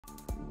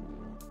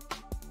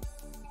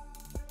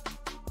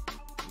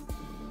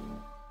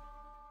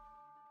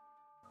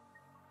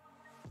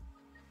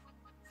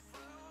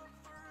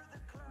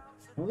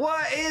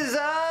What is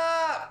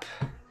up?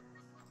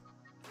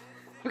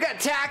 We got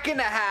Tack in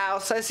the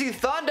house. I see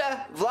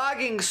Thunder.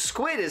 Vlogging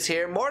Squid is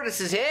here. Mortis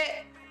is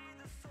hit.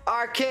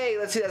 RK,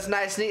 let's see, that's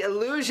nice. Neat.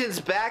 Illusion's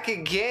back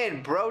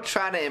again. Bro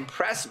trying to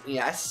impress me.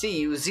 I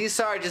see you.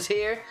 Z-Sarge is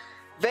here.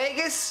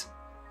 Vegas.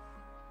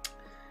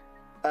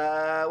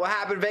 What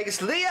happened,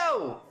 Vegas?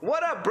 Leo!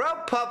 What up, bro?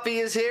 Puffy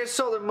is here.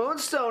 Solar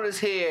Moonstone is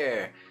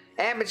here.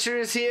 Amateur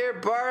is here.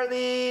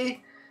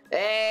 Barley.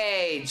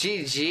 Hey,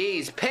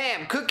 GG's.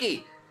 Pam,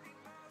 Cookie.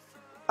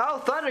 Oh,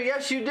 Thunder,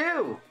 yes you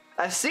do.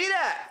 I see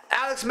that.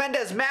 Alex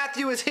Mendez,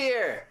 Matthew is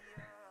here.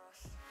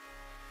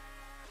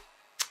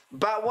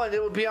 About one,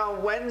 it will be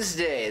on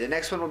Wednesday. The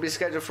next one will be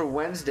scheduled for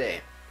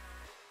Wednesday.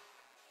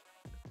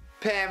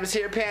 Pam is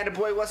here. Panda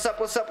Boy, what's up,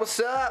 what's up,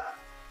 what's up?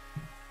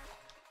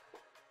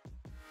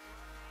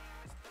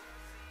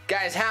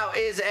 Guys, how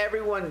is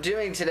everyone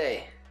doing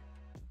today?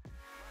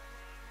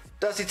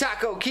 Dusty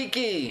Taco,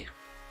 Kiki.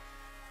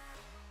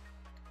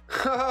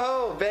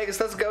 Oh, Vegas,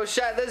 let's go.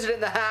 Shy Lizard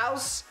in the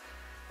house.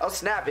 Oh,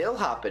 snap, ill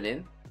hopping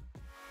in.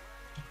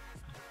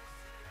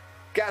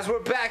 Guys, we're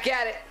back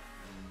at it.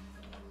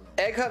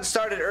 Egg hunt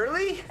started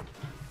early?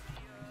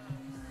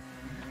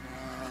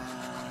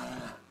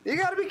 You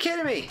gotta be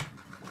kidding me.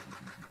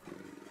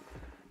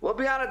 We'll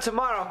be on it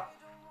tomorrow.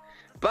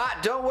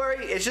 But don't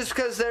worry, it's just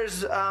because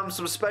there's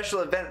some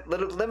special event,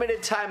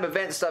 limited time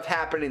event stuff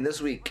happening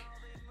this week.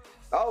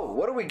 Oh,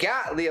 what do we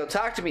got, Leo?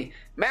 Talk to me.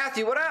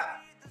 Matthew, what up?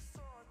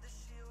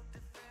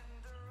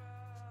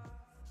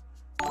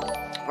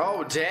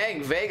 Oh,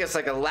 dang, Vegas,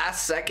 like a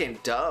last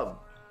second dub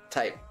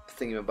type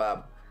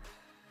thingamabob.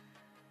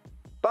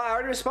 But I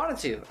already responded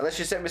to you, unless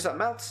you sent me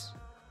something else.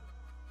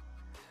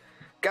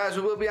 Guys,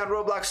 we will be on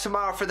Roblox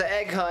tomorrow for the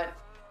egg hunt.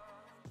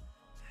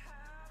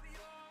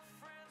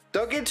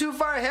 Don't get too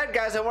far ahead,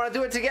 guys. I want to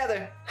do it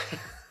together.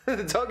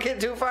 Don't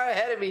get too far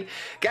ahead of me.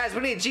 Guys,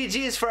 we need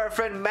GG's for our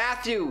friend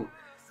Matthew,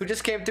 who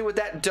just came through with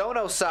that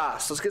dono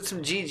sauce. Let's get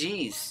some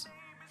GG's.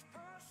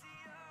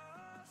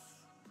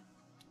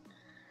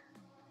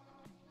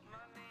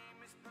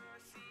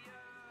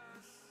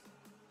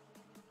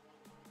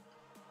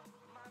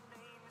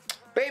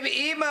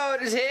 Baby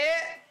Emote is here.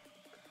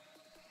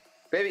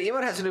 Baby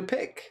Emote has a new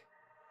pick.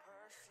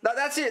 No,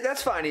 that's it.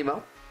 That's fine,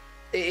 Emo.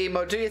 Hey,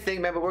 Emo, do your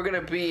thing, man. But we're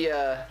gonna be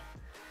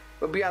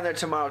we'll be on there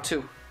tomorrow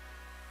too.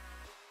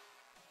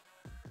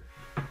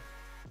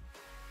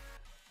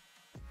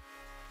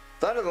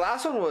 Thunder, the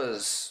last one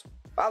was,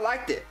 I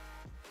liked it.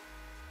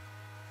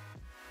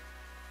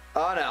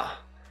 Oh no,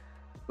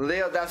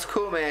 Leo, that's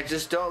cool, man.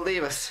 Just don't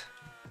leave us.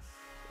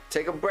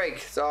 Take a break.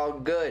 It's all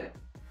good.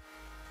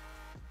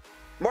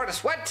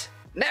 Mortis, what?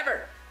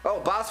 Never. Oh,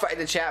 boss fight in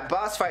the chat.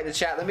 Boss fight in the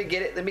chat. Let me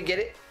get it. Let me get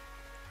it.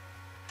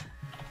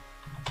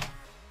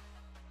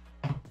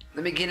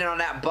 Let me get in on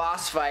that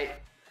boss fight.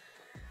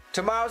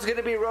 Tomorrow's going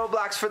to be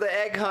Roblox for the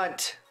egg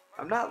hunt.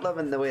 I'm not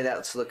loving the way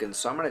that's looking,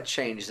 so I'm going to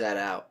change that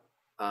out.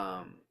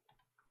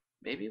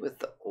 Maybe with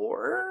the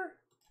ore?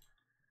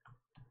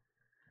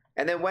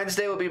 And then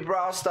Wednesday will be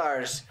Brawl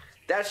Stars.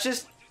 That's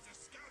just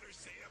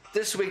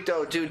this week,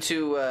 though, due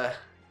to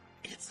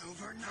It's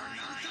over now.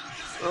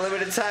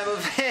 limited time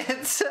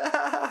events.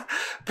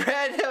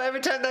 Brando, every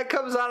time that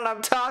comes on and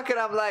I'm talking,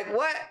 I'm like,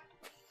 what?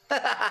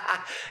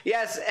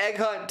 Yes, egg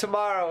hunt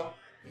tomorrow.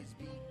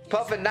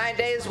 Puffin 9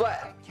 days,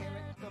 what?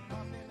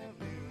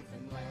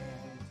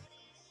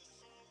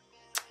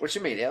 What you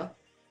mean, yo?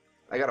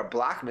 I got a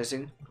block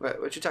missing.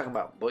 What you talking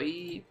about,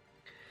 boy?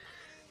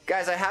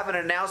 Guys, I have an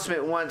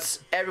announcement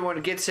once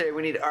everyone gets here.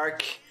 We need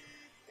Ark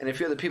and a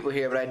few other people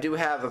here, but I do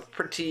have a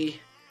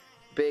pretty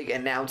big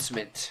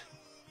announcement.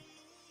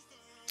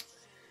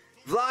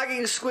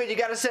 Vlogging Squid, you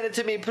gotta send it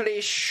to me,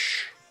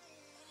 please.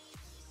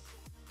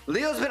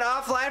 Leo's been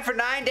offline for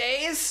 9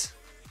 days?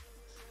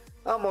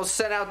 Almost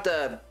sent out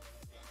the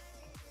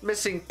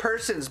missing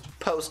persons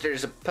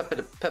posters.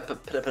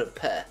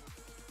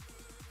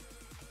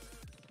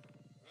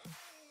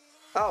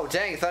 Oh,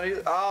 dang,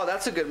 Thunder. Oh,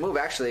 that's a good move,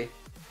 actually.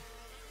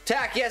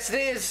 Tack, yes, it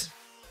is.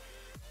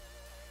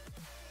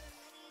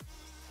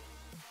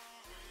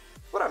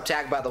 What up,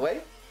 Tack, by the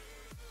way?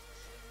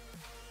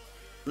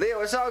 Leo,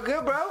 it's all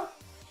good, bro.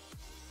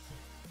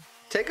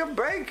 Take a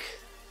break.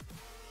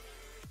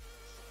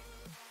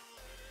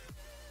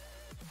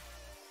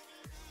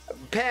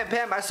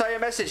 Pam, I saw your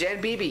message,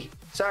 and BB.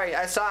 Sorry,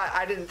 I saw it.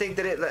 I didn't think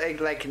that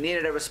it like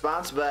needed a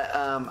response, but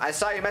I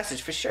saw your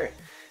message for sure.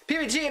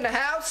 PVG in the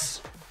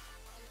house.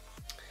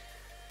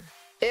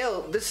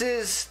 Ill, this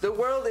is, the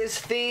world is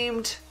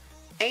themed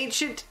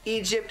ancient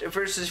Egypt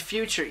versus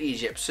future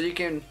Egypt. So you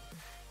can,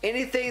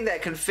 anything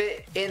that can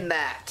fit in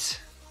that.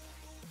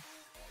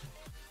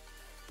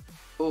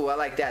 Ooh, I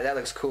like that. That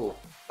looks cool.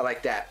 I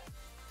like that.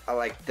 I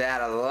like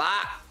that a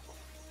lot.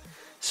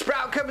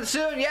 Sprout coming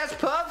soon. Yes,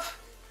 Puff.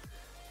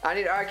 I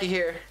need Arky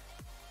here.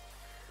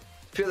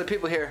 A few other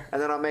people here,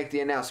 and then I'll make the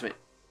announcement.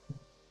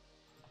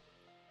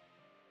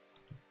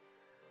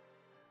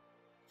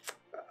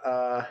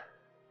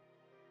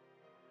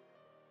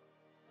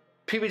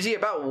 PBG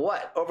about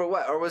what? Over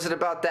what? Or was it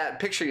about that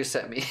picture you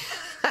sent me?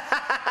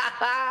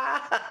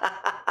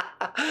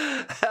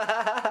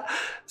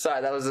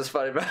 Sorry, that was just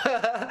funny, bro.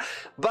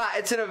 But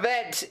it's an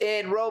event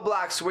in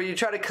Roblox where you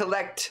try to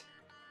collect.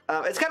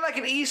 It's kind of like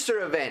an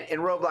Easter event in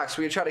Roblox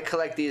where you try to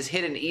collect these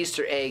hidden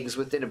Easter eggs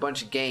within a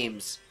bunch of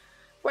games.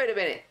 Wait a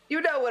minute.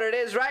 You know what it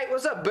is, right?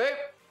 What's up, babe?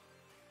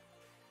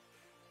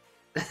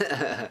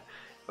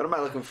 What am I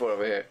looking for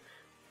over here?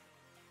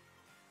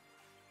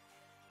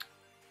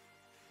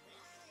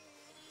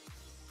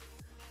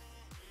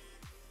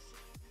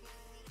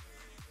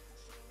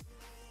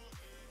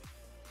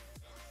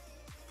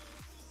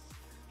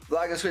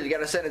 Vlogging Squid, you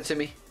gotta send it to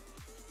me.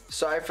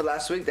 Sorry for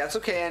last week. That's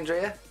okay,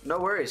 Andrea. No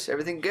worries.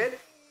 Everything good?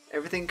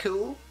 Everything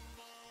cool?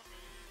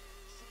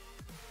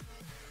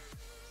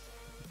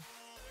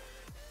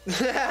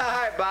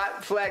 Alright,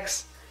 bot.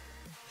 Flex.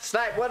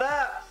 Snipe, what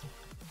up?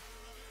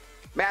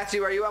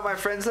 Matthew, are you on my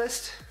friends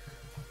list?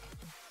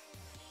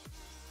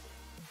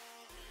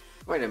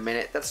 Wait a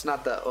minute. That's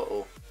not the...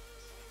 Uh-oh.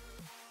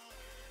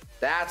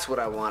 That's what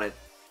I wanted.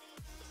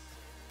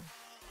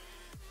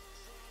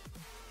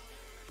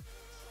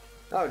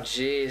 Oh,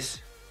 jeez.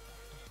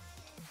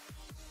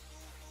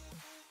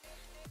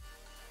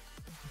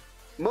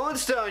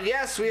 Moonstone,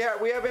 yes, we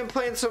have been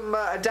playing some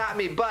Adopt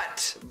Me,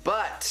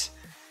 but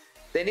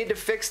they need to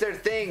fix their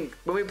thing.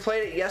 When we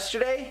played it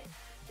yesterday,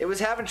 it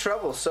was having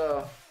trouble,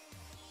 so...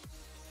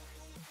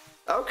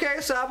 Okay,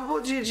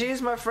 stoppable.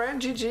 GG's, my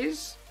friend.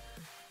 GG's.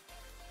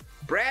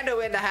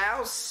 Brando in the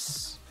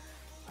house.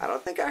 I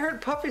don't think I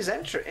heard Puffy's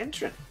entrance.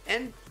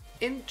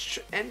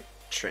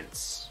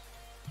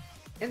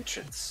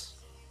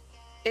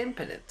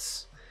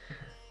 Impotence.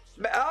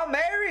 Oh,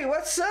 Mary,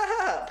 what's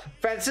up?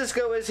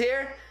 Francisco is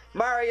here.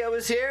 Mario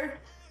is here.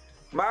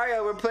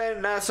 Mario, we're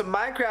playing some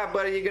Minecraft,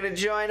 buddy. You gonna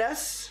join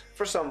us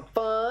for some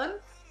fun?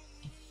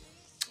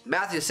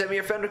 Matthew, send me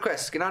your friend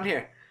request. Get on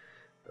here.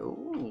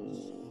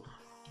 Ooh.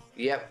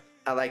 Yep,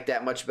 I like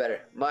that much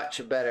better.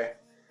 Much better.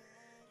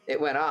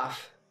 It went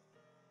off.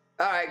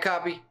 Alright,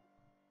 copy.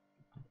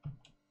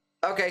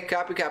 Okay,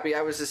 copy.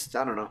 I was just,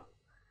 I don't know.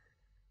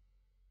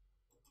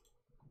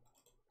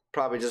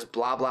 Probably just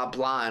blah blah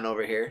blahing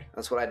over here.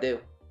 That's what I do.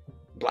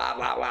 Blah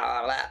blah blah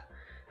blah blah.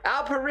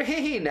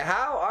 Alperine,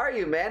 how are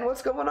you, man?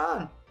 What's going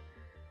on?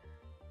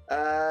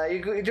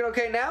 You doing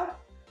okay now?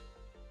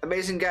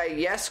 Amazing guy,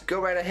 yes. Go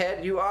right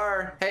ahead. You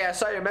are. Hey, I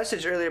saw your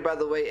message earlier, by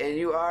the way, and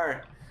you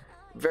are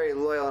very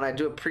loyal, and I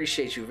do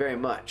appreciate you very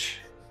much.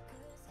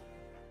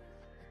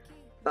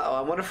 Uh-oh,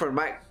 I wonder if we're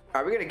Mike.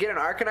 Are we gonna get an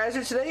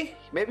Arcanizer today?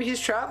 Maybe he's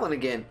traveling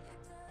again.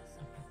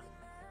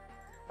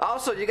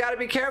 Also, you gotta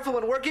be careful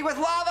when working with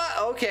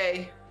lava.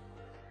 Okay,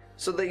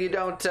 so that you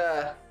don't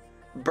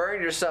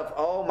burn yourself.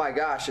 Oh my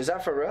gosh, is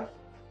that for real?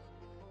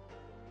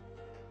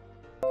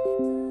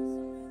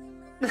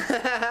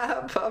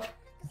 Puff.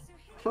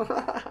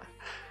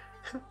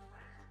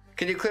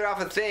 Can you clear off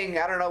a thing?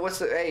 I don't know. What's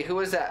the? Hey, who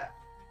is that?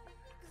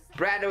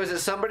 Brando, is it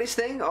somebody's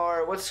thing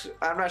or what's?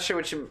 I'm not sure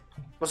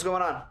what's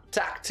going on.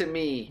 Talk to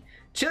me.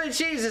 Chili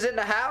Cheese is in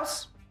the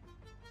house.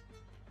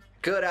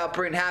 Good,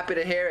 Alprin. Happy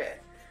to hear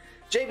it.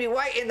 JB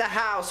White in the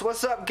house.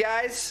 What's up,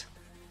 guys?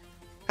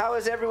 How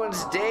is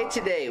everyone's day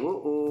today?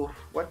 Ooh,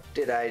 what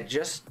did I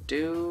just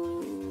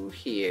do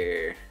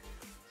here?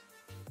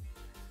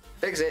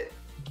 Fix it.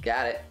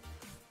 Got it.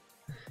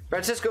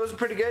 Francisco's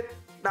pretty good.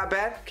 Not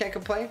bad. Can't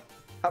complain.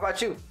 How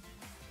about you?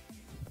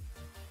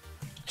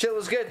 Chill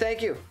was good.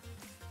 Thank you.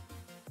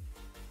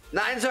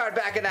 Nine's Hard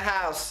back in the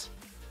house.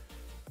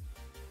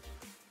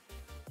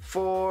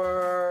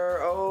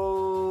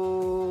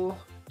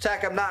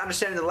 Tack, I'm not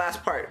understanding the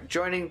last part.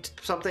 Joining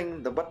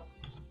something, the what?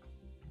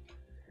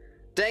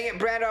 Dang it,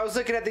 Brando, I was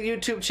looking at the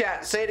YouTube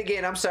chat. Say it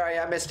again, I'm sorry,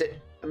 I missed it.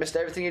 I missed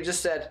everything you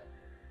just said.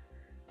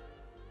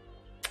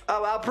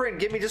 Oh, Alprin,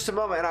 give me just a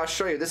moment and I'll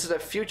show you. This is a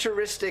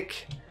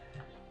futuristic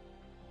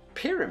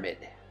pyramid.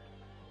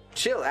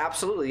 Chill,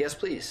 absolutely, yes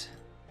please.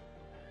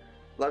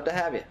 Love to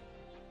have you.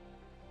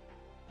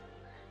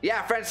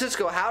 Yeah,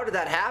 Francisco, how did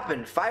that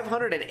happen?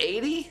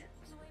 580?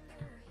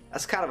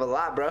 That's kind of a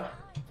lot, bro.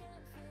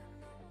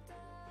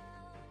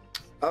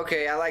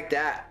 Okay, I like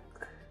that.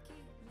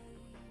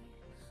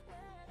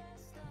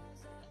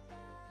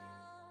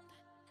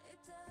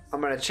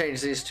 I'm gonna change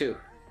these two.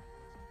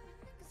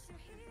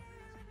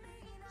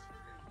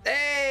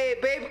 Hey,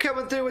 babe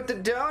coming through with the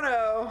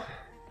dono.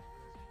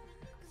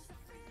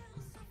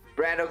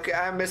 Brando,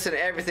 I'm missing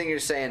everything you're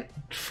saying.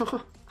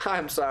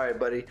 I'm sorry,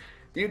 buddy.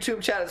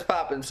 YouTube chat is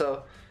popping,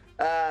 so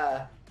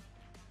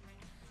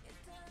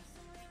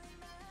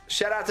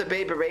shout out to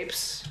Baby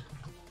Rapes.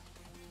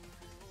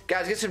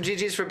 Guys, get some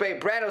GGs for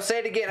Babe. Brando, say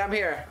it again. I'm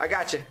here. I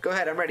got you. Go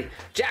ahead. I'm ready.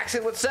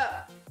 Jackson, what's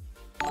up?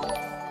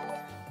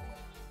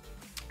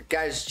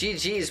 Guys,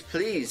 GGs,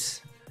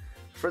 please.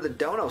 For the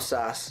dono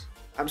sauce.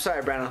 I'm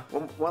sorry, Brando.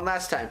 One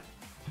last time.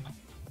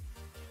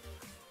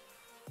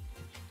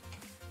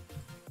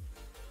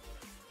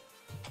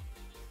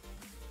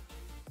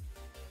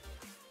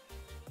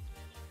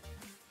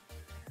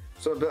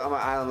 Someone built on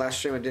my island last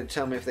stream and didn't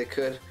tell me if they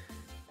could.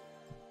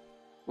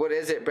 What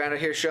is it, Brando?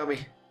 Here, show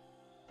me.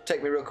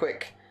 Take me real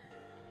quick.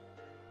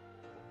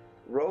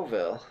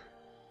 Roville.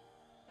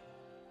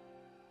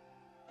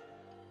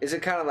 Is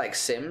it kind of like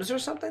Sims or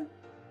something?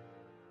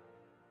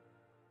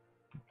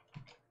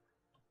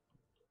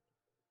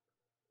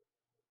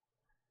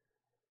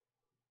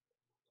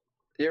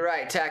 You're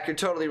right, Tack. You're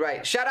totally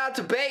right. Shout out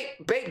to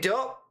Bait. Bait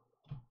dope.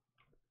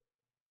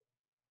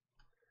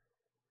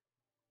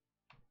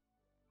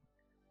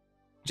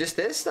 Just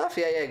this stuff?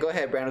 Yeah, yeah. Go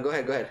ahead, Brandon. Go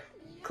ahead. Go ahead.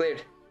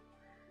 Cleared.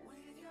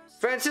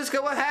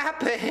 Francisco, what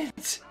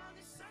happened?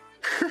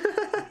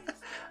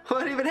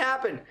 What even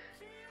happened?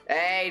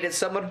 Hey, did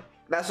someone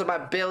mess with my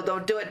build?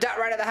 Don't do it. Dot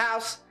right out of the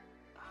house.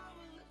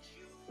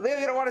 Leo,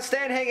 you don't want to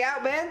stay and hang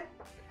out, man?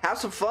 Have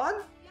some fun?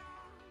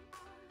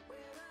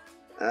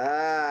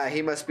 Ah,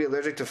 he must be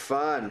allergic to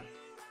fun.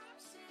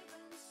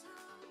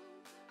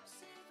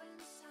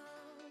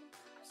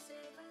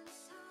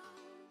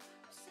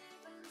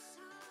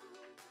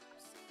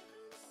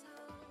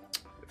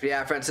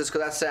 Yeah, Francisco,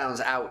 that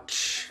sounds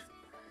ouch.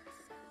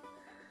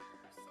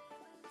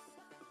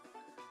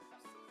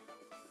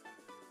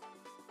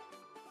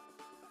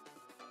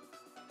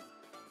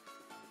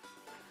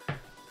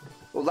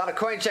 Well, a lot of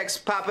coin checks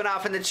popping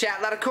off in the chat.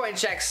 A lot of coin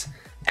checks.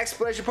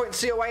 Exclamation point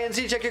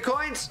COINZ. Check your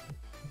coins.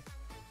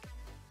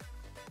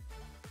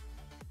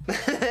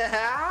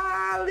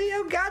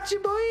 Leo got you,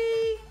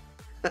 boy.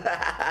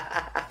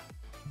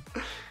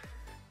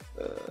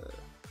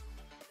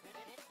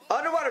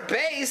 Underwater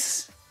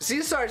base.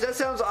 Sea Sarge, that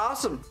sounds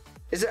awesome.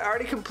 Is it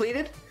already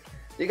completed?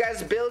 You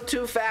guys build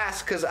too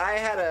fast because I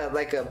had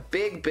a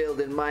big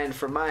build in mind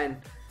for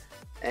mine,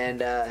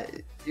 and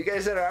you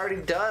guys that are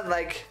already done,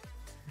 like,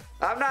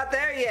 I'm not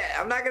there yet.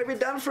 I'm not gonna be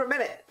done for a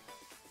minute.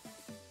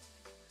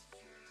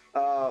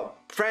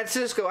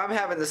 Francisco, I'm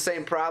having the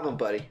same problem,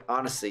 buddy.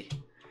 Honestly.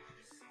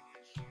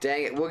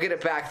 Dang it. We'll get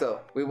it back though.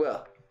 We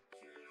will.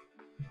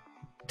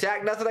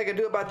 Tag, nothing I can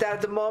do about that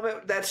at the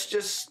moment. That's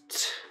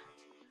just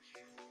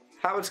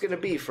how it's gonna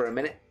be for a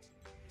minute.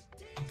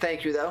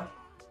 Thank you though.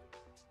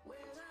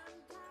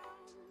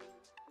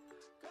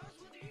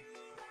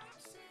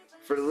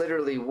 For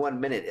literally 1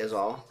 minute is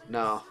all.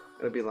 No,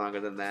 it'll be longer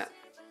than that.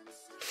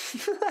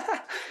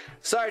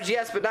 Sarge,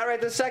 yes, but not right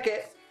this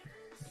second.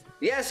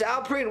 Yes,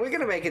 Alprine, we're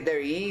gonna make it there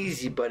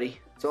easy, buddy.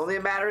 It's only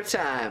a matter of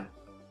time.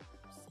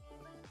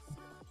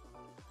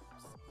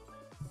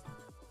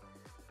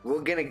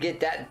 We're gonna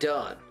get that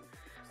done.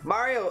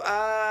 Mario,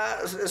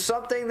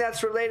 something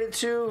that's related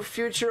to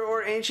future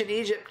or ancient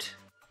Egypt.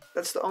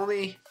 That's the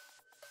only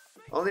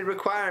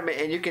requirement,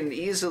 and you can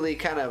easily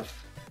kind of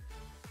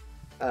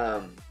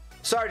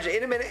Sarge,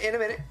 in a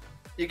minute.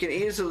 You can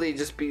easily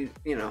just be,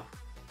 you know,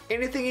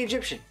 anything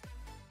Egyptian.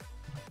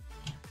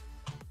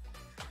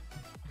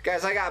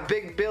 Guys, I got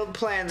big build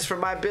plans for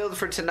my build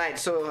for tonight,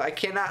 so I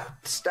cannot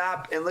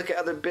stop and look at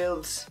other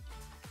builds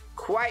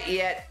quite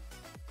yet.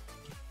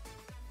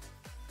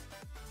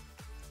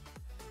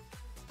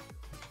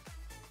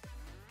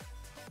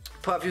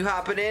 Puff, you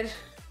hopping in?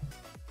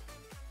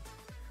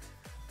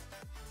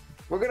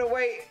 We're gonna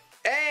wait.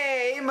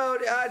 Hey,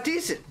 mode,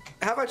 decent.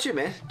 How about you,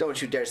 man?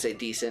 Don't you dare say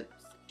decent.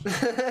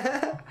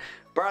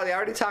 Barley, I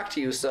already talked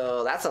to you,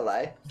 so that's a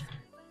lie.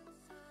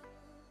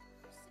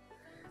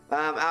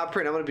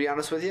 Alprint, I'm gonna be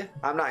honest with you.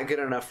 I'm not good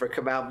enough for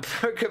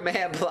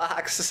command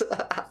blocks.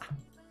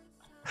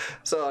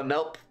 So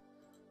nope.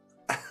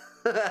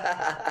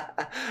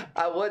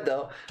 I would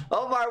though.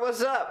 Omar,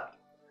 what's up?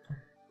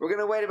 We're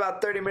gonna wait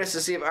about 30 minutes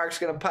to see if Ark's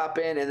gonna pop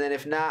in, and then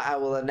if not, I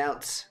will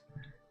announce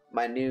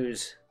my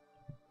news.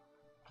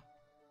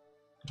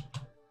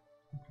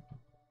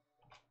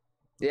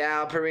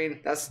 Yeah,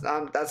 Alperine,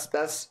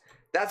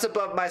 that's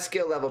above my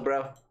skill level,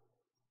 bro.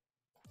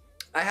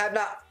 I have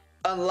not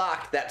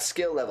unlocked that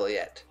skill level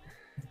yet.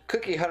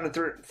 Cookie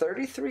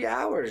 133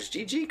 hours.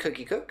 GG,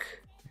 Cookie Cook.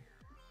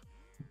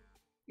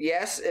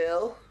 Yes,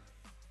 ill.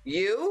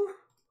 You?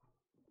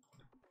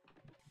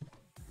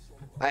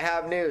 I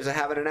have news. I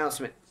have an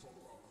announcement.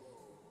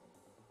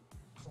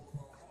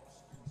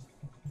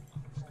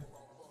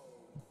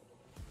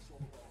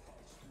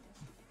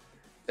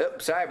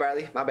 Oops, sorry,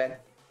 Barley. My bad.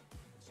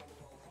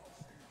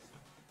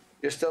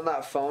 You're still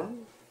not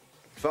phone?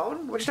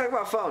 Phone? What you talking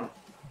about phone?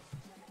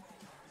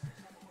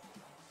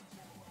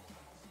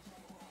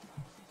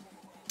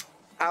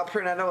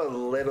 Alprint, I know a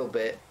little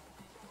bit.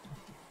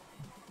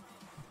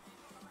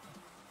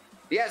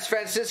 Yes,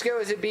 Francisco,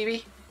 is it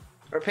BB?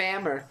 Or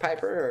Pam or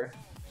Piper or...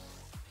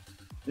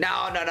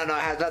 No, it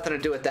has nothing to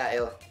do with that,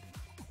 ill.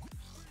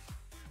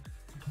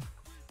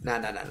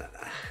 No.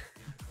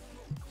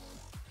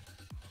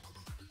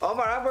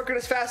 Omar, I'm working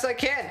as fast as I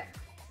can.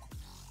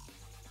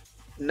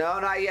 No,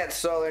 not yet,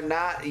 Solar,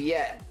 not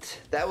yet.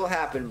 That will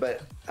happen,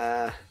 but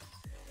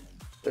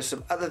there's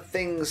some other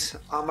things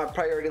on my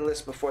priority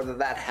list before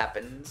that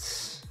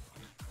happens.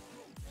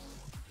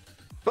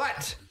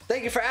 But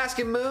thank you for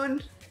asking,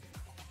 Moon.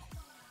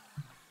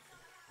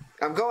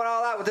 I'm going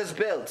all out with this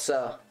build,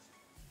 so.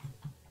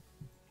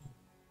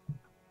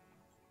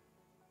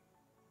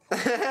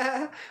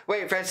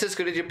 Wait,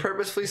 Francisco, did you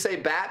purposefully say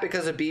bat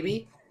because of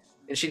BB?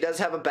 And she does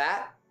have a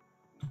bat?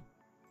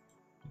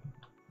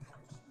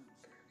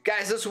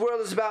 Guys, this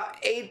world is about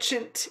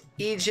ancient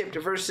Egypt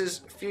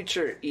versus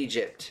future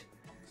Egypt.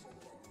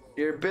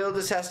 Your build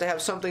just has to have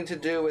something to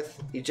do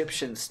with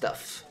Egyptian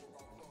stuff.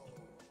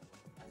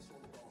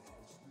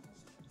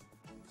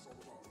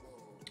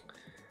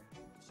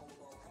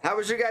 How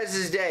was your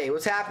guys' day?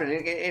 What's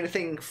happening?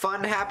 Anything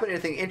fun happen?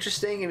 Anything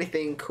interesting?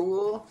 Anything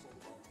cool?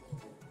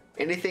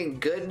 Anything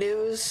good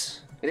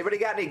news? Anybody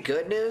got any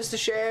good news to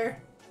share?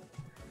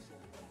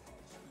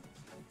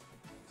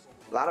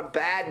 A lot of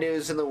bad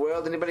news in the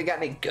world. Anybody got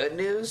any good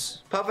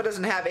news? Puffa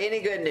doesn't have any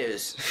good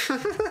news.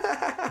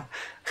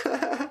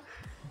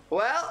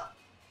 Well,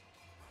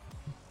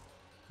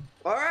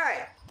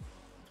 alright.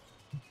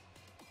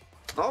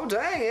 Oh,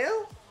 dang,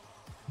 Ill.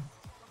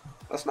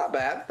 That's not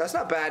bad. That's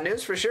not bad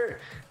news for sure.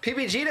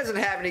 PBG doesn't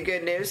have any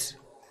good news.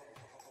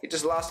 He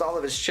just lost all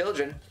of his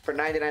children for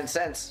 99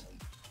 cents.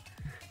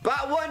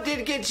 Bot 1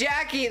 did get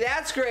Jackie.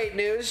 That's great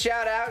news.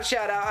 Shout out,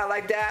 shout out. I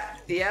like that.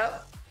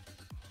 Yep.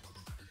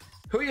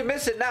 Who you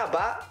missing now,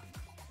 Bot?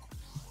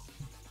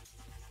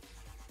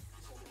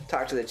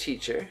 Talk to the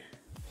teacher.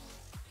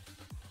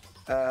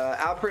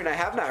 Alpine, I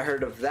have not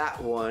heard of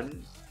that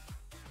one.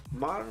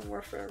 Modern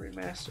Warfare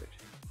Remastered.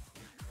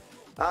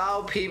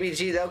 Oh,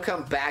 PBG, they'll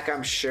come back,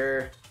 I'm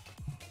sure.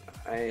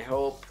 I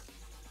hope.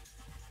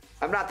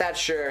 I'm not that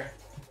sure.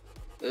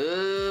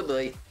 Oh,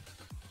 boy.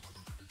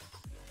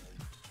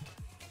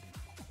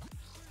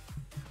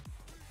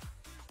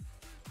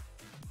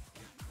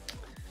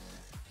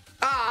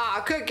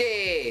 Ah,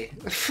 Cookie!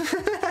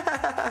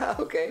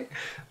 Okay,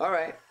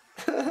 alright.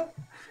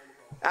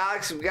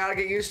 Alex, we gotta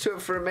get used to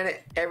it for a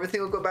minute.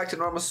 Everything will go back to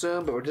normal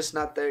soon, but we're just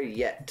not there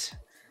yet.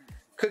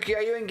 Cookie,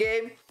 are you in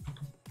game?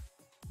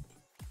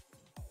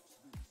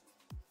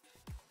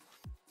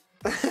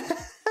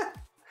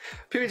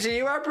 PBG,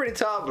 you are pretty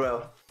tall,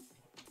 bro.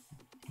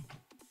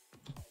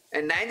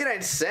 And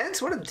 99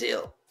 cents? What a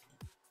deal.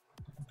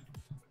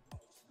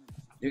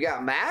 You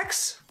got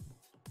Max?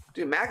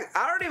 Dude, Max?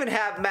 I don't even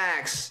have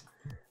Max.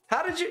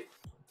 How did you...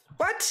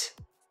 What?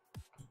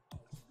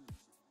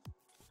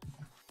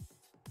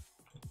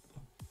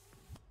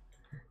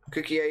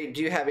 Cookie,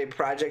 do you have a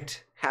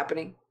project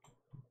happening?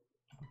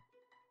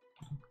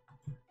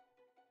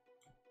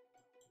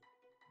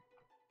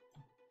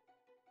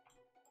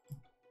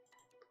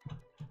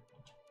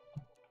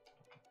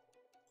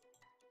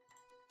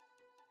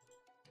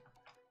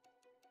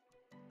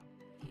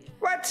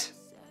 What?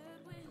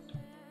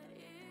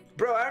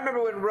 Bro, I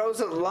remember when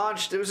Rosa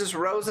launched, there was just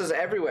roses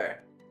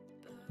everywhere.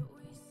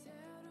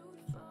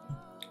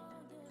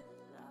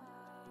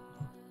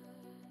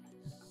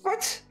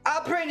 What?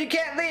 I'll pray you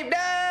can't leave.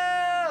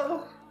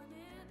 No!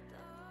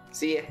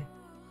 See ya.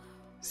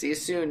 See you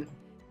soon.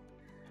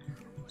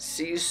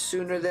 See you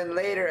sooner than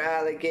later,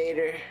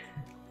 alligator.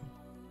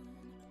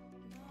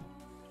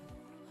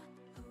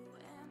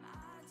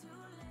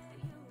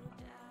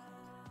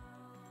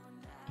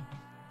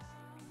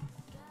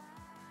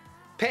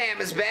 Pam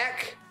is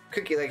back.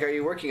 Cookie, like, are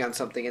you working on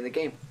something in the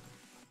game?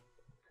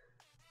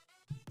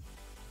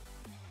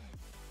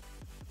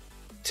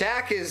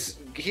 Tack is,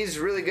 he's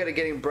really good at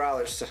getting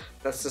brawlers.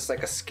 That's just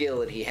like a skill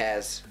that he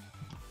has.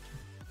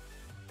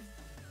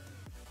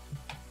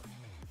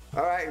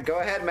 Alright, go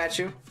ahead,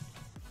 Matthew.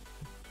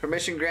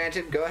 Permission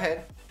granted, go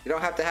ahead. You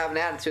don't have to have an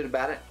attitude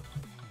about it.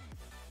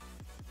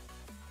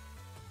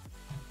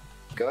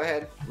 Go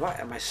ahead. What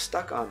am I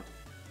stuck on?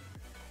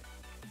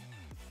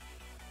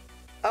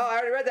 Oh, I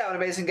already read that one,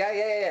 amazing guy.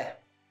 Yeah.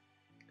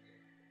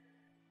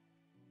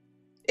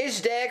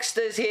 Ish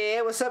Dexter's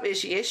here. What's up,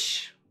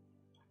 Ish?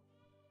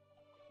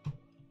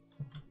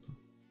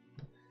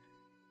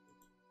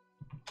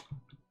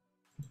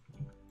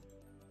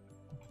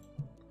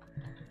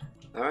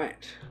 All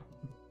right.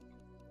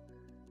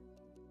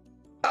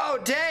 Oh,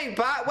 dang,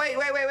 bot. Wait.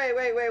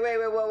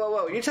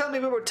 Whoa. You telling me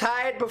we were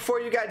tied before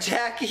you got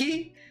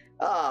Jackie?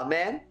 Oh,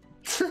 man.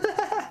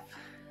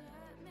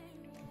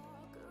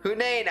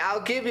 Hunain,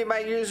 I'll give you my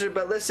user,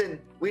 but listen,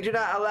 we do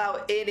not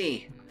allow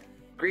any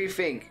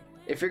griefing.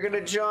 If you're gonna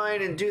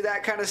join and do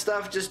that kind of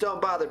stuff, just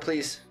don't bother,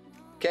 please.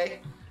 Okay?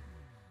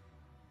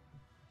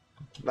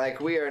 Like,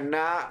 we are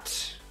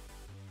not...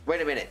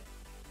 Wait a minute.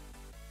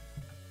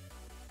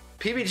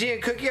 PBG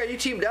and Cookie, are you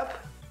teamed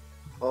up?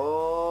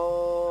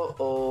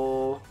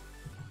 Oh.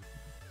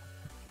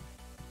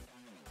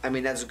 I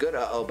mean, that's good,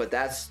 but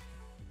that's...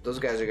 Those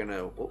guys are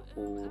gonna...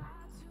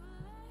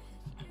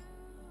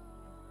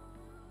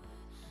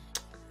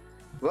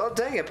 Well,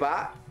 dang it,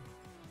 bot.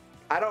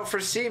 I don't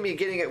foresee me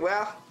getting it.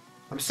 Well,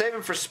 I'm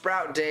saving for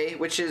Sprout Day,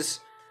 which is...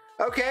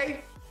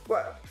 Okay.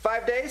 What?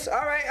 5 days?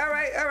 All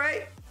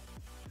right.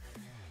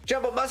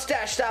 Jumbo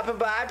Mustache stopping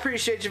by. I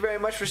appreciate you very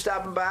much for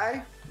stopping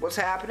by. What's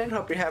happening?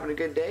 Hope you're having a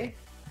good day.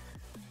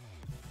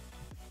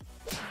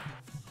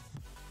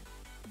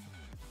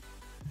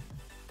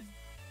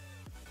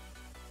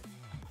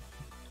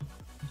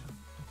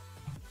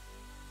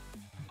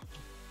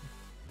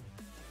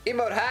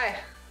 Emote, hi.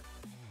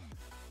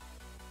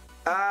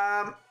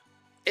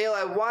 Ale,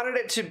 I wanted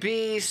it to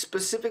be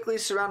specifically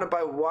surrounded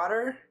by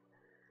water.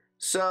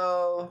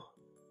 So,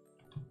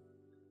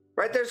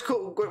 right there's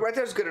cool. Right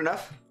there's good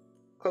enough.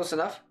 Close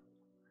enough.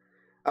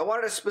 I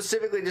wanted to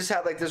specifically just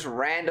have like this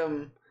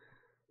random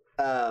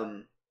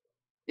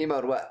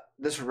Emote, what?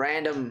 This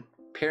random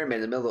pyramid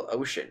in the middle of the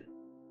ocean.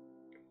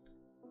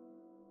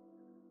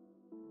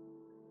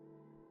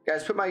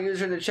 Guys, put my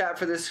user in the chat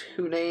for this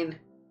Hunane.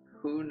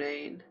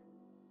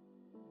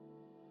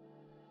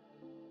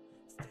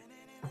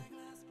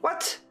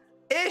 What?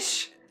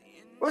 Ish!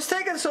 What's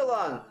taking so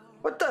long?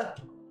 What the?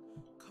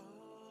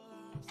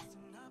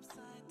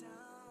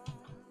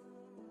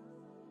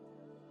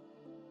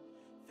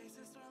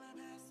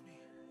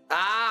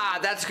 Ah,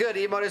 that's good.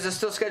 Emote, is it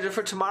still scheduled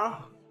for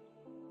tomorrow?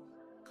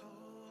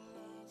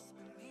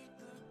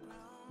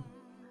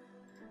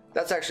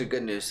 That's actually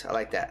good news. I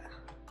like that.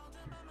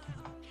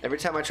 Every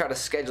time I try to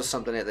schedule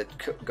something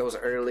that goes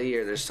early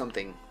or there's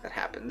something that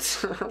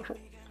happens.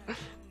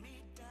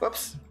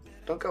 Whoops.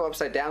 Don't go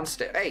upside down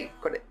stairs. Hey,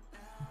 quit it.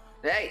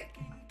 Hey.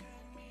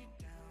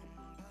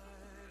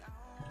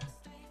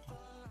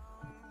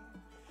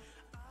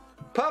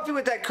 Puffy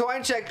with that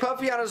coin check.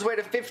 Puffy on his way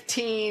to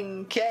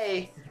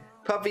 15K.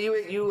 Puffy,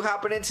 you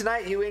hopping in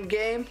tonight? You in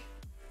game?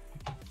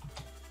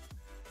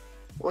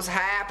 What's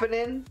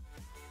happening?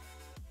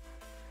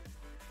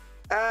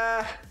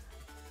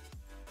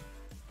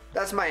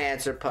 That's my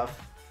answer,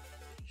 Puff.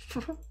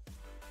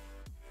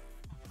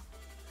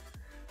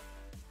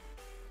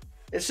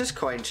 It's just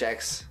coin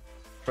checks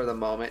for the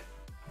moment.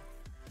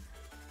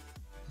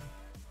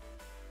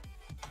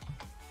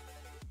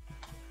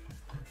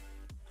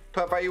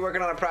 Puff, are you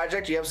working on a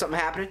project? Do you have something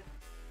happening?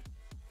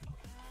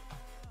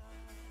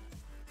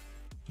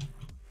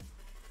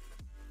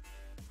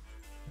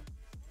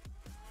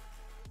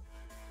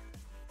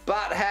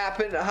 Bot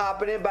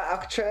hopping in by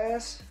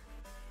Alcatraz.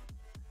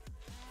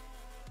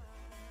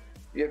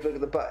 You have to look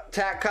at the butt.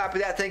 Tack, copy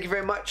that. Thank you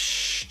very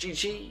much.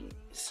 GG.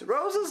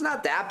 Rosa's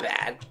not that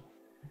bad.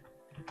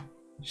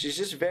 She's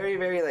just very,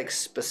 very like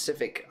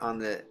specific on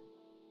the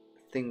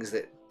things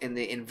that in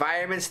the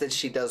environments that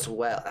she does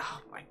well.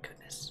 Oh my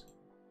goodness.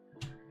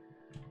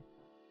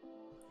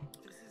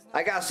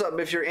 I got something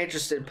if you're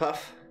interested,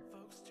 Puff.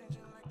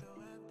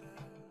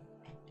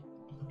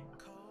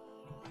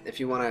 If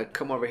you want to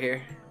come over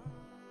here.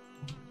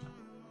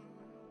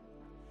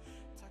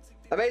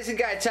 Amazing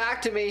guy,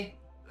 talk to me.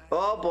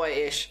 Oh boy,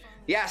 Ish.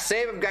 Yeah,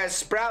 save him, guys.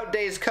 Sprout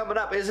Day is coming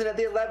up. Isn't it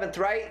the 11th,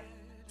 right?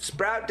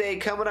 Sprout Day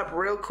coming up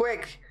real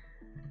quick.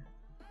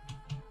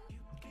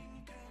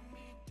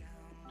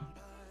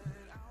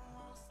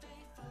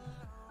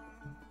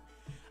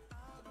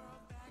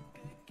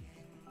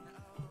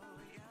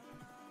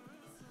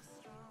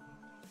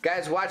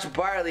 Guys, watch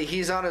Barley.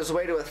 He's on his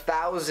way to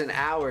 1,000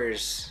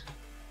 hours.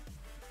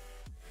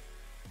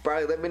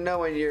 Barley, let me know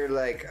when you're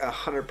like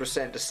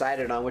 100%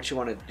 decided on what you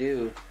want to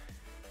do.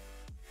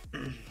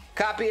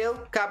 Copy ill,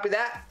 copy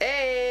that.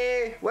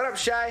 Hey, what up,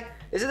 Shy?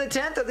 Is it the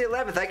 10th or the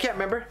 11th? I can't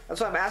remember. That's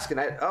what I'm asking.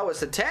 Oh, it's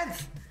the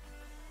 10th.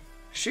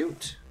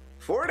 Shoot,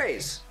 4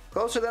 days.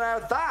 Closer than I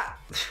thought.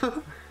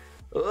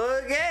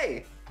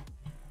 Okay.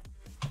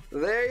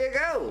 There you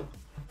go.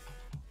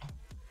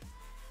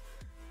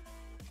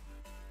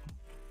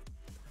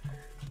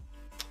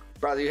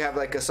 Brother, you have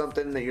like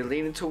something that you're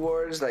leaning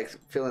towards, like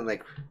feeling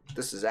like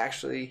this is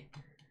actually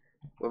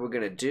what we're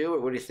gonna do, or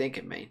what are you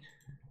thinking, man?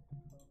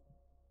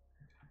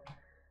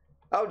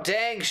 Oh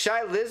dang,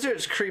 Shy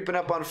Lizard's creeping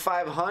up on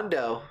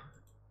 500.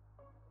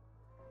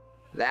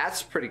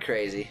 That's pretty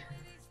crazy.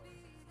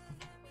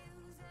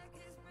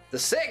 The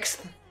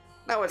 6th?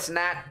 No, it's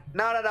not.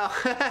 No.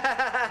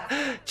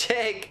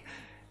 Jake,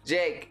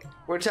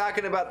 we're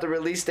talking about the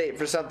release date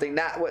for something,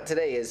 not what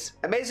today is.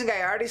 Amazing guy,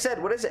 I already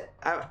said, what is it?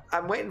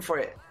 I'm waiting for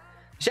it.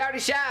 Shouty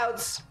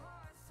shouts.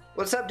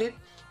 What's up, dude?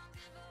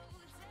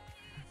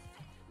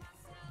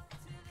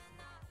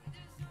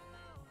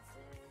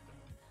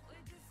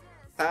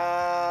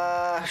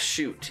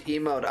 Shoot,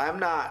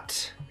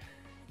 emote.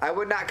 I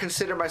would not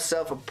consider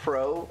myself a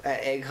pro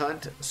at Egg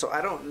Hunt, so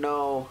I don't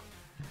know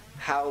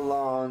how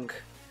long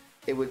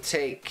it would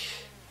take.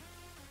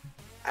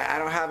 I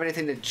don't have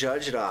anything to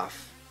judge it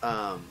off.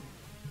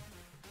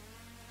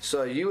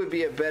 So you would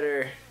be a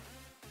better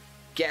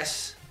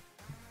guess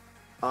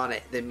on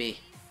it than me.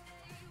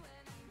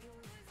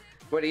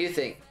 What do you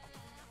think?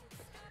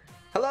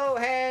 Hello,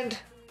 Hand.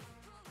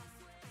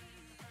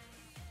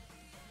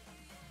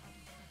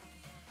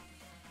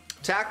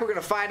 Tack, we're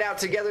gonna find out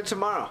together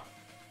tomorrow.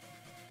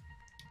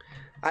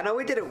 I know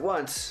we did it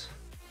once.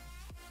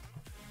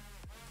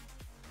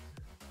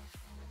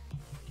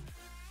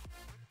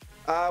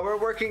 We're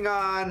working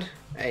on,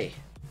 we're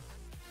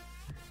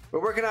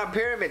working on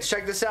pyramids.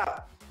 Check this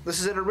out. This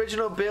is an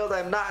original build.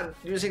 I'm not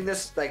using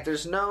this, like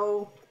this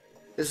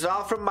is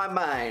all from my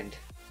mind.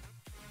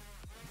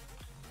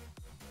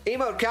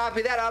 Emote,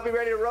 copy that. I'll be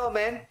ready to roll,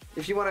 man.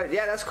 If you want to,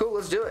 yeah, that's cool.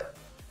 Let's do it.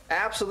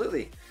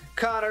 Absolutely.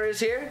 Connor is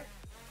here.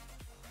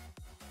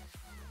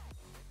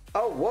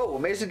 Oh, whoa,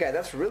 amazing guy.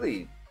 That's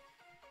really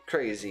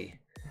crazy.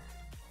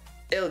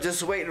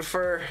 Just waiting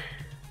to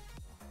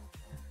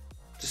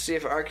see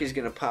if Arky's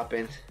gonna pop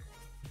in.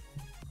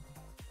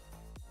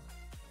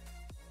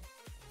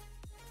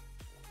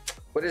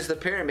 What is the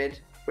pyramid?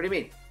 What do you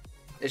mean?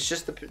 It's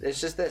just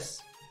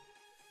this.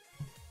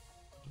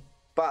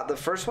 Bot, the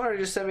first one or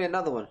just send me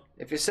another one?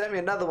 If you send me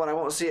another one, I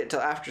won't see it till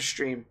after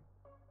stream.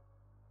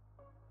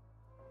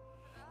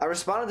 I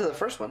responded to the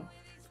first one.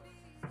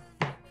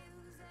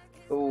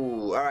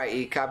 Ooh, alright,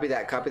 E, copy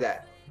that, copy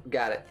that.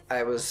 Got it.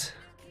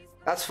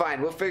 That's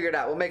fine, we'll figure it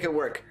out, we'll make it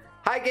work.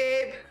 Hi,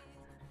 Gabe!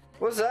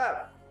 What's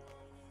up?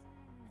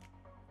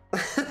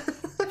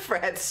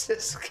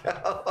 Francisco.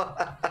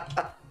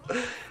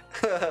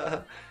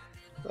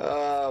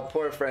 Oh,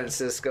 poor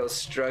Francisco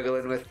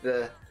struggling with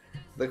the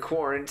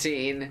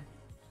quarantine.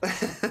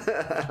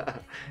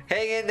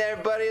 Hang in there,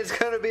 buddy. It's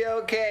gonna be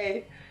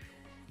okay.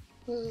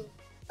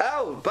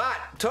 Oh,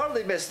 bot.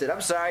 Totally missed it.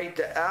 I'm sorry.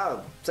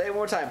 Oh, say it one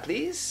more time,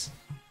 please.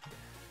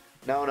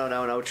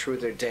 No.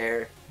 Truth or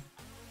dare.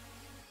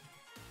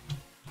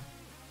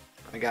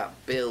 I got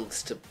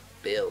builds to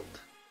build.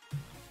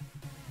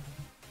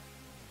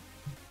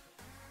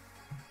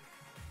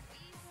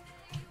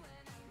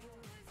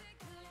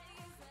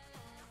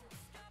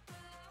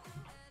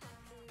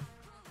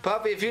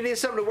 Puppy, if you need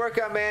something to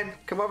work on, man,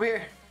 come over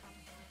here.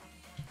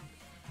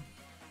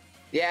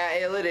 Yeah,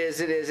 it is.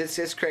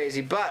 It's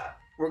crazy. But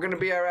we're going to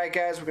be all right,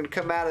 guys. We're going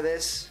to come out of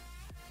this.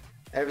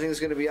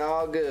 Everything's going to be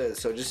all good.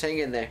 So just hang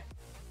in there.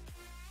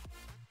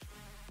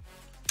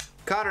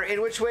 Connor,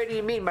 in which way do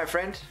you mean, my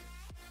friend?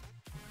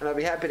 And I'll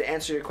be happy to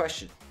answer your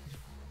question.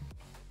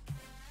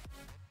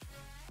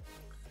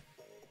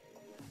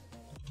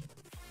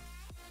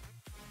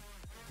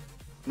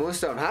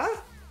 Moonstone,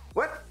 huh?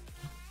 What?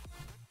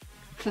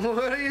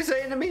 What are you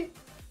saying to me?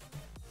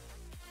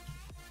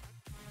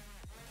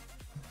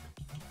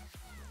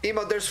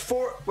 Emo, there's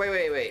 4.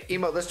 Wait.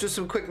 Emo, let's do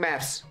some quick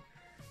maths.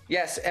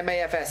 Yes,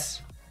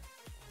 MAFS.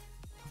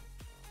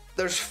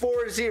 There's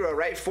 40,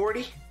 right?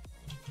 40?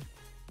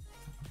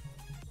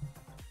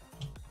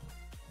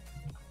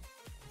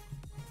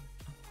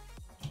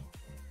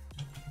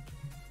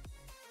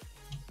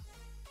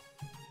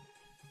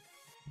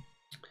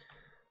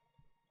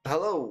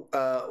 Hello,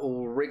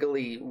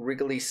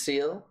 Wriggly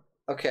Seal.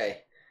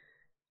 Okay.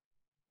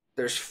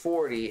 There's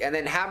 40. And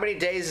then how many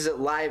days is it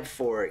live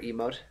for,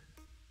 Emote?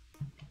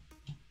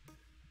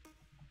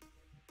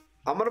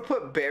 I'm going to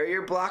put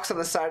barrier blocks on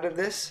the side of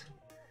this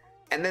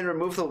and then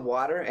remove the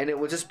water, and it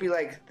will just be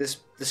like this,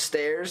 the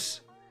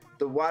stairs.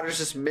 The water's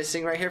just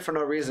missing right here for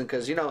no reason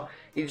because, you know,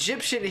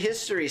 Egyptian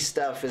history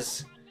stuff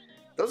is...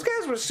 Those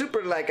guys were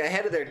super, like,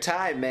 ahead of their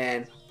time,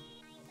 man.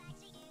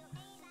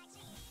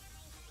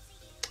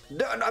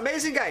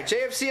 Amazing guy.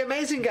 JFC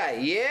amazing guy.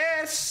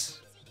 Yes!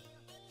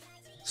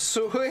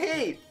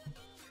 Sweet!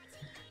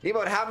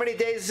 Emote, how many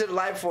days is it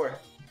live for?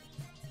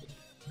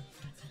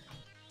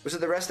 Was it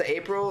the rest of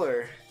April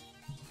or...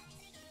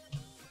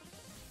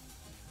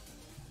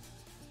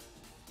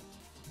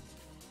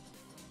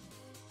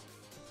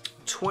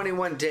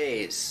 21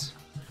 days.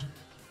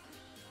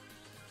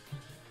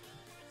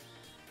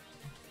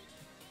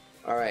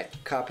 Alright,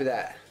 copy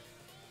that.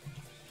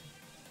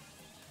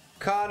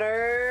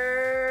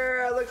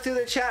 Connor, I looked through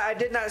the chat. I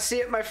did not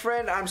see it, my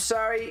friend. I'm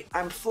sorry.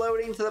 I'm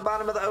floating to the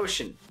bottom of the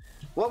ocean.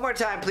 One more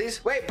time,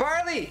 please. Wait,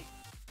 Barley!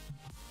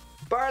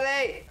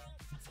 Barley!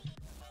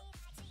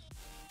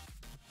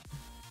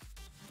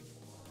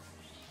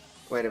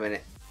 Wait a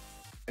minute.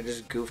 I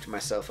just goofed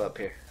myself up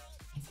here.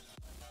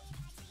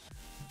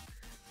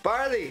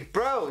 Barley,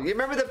 bro, you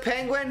remember the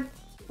penguin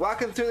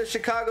walking through the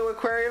Chicago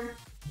Aquarium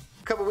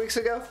a couple weeks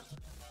ago?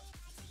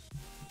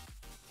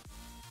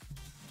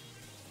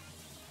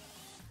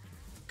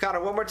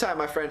 Connor, one more time,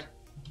 my friend.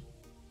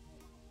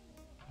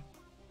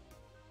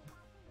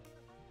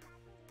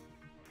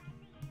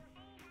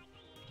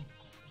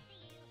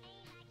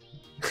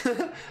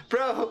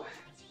 Bro,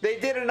 they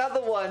did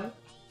another one.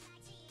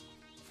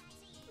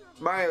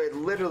 Mario, it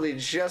literally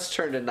just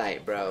turned to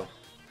night, bro.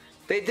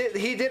 He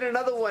did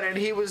another one, and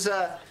he was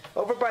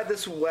over by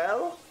this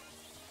well.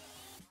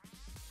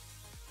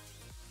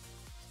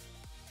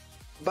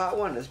 Bot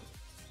one is...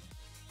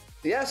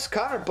 Yes,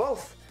 Connor,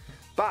 both.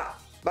 Bot.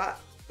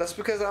 That's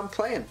because I'm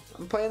playing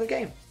the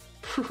game.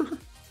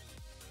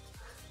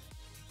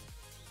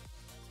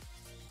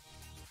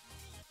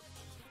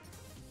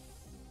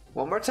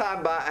 One more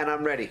time, bot, and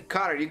I'm ready.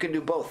 Connor, you can do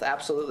both,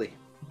 absolutely.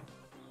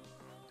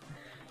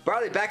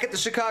 Barley, back at the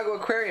Chicago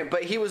Aquarium,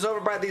 but he was over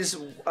by these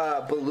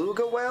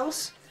beluga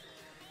whales.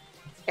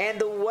 And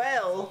the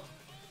whale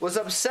was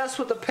obsessed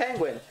with the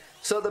penguin.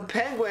 So the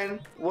penguin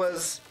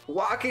was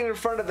walking in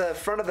front of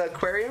the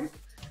aquarium,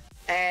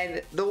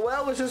 and the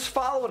whale was just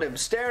following him,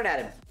 staring at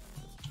him.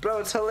 Bro,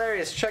 it's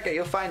hilarious. Check it.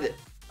 You'll find it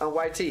on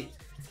YT.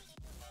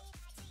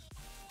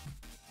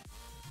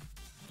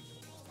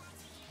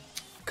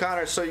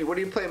 Connor, so what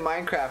do you play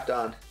Minecraft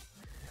on?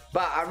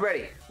 But I'm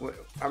ready.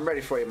 I'm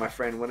ready for you, my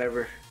friend.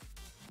 Whenever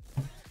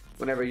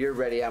you're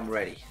ready, I'm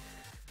ready.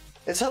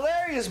 It's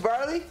hilarious,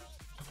 Barley.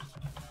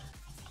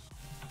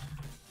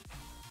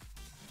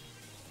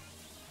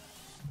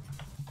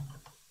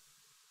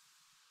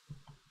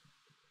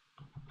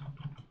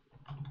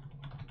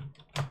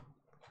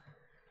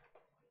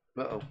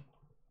 Uh-oh.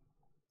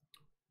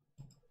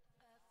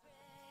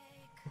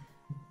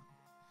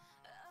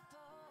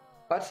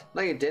 What?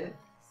 No, you didn't.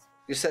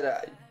 You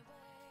said,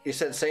 You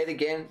said say it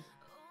again.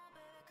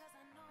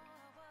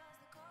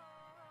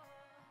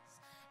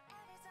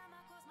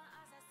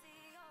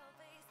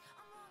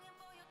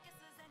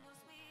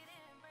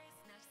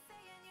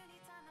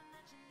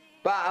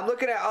 But I'm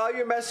looking at all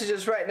your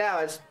messages right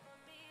now.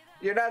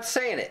 You're not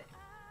saying it.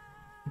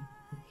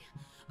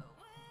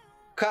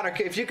 Connor,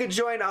 if you could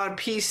join on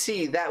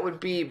PC, that would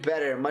be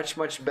better. Much,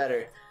 much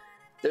better.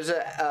 There's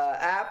a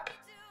app.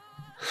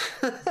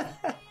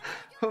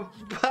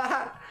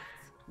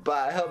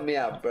 Bah, help me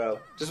out, bro.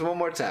 Just one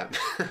more time.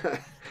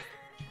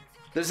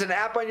 There's an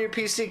app on your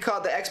PC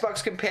called the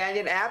Xbox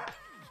Companion app.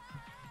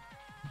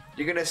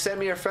 You're going to send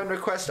me a friend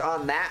request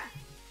on that.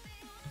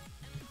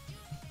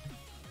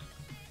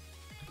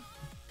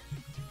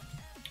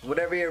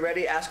 Whenever you're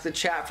ready, ask the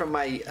chat from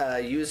my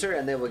user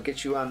and they will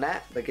get you on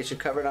that. They'll get you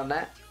covered on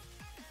that.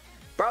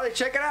 Barley,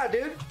 check it out,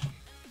 dude.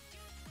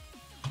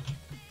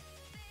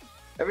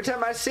 Every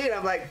time I see it,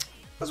 I'm like,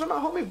 that's where my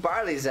homie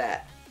Barley's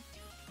at.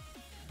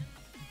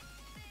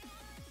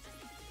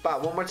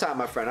 But one more time,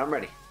 my friend. I'm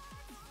ready.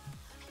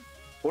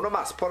 Uno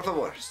más, por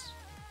favor.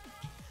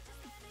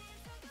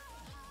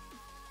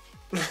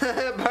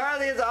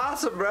 Barley is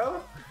awesome,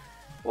 bro.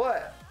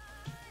 What?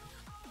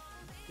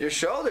 Your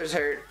shoulders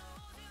hurt.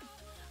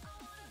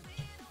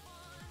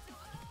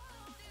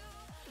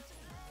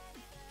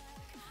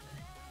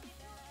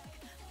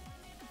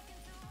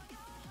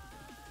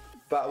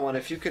 But one,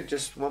 if you could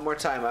just one more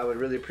time, I would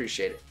really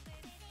appreciate it.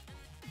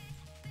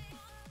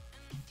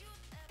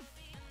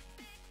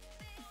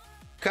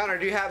 Connor,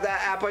 do you have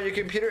that app on your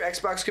computer?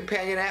 Xbox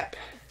Companion app?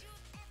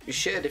 You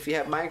should if you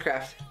have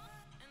Minecraft.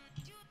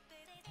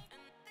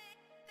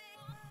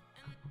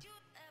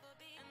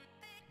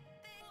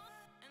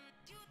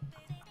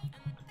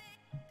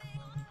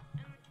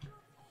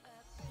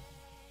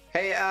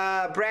 Hey,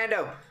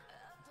 Brando.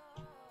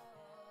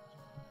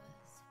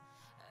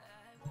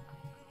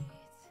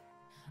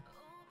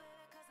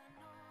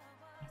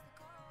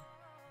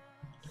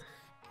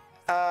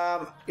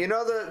 You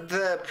know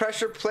the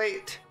pressure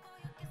plate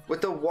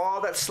with the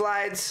wall that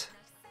slides?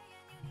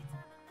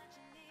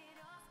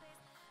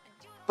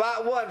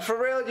 Bot one, for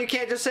real? You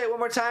can't just say it one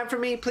more time for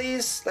me,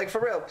 please? Like,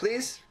 for real,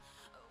 please?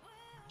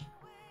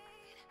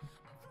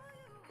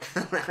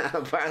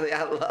 Barley,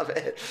 I love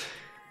it.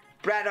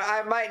 Brando,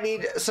 I might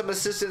need some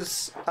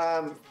assistance.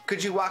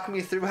 Could you walk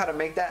me through how to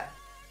make that?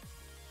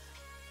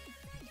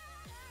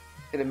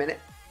 In a minute.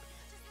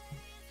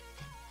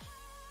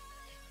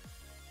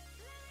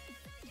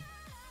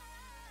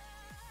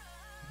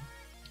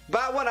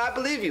 Bot one, I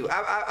believe you.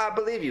 I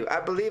believe you. I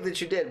believe that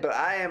you did, but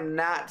I am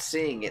not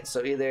seeing it.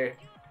 So either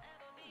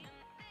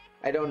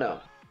I don't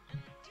know.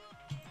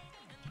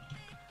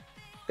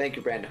 Thank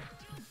you, Brando.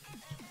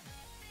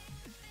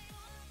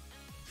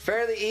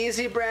 Fairly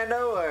easy,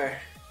 Brando, or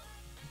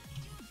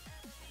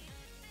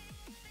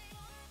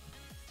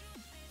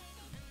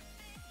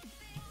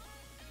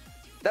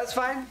that's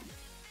fine.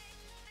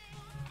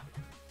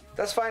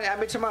 That's fine.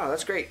 Add me tomorrow.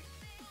 That's great.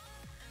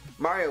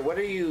 Mario, what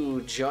are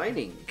you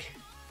joining?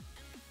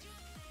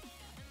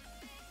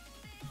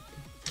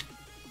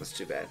 That's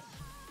too bad.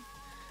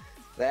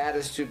 That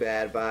is too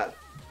bad, bot.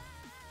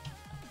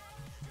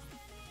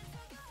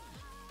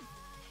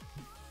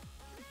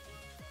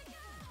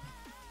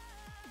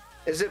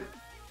 Is it?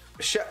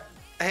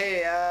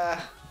 Hey,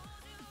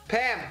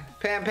 Pam.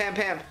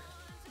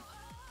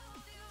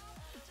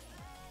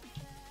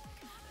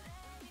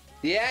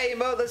 Yeah,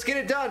 emote. Let's get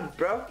it done,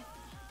 bro.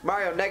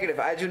 Mario, negative.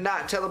 I do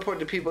not teleport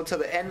to people until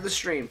the end of the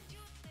stream.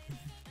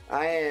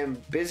 I am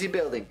busy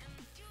building.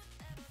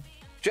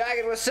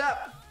 Dragon, what's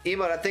up?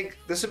 Emote, I think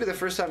this will be the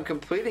first time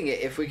completing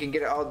it if we can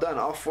get it all done,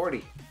 all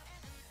 40.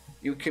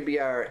 You can be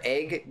our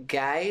egg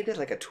guide,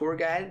 like a tour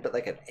guide, but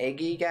like an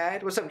eggy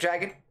guide. What's up,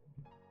 Dragon?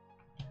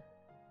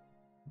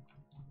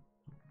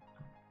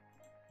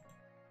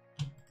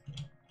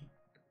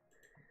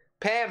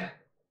 Pam!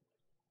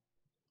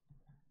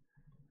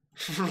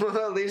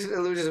 At least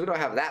illusions, we don't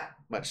have that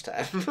much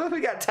time.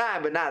 We got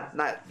time, but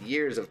not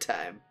years of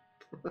time.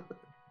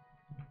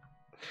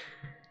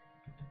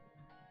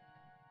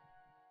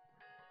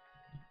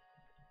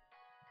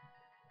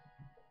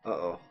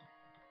 Uh-oh.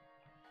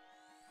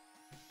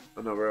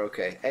 Oh no, we're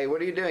okay. Hey,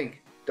 what are you doing?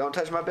 Don't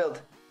touch my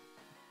build.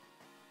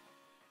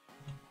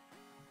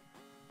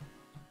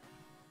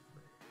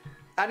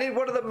 I need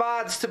one of the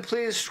mods to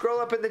please scroll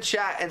up in the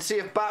chat and see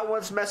if bot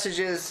one's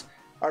messages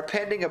are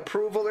pending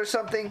approval or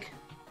something.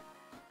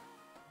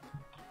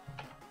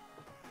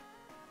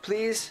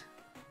 Please.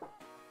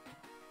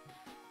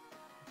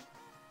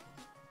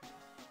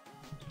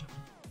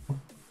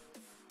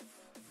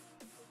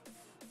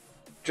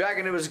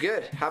 Dragon, it was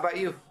good. How about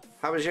you?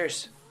 How was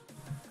yours?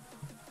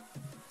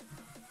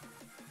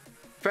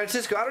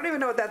 Francisco, I don't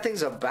even know what that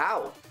thing's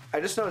about. I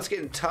just know it's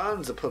getting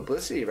tons of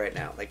publicity right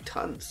now. Like,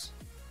 tons.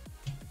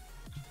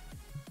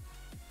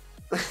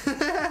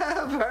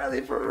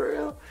 Barley, for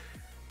real?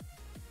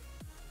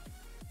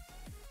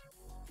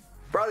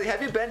 Barley,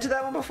 have you been to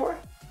that one before?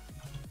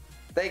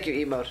 Thank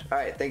you, emote.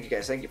 Alright, thank you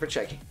guys. Thank you for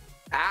checking.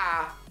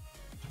 Ah!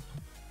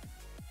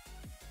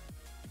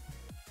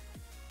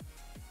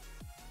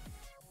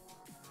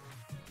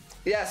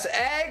 Yes,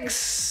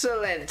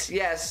 excellent.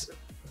 Yes,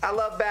 I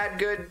love bad,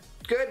 good,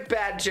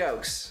 bad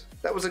jokes.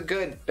 That was a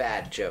good,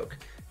 bad joke.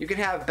 You can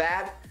have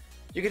bad,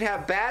 you can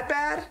have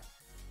bad,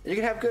 and you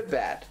can have good,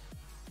 bad.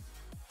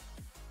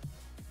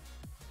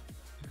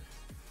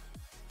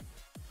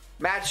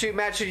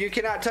 Matchu, you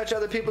cannot touch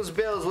other people's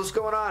bills. What's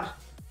going on?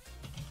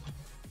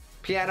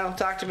 Piano,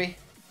 talk to me.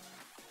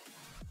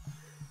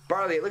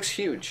 Barley, it looks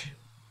huge.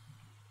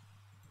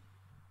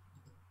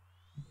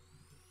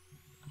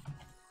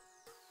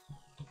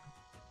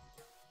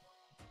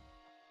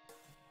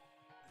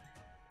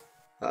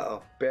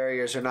 Uh-oh,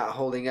 barriers are not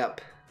holding up.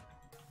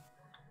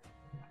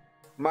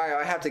 Mario,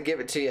 I have to give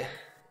it to you.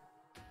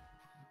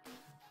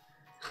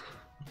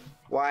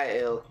 Why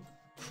ill?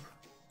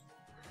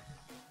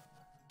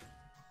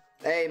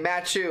 Hey,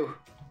 Matchu,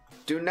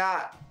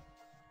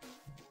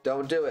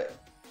 don't do it.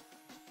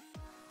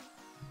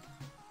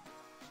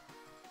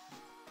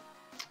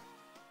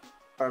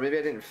 Or maybe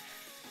I didn't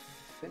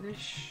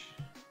finish.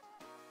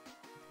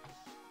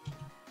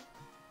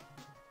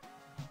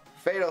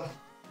 Fatal,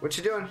 what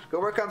you doing? Go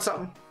work on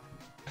something,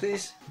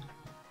 please.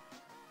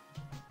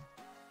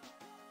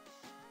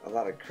 A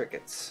lot of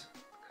crickets,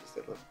 because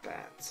they look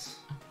bats.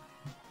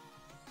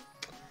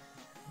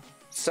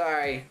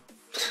 Sorry.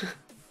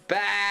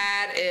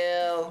 Bad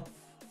ill.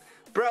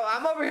 Bro,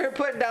 I'm over here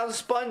putting down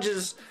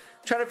sponges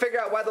trying to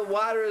figure out why the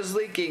water is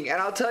leaking, and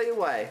I'll tell you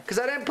why. Because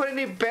I didn't put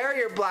any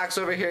barrier blocks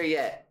over here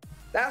yet.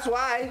 That's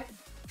why.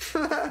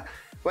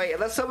 Wait,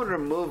 unless someone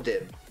removed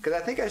it. Because I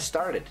think I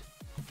started.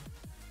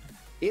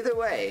 Either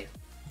way,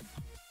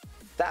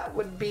 that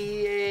would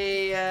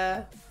be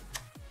a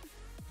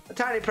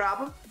tiny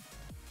problem.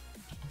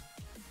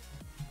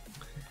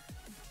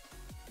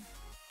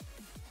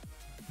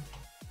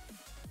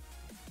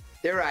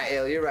 You're right,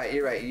 Il. You're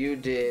right. You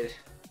did.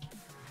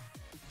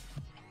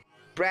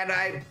 Brand,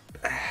 I'm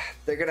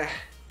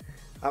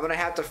gonna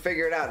have to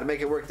figure it out to make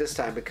it work this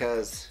time,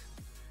 because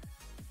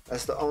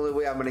that's the only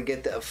way I'm gonna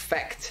get the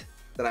effect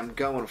that I'm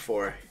going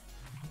for.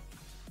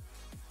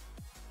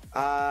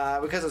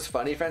 Because it's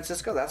funny,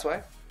 Francisco, that's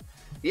why.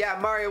 Yeah,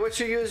 Mario,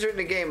 what's your user in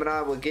the game and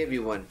I will give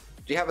you one.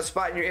 Do you have a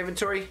spot in your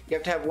inventory? You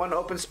have to have one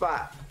open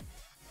spot.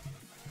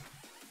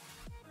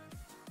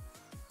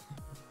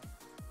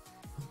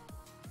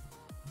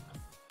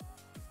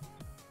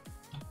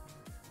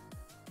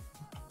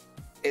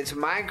 It's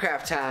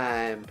Minecraft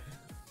time.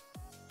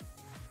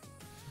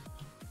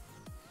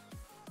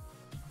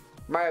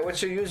 Mario,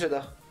 what's your user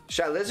though?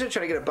 Shot Lizard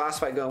trying to get a boss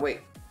fight going.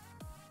 Wait.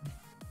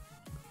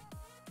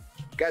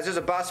 Guys, there's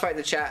a boss fight in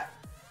the chat.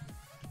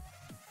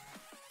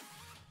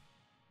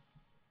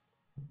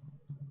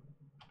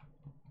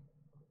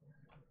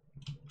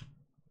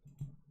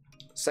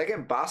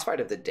 Second boss fight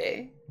of the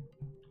day?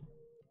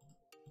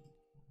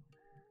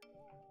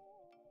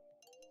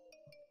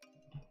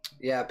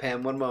 Yeah,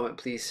 Pam, one moment,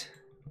 please.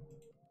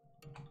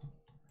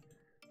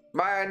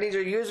 Mario, I need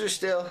your user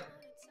still.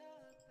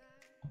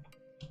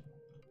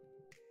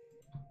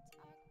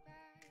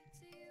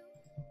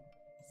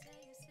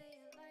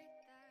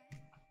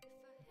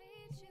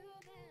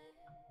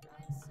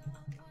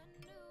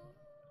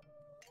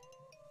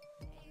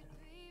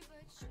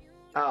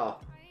 Oh,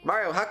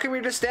 Mario, how come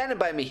you're just standing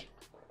by me?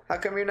 How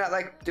come you're not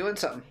like doing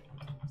something?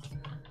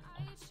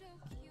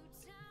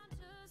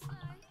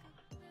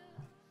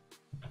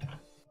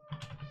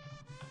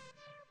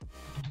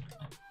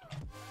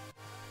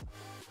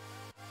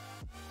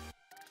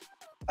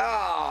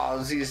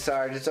 Oh,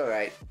 Z-Sarge, it's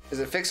alright. Is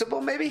it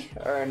fixable maybe?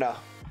 Or no?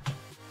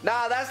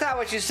 No, that's not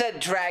what you said,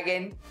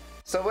 Dragon.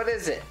 So what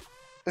is it?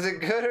 Is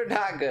it good or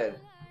not good?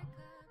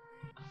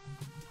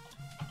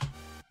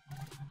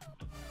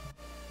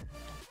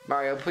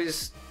 Mario,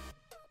 please.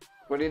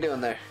 What are you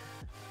doing there?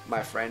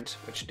 My friend,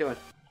 what you doing?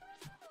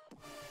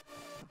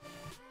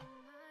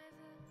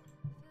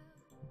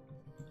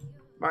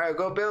 Mario,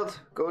 go build.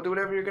 Go do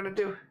whatever you're gonna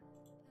do.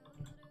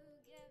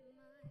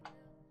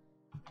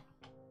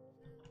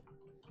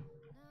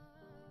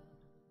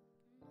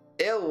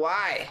 Ill,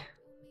 why?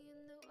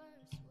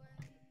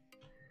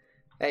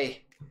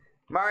 Hey,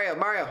 Mario,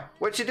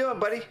 what you doing,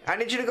 buddy? I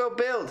need you to go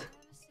build.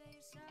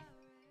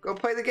 Go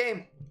play the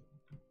game.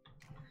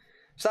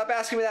 Stop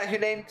asking me that,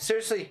 Hudane.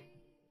 Seriously.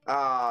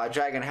 Ah,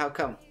 Dragon, how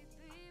come?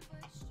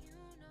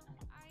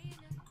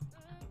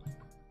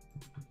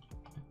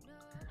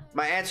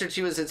 My answer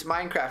to you is it's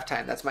Minecraft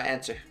time. That's my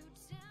answer.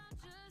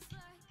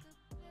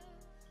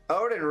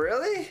 Odin,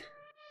 really?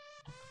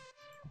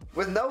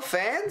 With no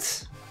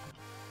fans?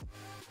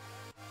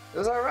 It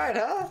was alright,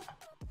 huh?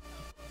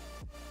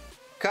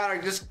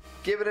 Connor, just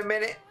give it a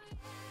minute.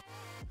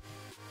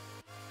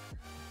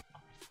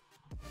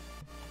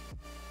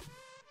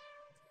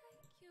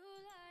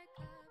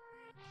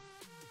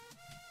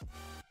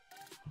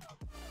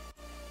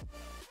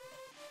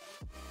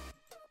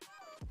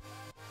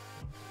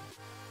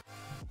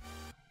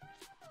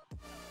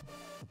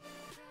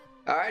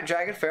 Alright,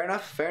 Dragon, fair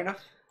enough, fair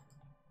enough.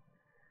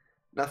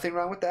 Nothing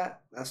wrong with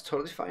that. That's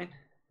totally fine.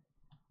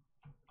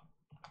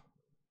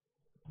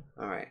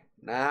 Alright,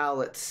 now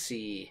let's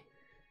see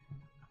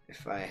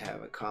if I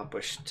have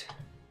accomplished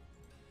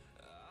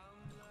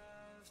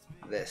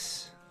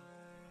this.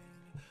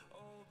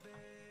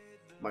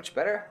 Much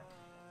better.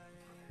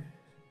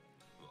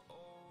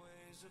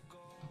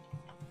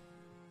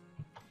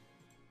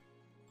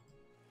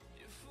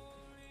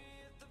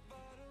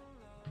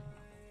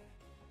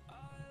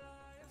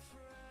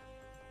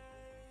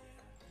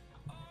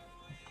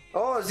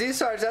 Oh,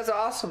 Z-Sarge, that's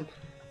awesome.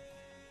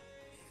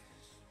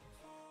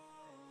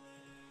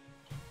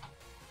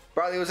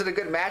 Barley, was it a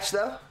good match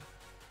though?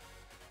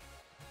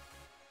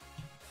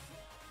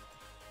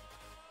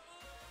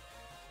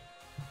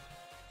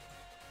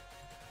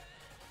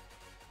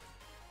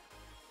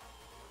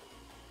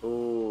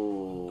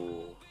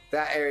 Ooh,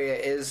 that area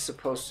is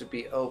supposed to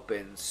be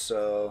open,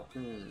 so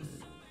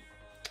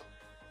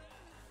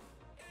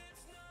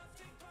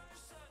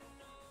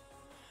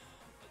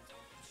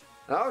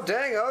Oh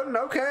dang! Oh,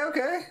 okay,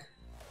 okay.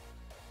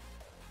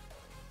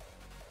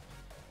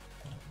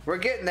 We're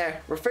getting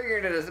there. We're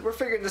figuring it. We're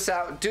figuring this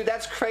out, dude.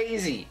 That's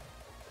crazy.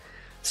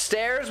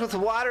 Stairs with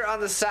water on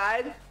the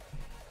side.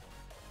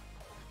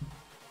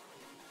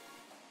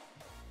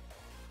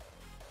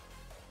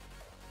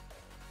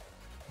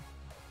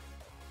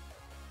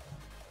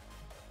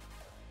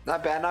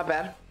 Not bad, not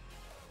bad.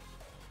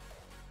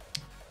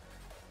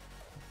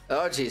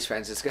 Oh, geez,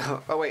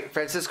 Francisco. Oh, wait,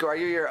 Francisco, are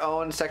you your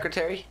own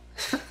secretary?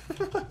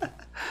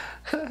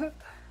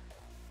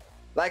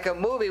 Like a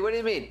movie? What do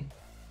you mean?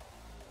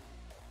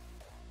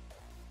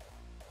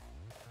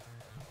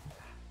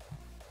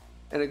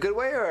 In a good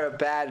way or a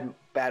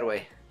bad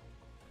way?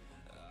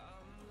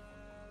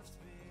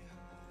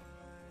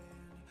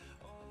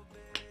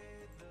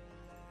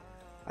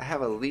 I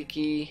have a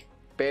leaky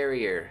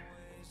barrier.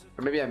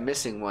 Or maybe I'm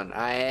missing one.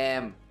 I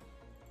am.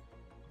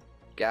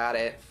 Got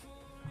it.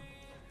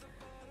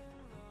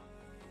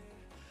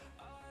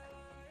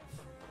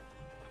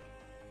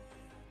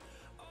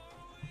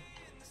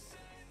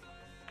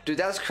 Dude,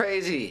 that's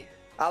crazy.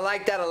 I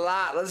like that a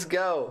lot. Let's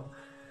go.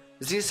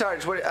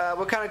 Z-Sarge,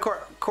 what kind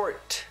of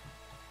court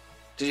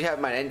did you have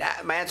in mind?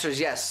 And my answer is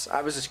yes.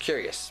 I was just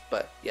curious,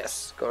 but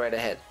yes, go right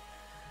ahead.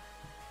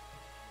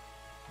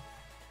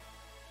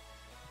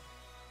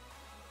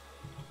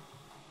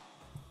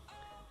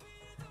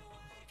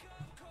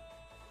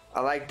 I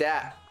like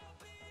that.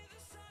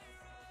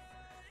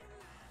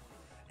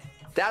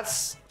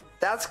 That's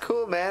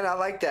cool, man. I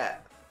like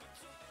that.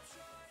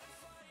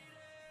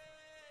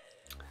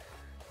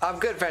 I'm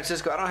good,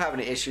 Francisco. I don't have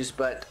any issues,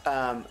 but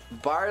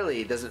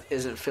Barley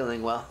isn't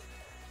feeling well.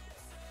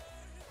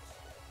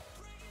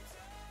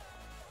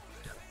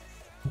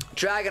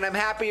 Dragon, I'm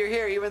happy you're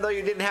here. Even though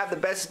you didn't have the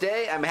best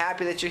day, I'm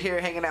happy that you're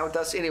here hanging out with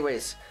us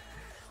anyways.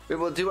 We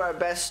will do our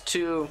best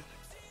to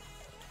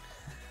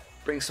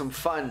bring some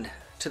fun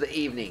to the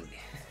evening.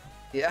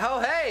 Yeah.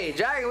 Oh, hey,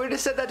 Dragon, we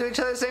just said that to each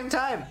other at the same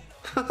time.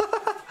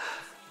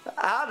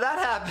 How'd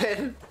that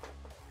happen?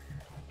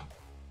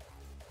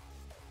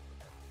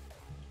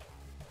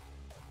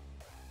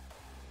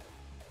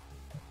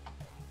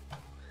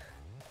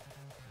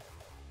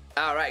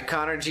 All right,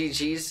 Connor,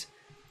 GG's.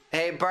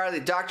 Hey, Barley,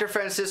 Dr.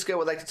 Francisco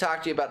would like to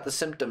talk to you about the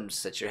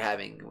symptoms that you're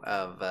having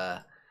of,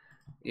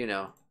 you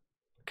know,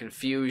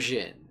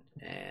 confusion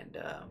and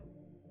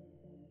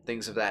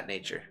things of that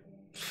nature.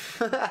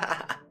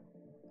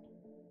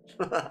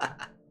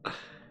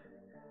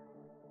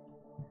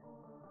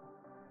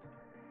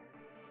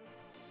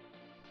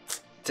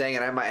 Dang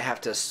it, I might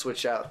have to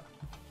switch out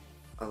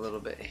a little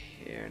bit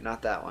here.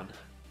 Not that one.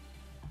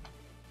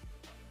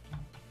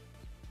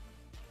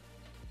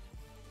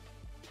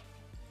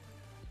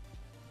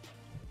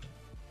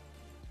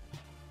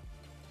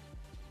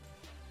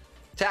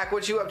 Tack,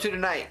 what you up to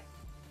tonight?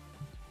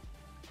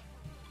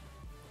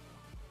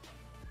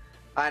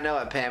 I know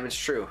it, Pam. It's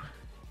true.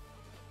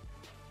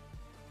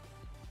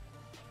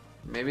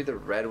 Maybe the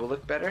red will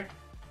look better?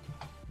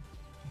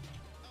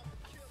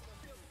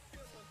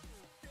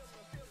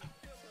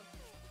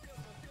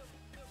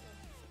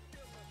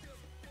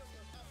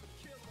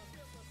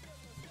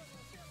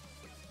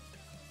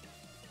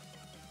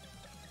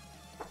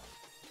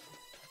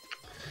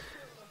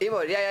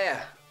 Emote,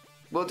 yeah.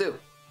 Will do.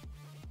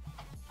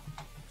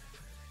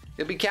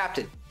 You'll be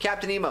captain.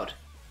 Captain Emote.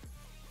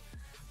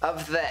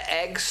 Of the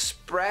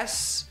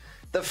Express.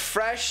 The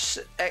fresh...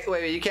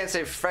 Wait, you can't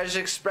say Fresh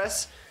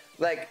Express?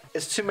 Like,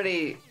 it's too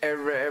many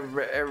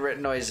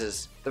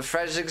noises. The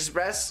Fresh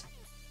Express?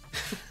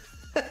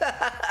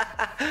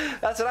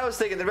 That's what I was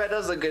thinking. The red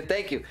does look good.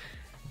 Thank you.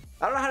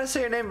 I don't know how to say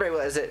your name very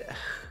well. Is it...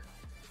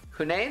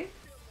 Hunain?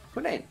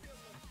 Hunain.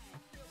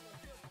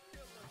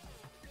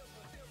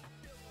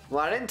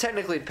 Well, I didn't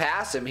technically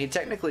pass him. He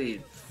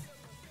technically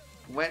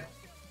went...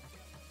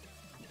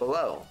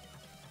 below.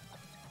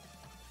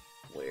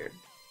 Weird.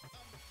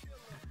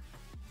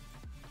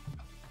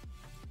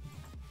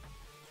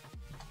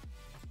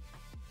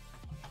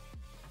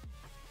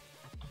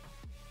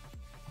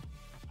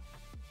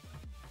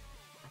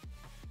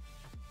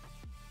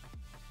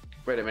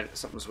 Wait a minute,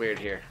 something's weird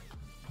here.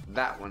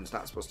 That one's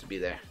not supposed to be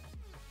there.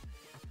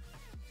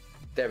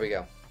 There we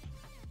go.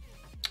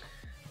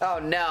 Oh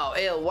no,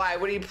 why?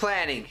 What are you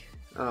planning?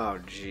 Oh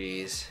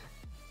jeez.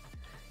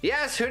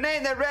 Yes,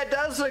 Hunain, that red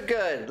does look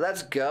good.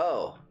 Let's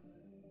go.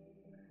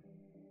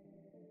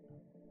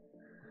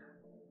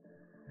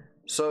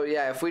 So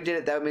yeah, if we did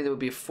it, that would mean it would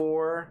be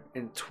 4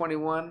 and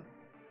 21.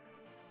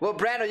 Well,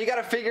 Brando, you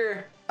gotta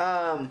figure.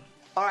 All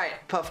right,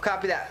 Puff,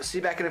 copy that. See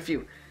you back in a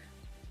few.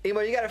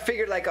 Emo, you gotta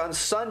figure like on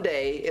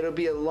Sunday it'll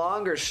be a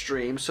longer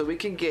stream, so we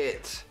can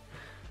get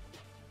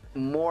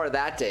more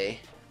that day.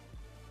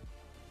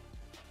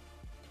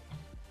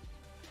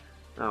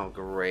 Oh,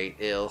 great,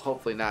 ill.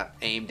 Hopefully not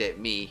aimed at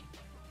me.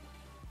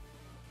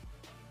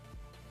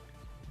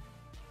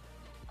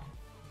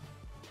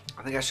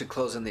 I think I should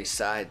close in these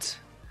sides.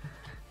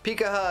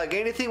 Pika hug.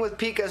 Anything with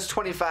Pika's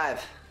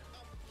 25.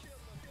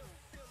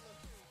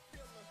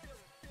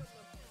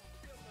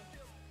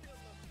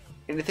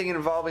 Anything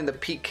involving the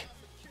peak.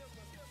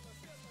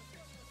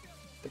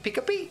 The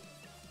Pika Pee.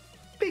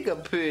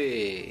 Pika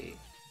Pee.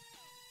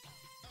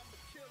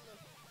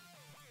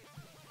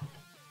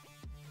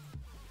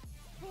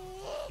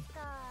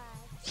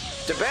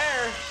 The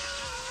bear.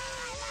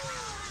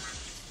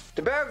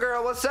 The bear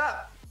girl, what's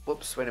up?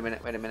 Whoops, wait a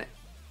minute, wait a minute.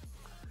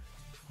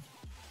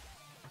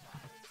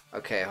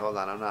 Okay, hold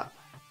on, I'm not.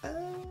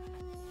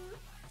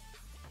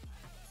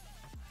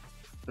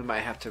 We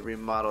might have to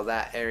remodel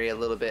that area a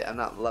little bit. I'm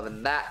not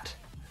loving that.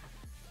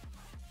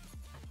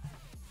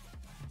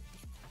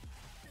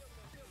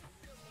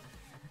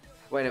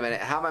 Wait a minute,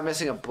 how am I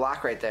missing a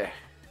block right there?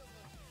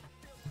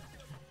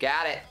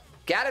 Got it.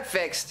 Got it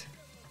fixed.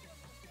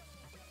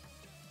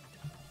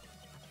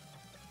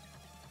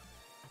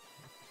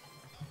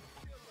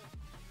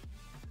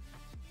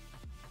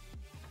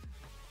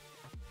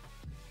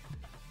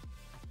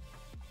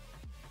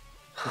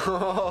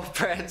 Oh,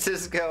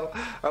 Francisco.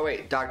 Oh,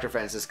 wait, Dr.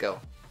 Francisco.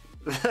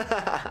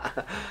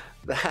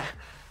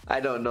 I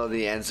don't know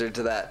the answer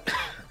to that.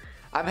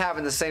 I'm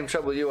having the same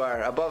trouble you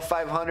are. Above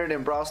 500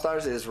 in Brawl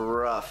Stars is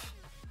rough.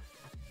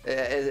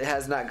 It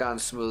has not gone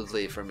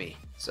smoothly for me,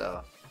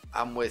 so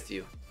I'm with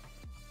you.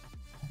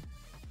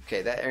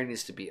 Okay, that area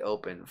needs to be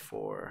open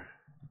for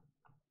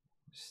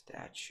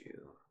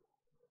statue.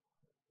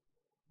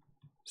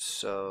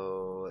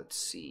 So let's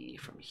see,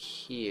 from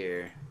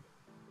here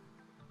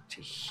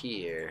to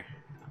here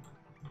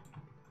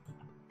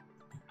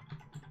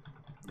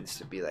needs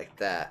to be like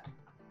that.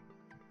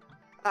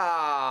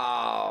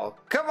 Oh,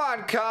 come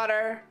on,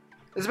 Connor.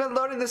 It's been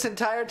loading this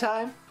entire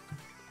time.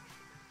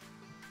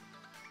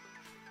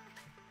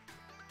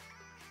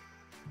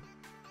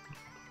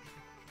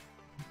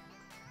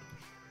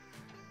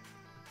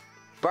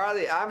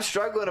 Barley, I'm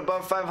struggling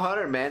above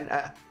 500, man.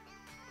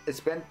 It's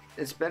been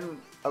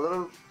a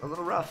little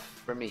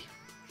rough for me.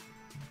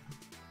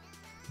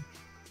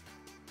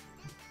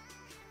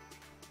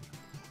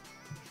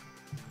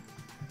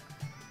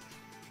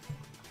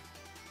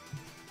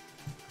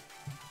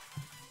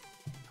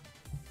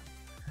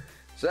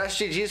 So that's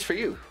GG's for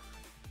you.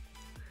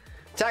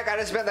 Tack, I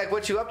just meant like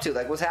what you up to,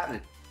 like what's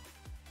happening.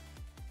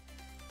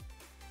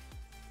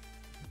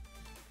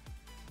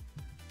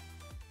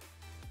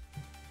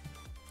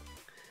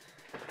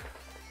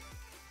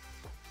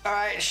 All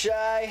right,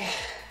 Shy.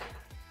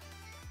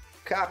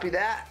 Copy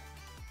that.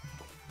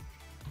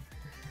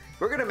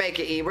 We're gonna make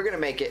it, E. We're gonna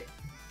make it.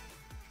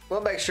 We'll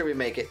make sure we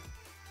make it.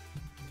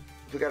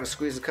 If we gotta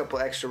squeeze a couple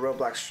extra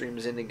Roblox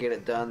streams in to get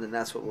it done, then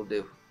that's what we'll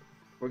do.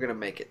 We're gonna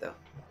make it though.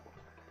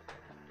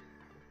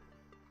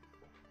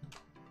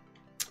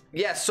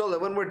 Yes, Sola,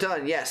 when we're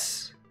done,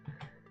 yes.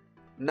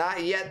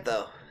 Not yet,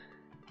 though.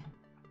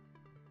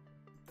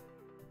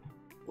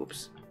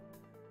 Oops.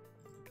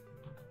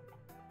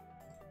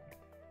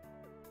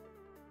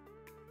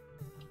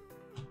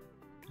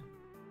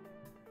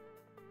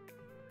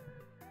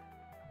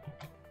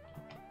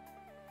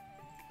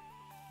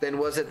 Then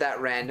was it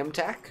that random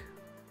tack?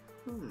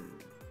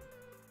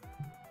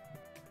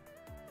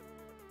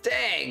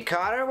 Dang,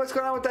 Connor, what's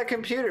going on with that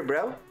computer,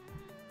 bro?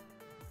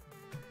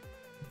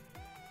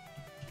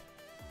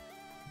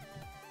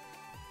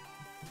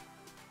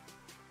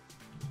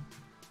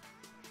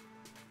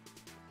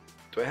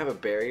 Do I have a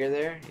barrier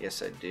there?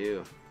 Yes, I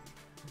do.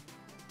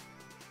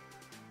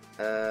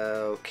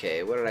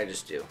 Okay, what did I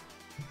just do?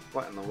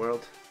 What in the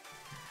world?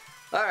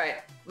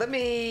 Alright, let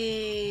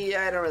me...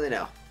 I don't really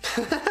know.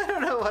 I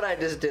don't know what I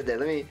just did there.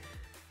 Let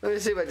me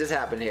see what just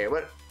happened here.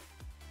 What?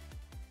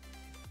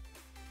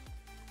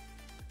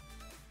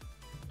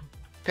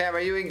 Pam,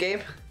 are you in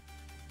game?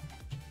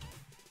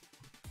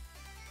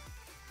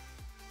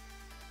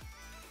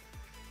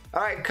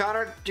 Alright,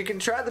 Connor, you can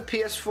try the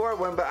PS4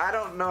 one, but I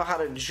don't know how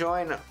to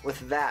join with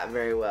that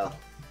very well.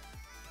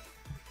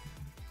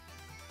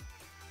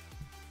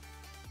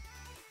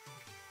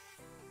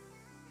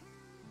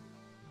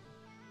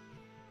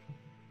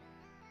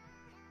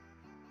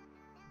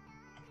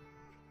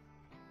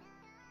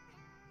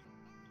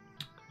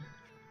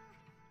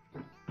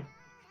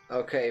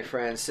 Okay,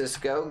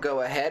 Francisco,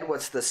 go ahead.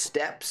 What's the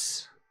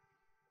steps?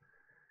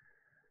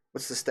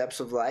 What's the steps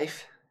of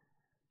life?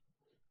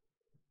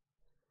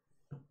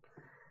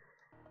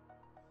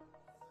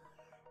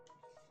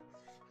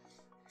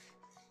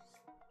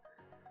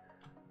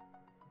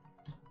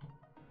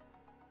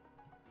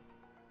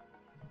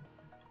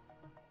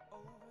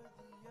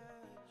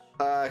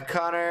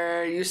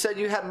 Connor, you said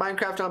you had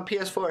Minecraft on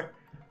PS4.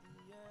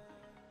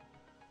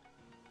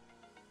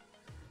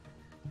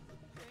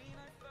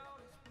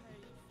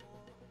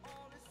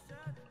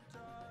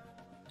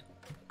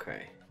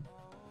 Okay.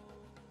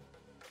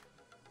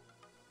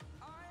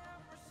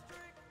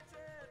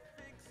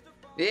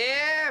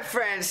 Yeah,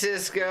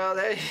 Francisco,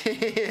 there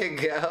you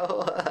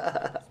go.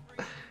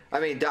 I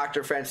mean,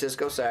 Dr.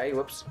 Francisco, sorry,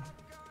 whoops.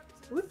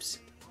 Whoops.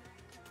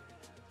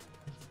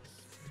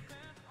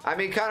 I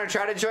mean, Connor,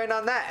 try to join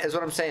on that, is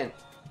what I'm saying.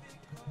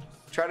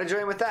 Try to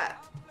join with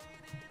that.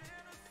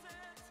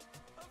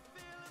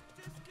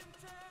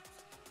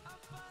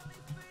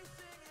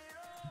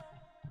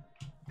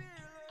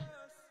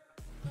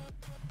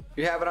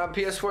 You have it on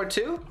PS4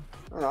 too?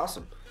 Oh,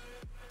 awesome.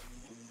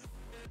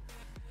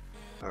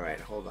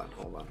 Alright, hold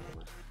on.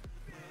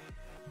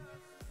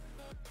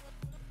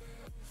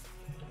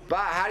 But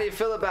how do you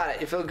feel about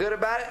it? You feel good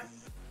about it?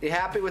 You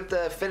happy with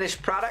the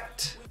finished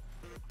product?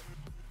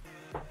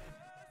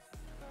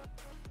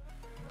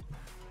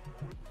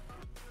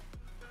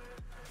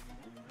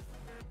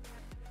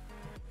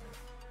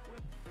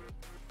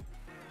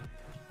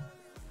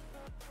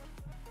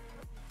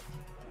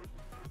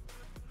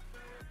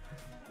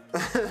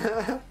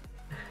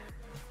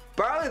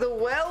 Barley, the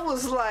well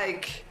was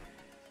like...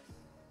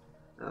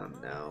 Oh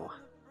no.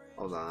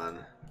 Hold on.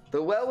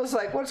 The well was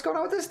like, what's going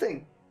on with this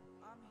thing?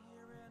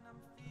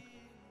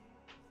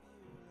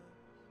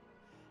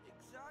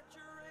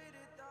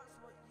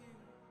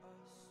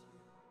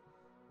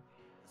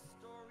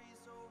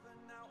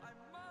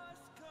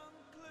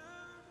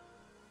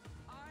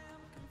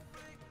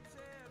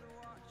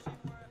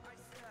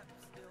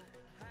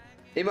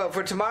 Emote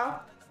for tomorrow?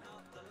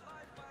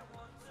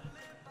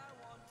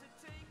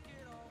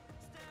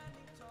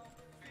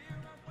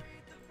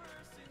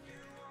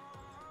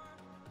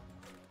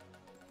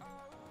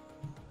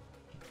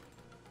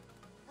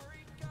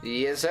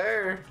 Yes,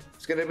 sir.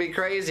 It's gonna be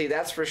crazy,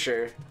 that's for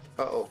sure.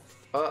 Uh-oh.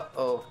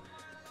 Uh-oh.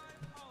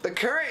 The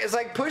current is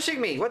like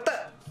pushing me. What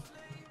the?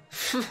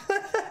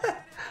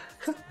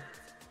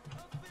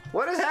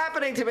 What is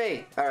happening to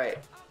me? Alright.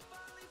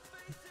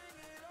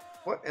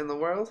 What in the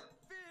world?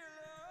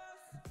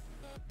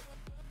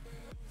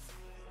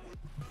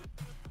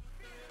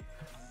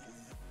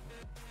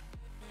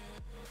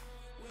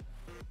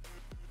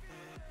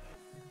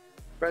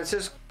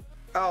 Francisco.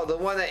 Oh, the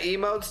one that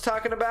Emote's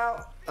talking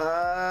about?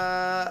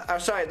 I'm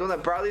sorry, the one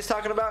that Barley's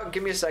talking about?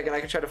 Give me a second, I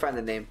can try to find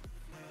the name.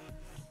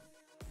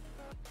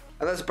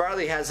 Unless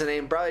Barley has the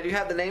name. Barley, do you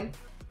have the name?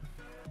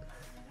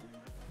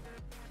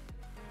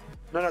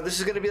 No, this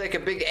is gonna be like a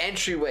big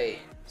entryway.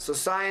 So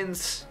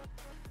signs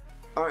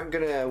aren't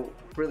gonna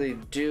really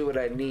do what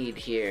I need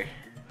here.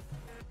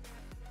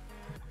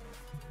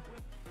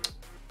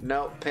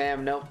 Nope,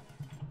 Pam, nope.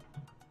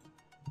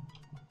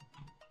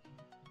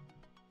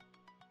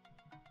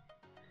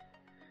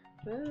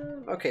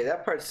 Okay,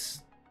 that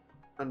part's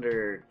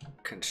under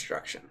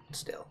construction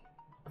still.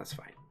 That's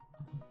fine.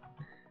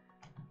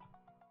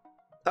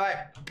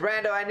 Alright,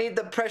 Brando, I need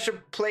the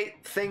pressure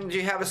plate thing. Do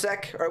you have a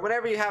sec? Or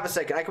whenever you have a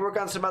second. I can work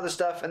on some other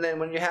stuff, and then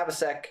when you have a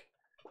sec,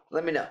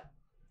 let me know.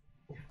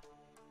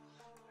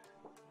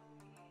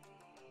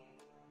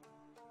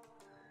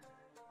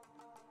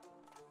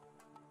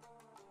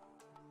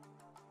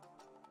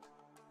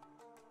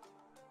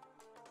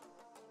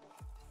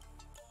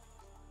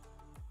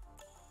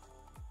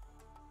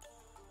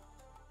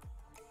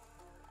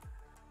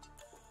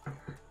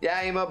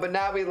 Yeah, Emo, but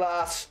now we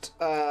lost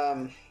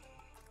Puffin'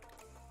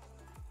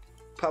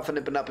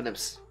 and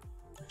Uppinips.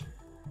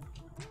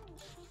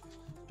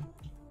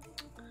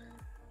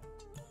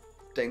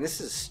 Dang,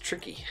 this is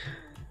tricky.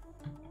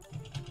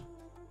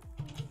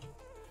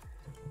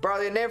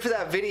 Barley, a name for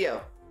that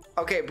video.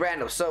 Okay,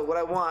 Brando, so what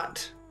I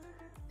want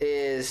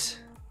is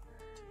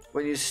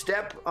when you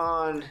step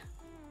on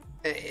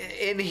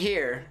in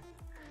here.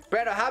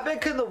 Brando, how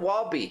big can the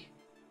wall be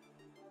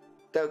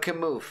that can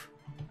move?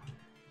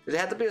 Does it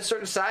have to be a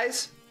certain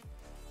size?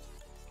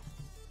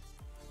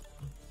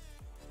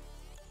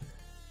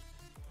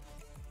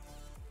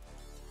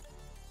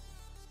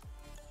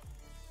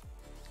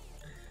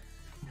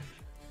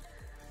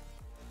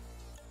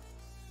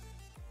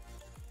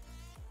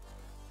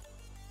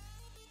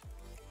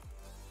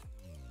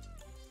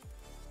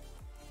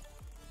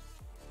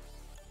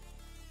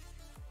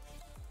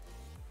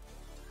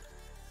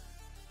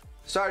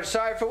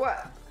 Sorry for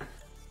what?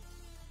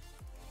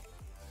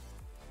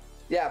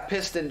 Yeah,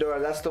 piston door,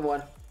 that's the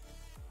one.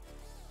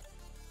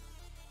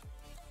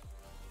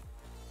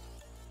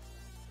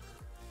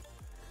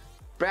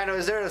 Brando,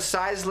 is there a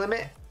size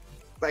limit?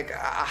 Like a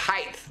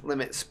height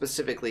limit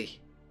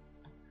specifically?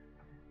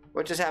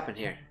 What just happened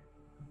here?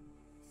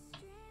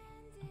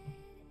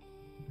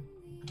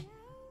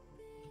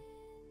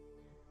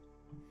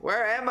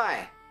 Where am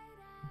I?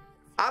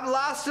 I'm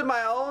lost in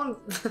my own...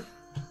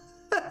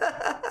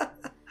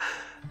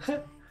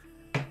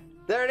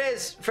 There it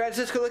is.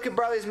 Francisco, look at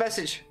Barley's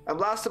message. I'm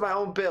lost in my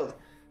own build.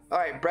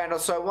 Alright, Brando,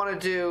 so I want to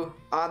do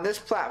on this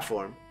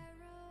platform.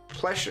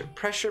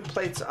 Pressure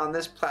plates on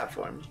this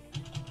platform.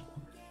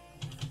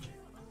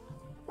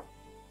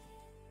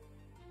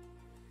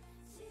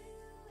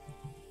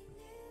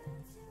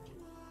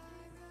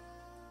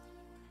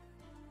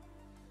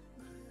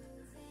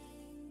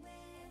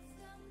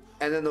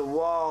 And then the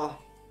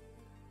wall,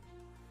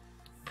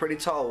 pretty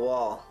tall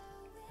wall.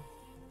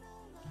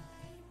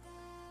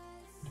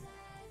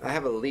 I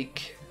have a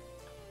leak.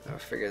 I'll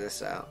figure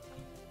this out.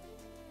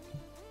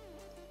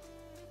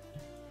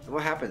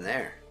 What happened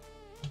there?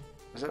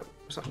 Was that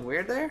something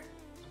weird there?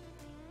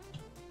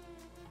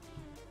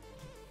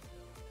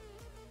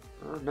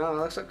 Oh no, it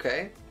looks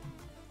okay.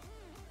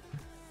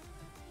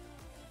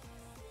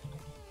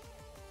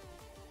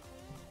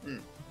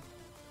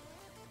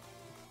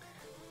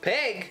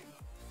 Pig?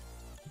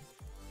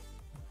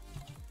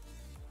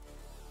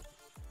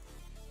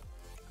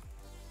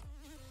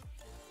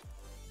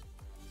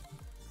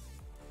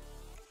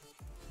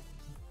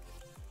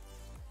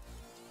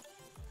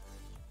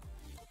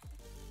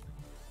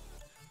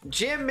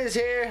 Jim is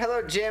here.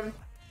 Hello, Jim.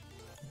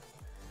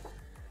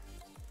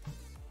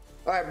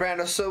 Alright,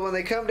 Brando, so when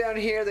they come down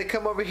here, they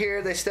come over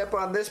here, they step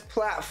on this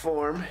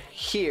platform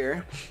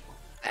here.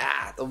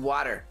 Ah, the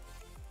water.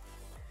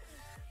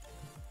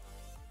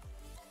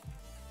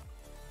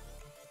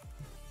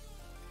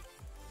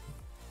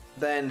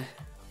 Then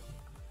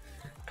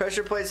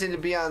pressure plates need to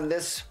be on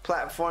this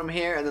platform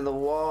here, and then the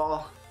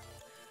wall.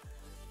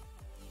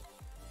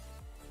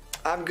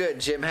 I'm good,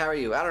 Jim. How are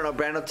you? I don't know,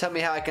 Brando. Tell me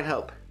how I can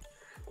help.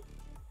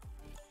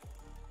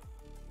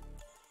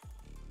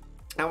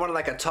 I wanted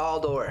like a tall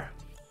door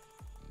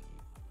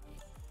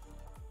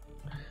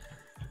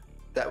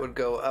that would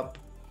go up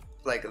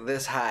like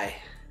this high.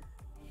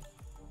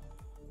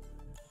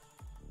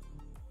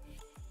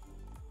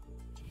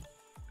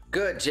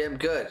 Good, Jim.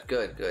 Good.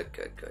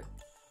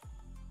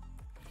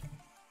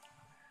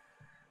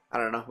 I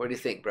don't know. What do you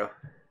think, bro?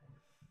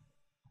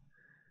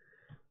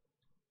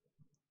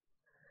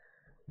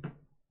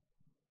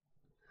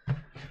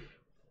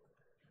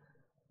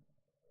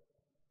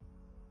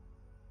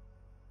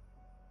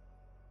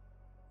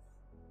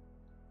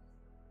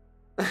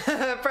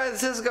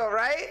 Francisco,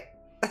 right?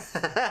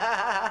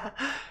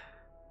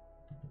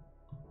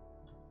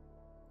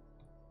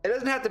 It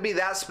doesn't have to be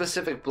that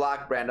specific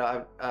block,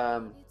 Brando.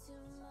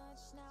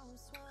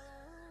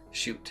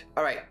 Shoot.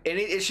 All right.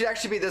 It should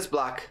actually be this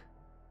block.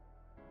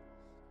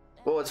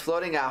 Whoa, it's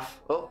floating off.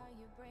 Oh,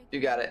 you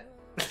got it.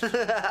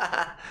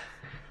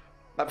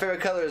 My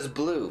favorite color is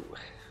blue.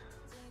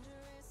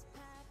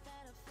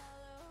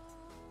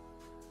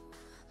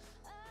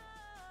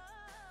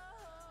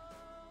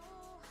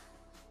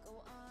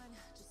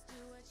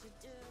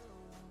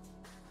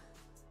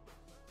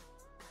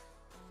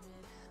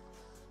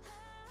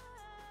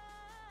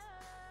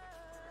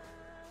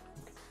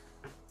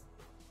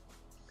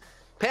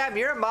 Pam,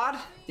 you're a mod.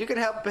 You can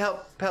help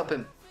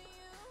him.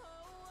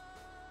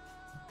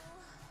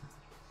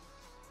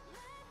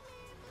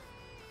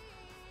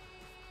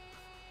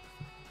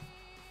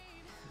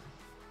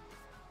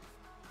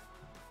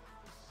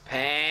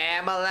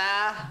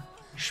 Pamela,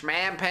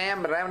 Schmam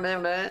Pam,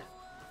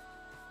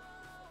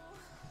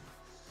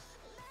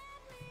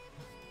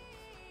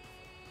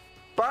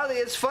 Barley,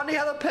 it's funny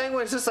how the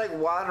penguin's just like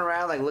wandering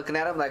around, like looking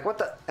at him, like what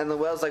the, and the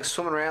whale's like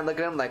swimming around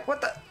looking at him, like what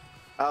the.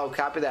 Oh,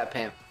 copy that,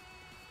 Pam.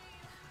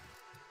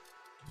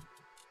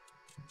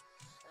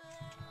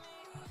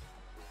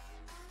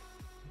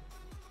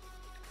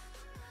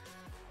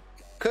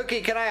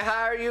 Cookie, can I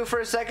hire you for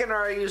a second, or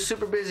are you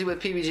super busy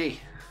with PBG?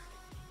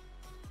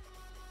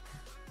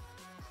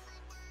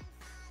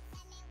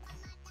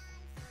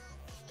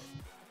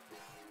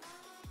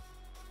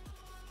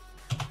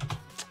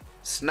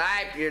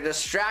 Snipe, you're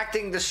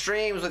distracting the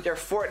streams with your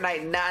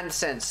Fortnite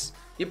nonsense.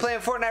 You playing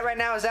Fortnite right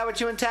now? Is that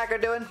what you and Tack are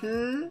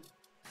doing?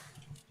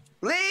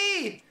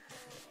 Lee!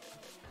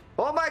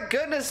 Oh my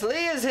goodness,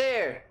 Lee is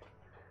here.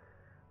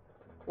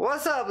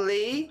 What's up,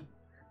 Lee?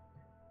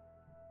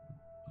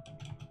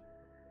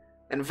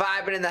 And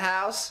vibing in the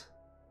house.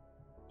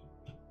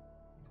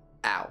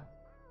 Ow.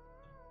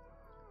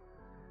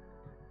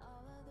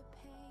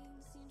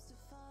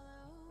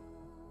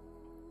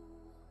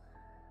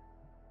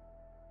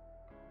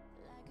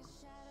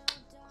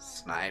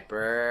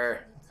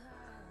 Sniper.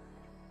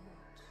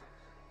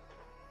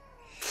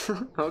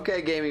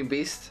 Okay, gaming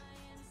beast.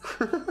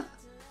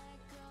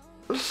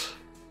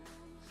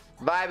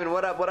 Vibing,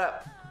 what up, what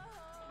up?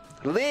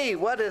 Lee,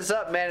 what is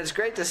up, man? It's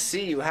great to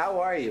see you. How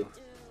are you?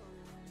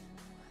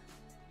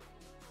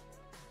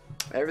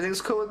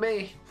 Everything's cool with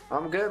me.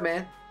 I'm good,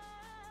 man.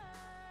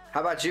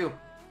 How about you?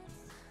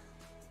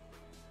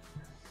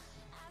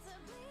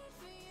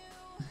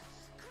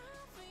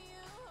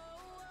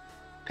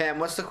 Pam,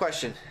 what's the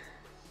question?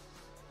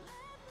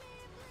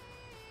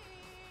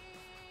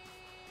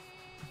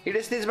 He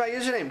just needs my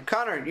username.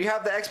 Connor, you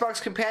have the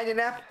Xbox Companion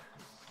app?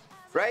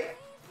 Right?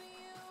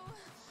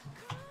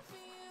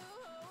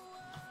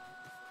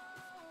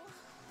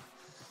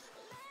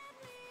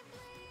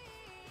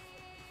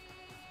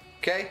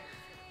 Okay.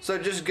 So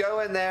just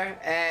go in there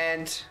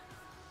and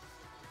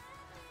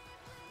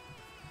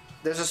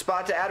there's a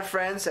spot to add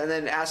friends, and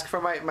then ask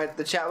for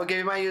the chat will give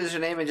you my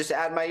username, and just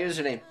add my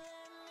username.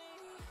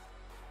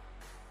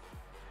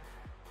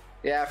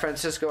 Yeah,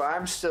 Francisco,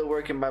 I'm still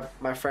working,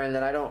 my friend,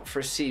 and I don't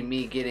foresee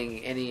me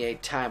getting any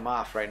time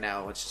off right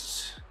now, which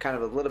is kind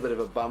of a little bit of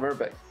a bummer,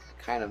 but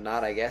Kind of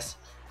not, I guess.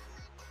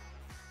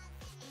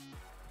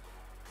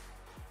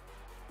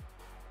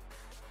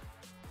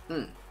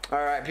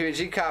 Alright,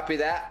 PBG, copy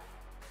that.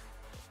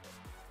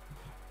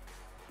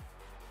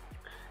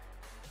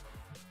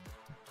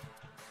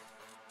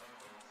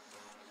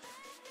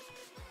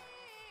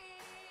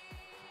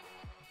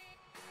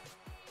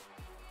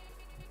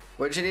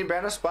 What'd you need,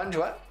 Brando? Sponge,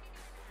 what?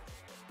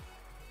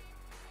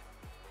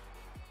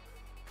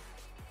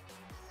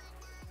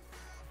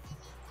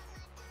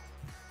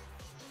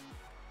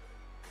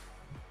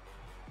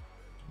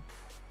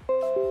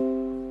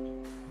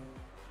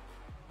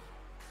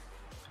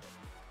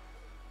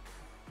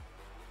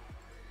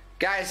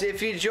 Guys,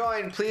 if you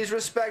join, please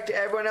respect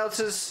everyone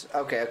else's...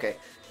 Okay.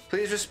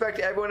 Please respect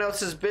everyone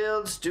else's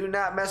builds. Do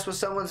not mess with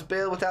someone's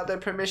build without their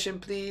permission,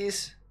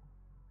 please.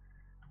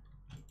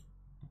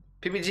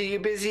 PBG, you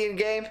busy in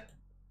game?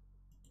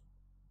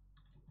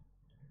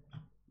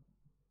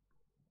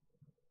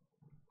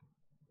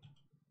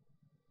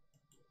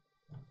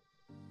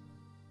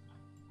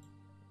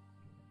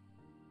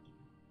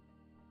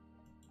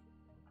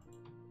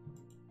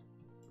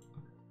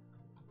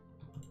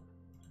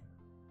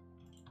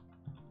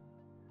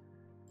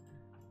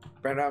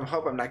 Brandon, I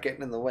hope I'm not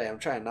getting in the way. I'm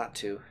trying not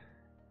to.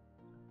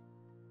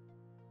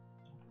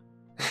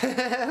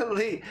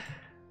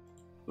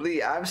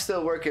 Lee, I'm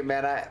still working,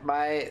 man.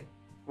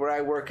 Where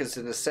I work is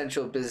an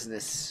essential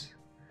business,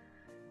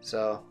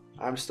 so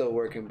I'm still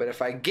working. But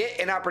if I get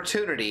an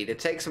opportunity to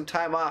take some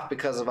time off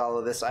because of all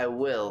of this, I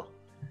will.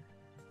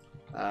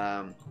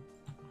 Connor,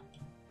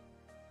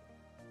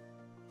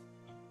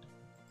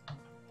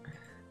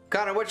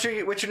 what's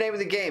your name of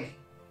the game?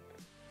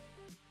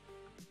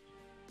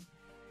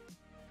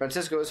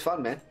 Francisco, was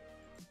fun, man.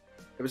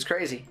 It was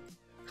crazy.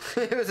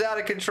 It was out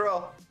of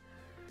control.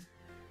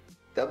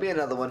 There'll be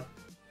another one.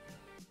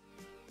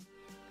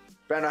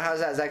 Brando, how's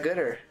that? Is that good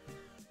or?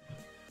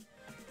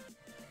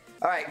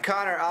 Alright,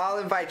 Connor, I'll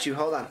invite you.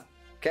 Hold on.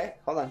 Okay?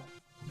 Hold on.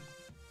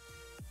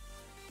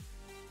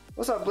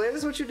 What's up,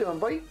 Blaze? What you doing,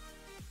 boy?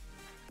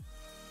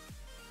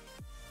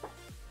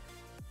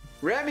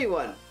 Remy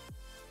one.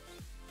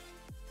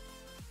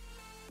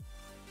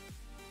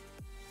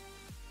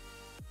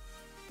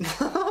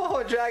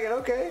 Oh, Dragon,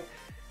 okay.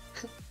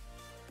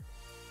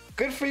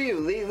 Good for you,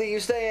 Lee. You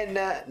staying?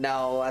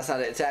 No, that's not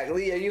an attack.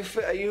 Lee, are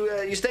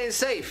you staying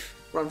safe?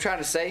 What I'm trying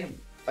to say,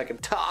 I can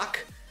talk.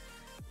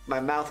 My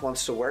mouth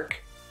wants to work.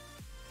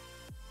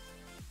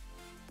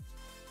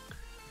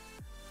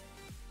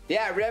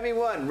 Yeah, Remy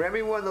won.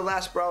 Remy won the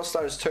last Brawl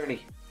Stars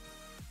tourney.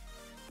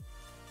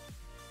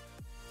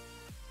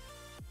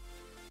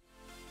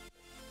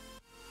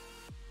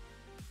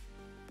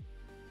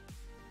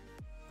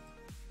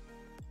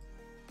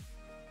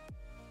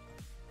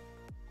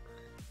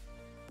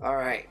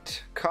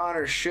 Alright,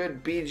 Connor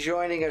should be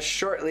joining us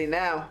shortly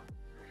now.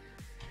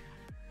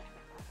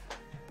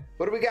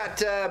 What do we got,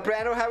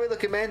 Brando? How we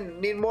looking, man?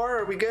 Need more?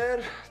 Are we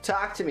good?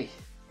 Talk to me.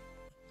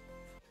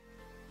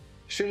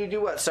 Should you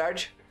do what,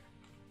 Sarge?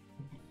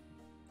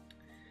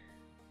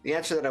 The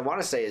answer that I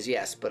want to say is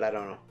yes, but I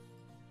don't know.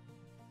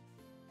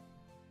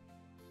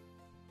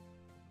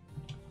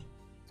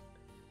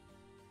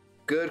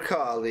 Good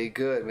call, Lee.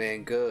 Good,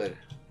 man. Good.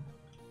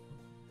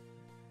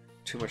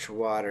 Too much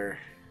water.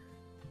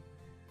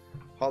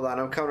 Hold on,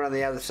 I'm coming on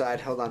the other side.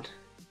 Hold on.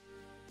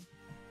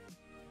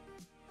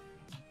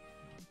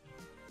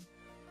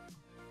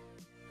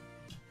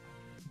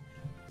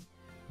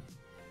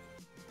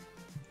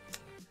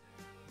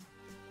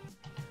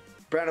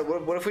 Brandon,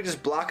 what if we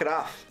just block it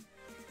off?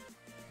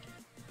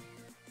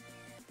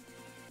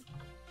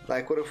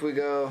 Like, what if we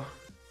go...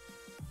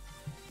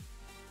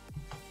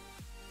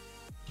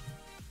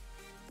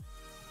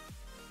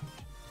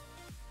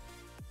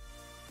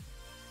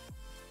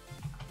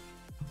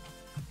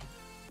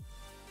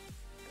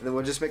 And then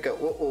we'll just make a...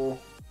 Uh-oh.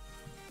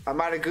 I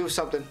might have goofed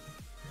something.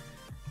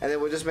 And then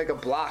we'll just make a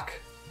block.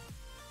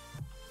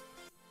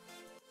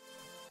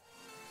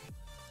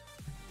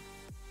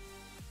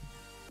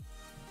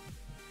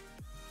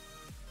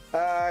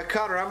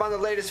 Connor, I'm on the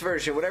latest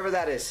version, whatever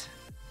that is.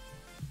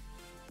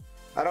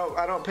 I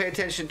don't pay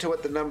attention to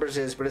what the numbers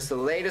is, but it's the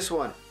latest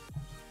one.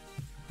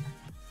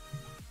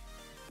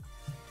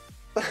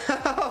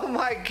 Oh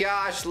my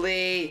gosh,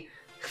 Lee.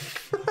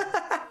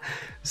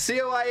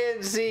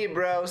 C-O-I-N-Z,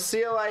 bro.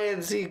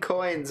 C-O-I-N-Z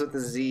coins with a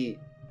Z.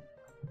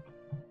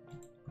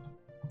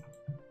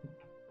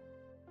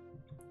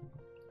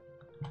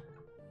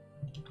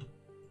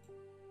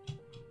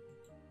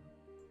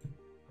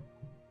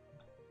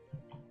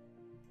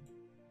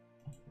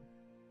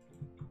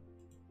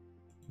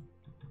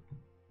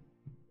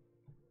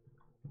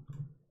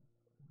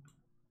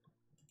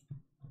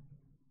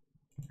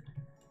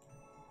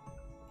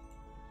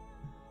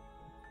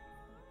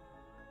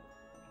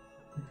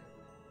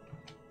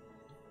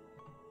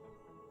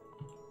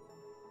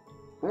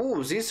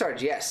 Ooh,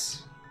 Z-Sarge,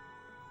 yes.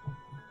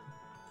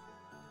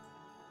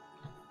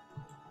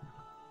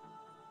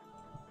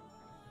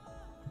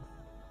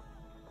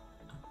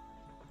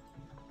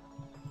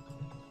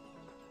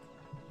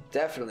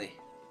 Definitely.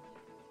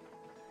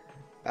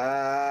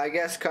 I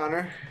guess,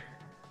 Connor.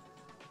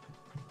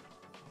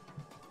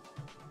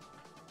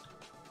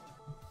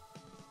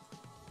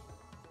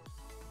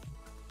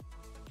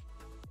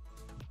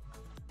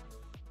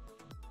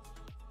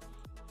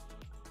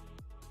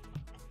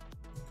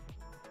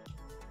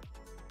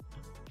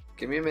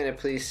 Give me a minute,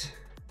 please.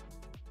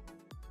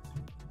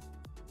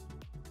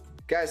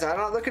 Guys, I'm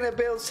not looking at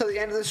builds till the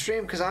end of the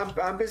stream because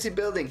I'm busy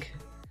building.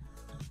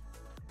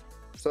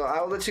 So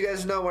I will let you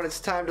guys know when it's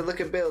time to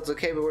look at builds,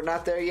 okay? But we're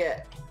not there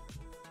yet.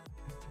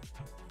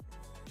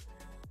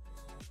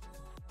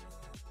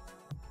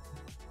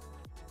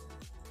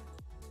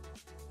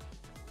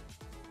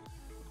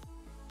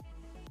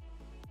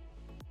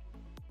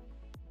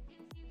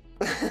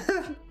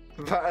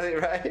 Barley,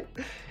 right?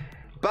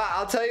 But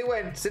I'll tell you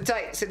when. Sit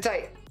tight, sit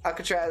tight.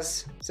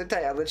 Alcatraz, sit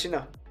tight, I'll let you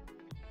know.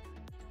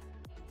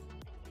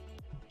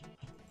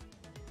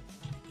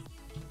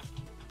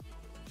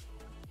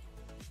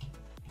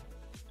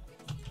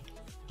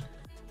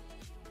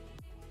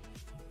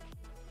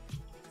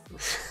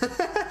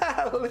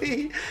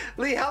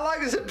 Lee, how long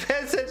has it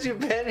been since you've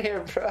been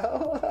here,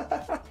 bro?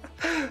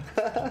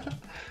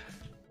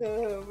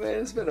 Oh man,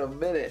 it's been a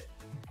minute.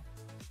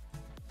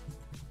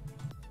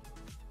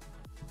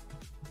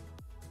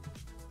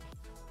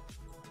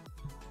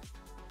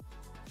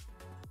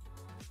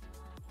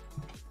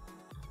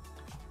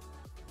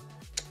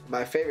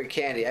 My favorite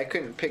candy, I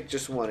couldn't pick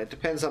just one. It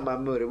depends on my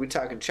mood. Are we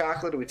talking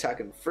chocolate? Are we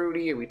talking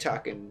fruity? Are we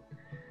talking...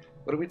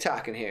 What are we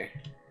talking here?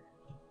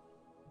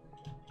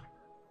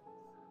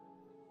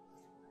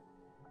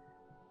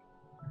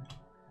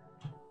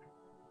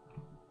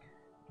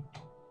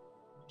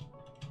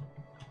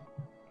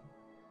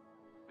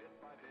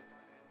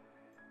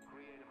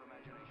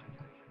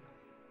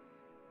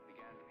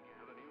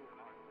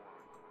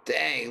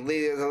 Dang,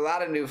 Lee, there's a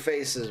lot of new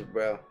faces,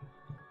 bro.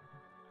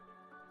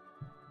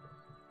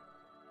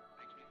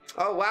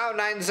 Oh wow,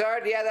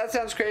 9Zard. Yeah, that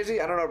sounds crazy.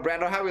 I don't know,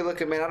 Brando, how we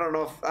looking, man? I don't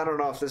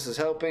know if this is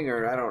helping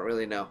or I don't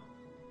really know.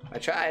 I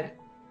tried.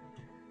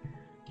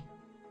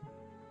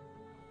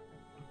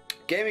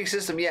 Gaming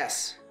system,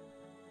 yes.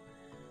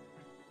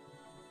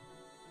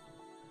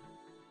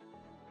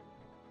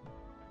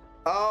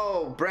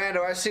 Oh,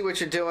 Brando, I see what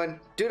you're doing.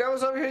 Dude, I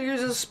was over here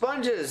using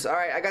sponges. All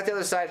right, I got the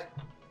other side.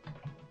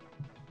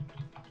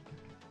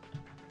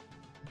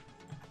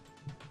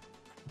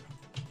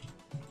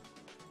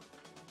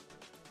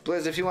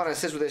 Blizz, if you want to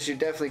assist with this, you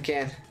definitely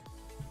can.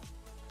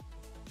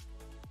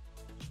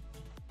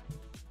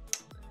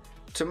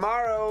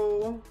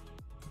 Tomorrow...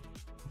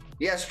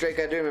 Yes, Drake,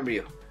 I do remember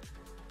you.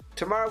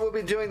 Tomorrow we'll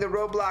be doing the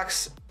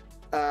Roblox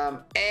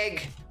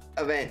egg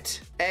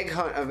event. Egg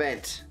hunt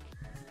event.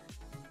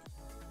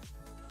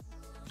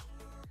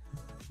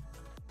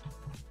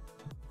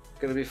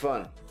 Gonna be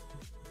fun.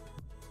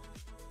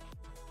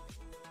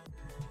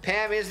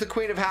 Pam is the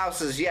queen of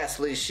houses.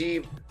 Yes, Lee.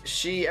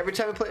 She every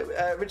time we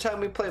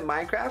play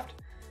Minecraft.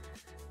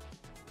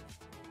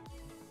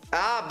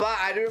 Ah, but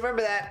I do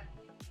remember that.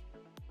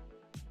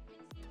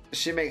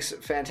 She makes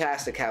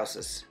fantastic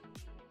houses.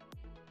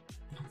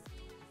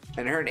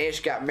 And her and Ish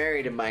got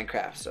married in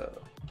Minecraft,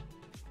 so.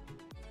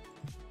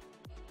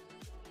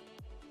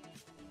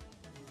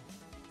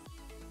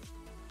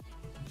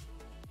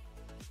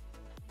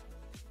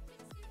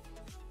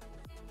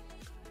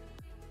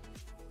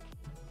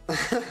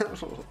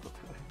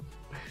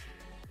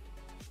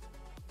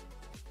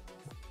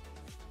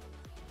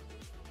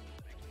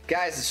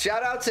 Guys,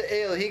 shout out to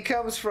Il. He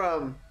comes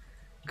from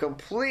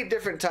complete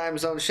different time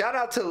zone. Shout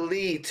out to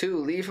Lee too.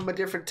 Lee from a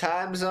different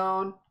time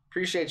zone.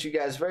 Appreciate you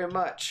guys very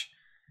much.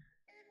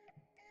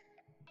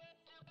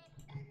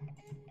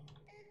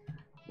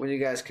 When you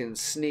guys can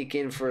sneak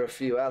in for a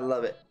few, I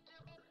love it.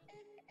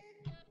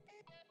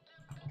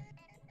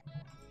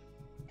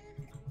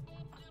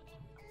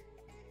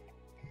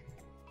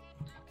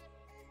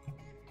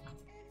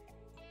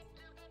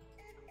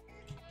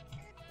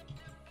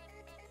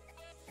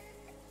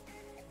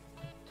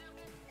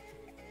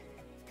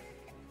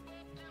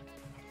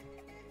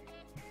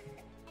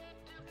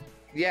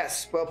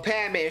 Yes, well,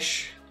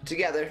 Pam-ish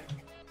together.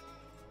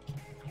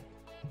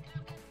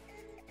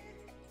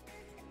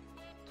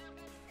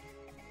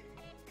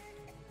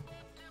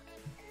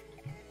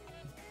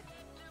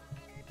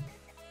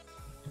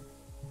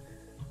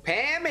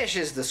 Pam-ish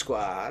is the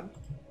squad.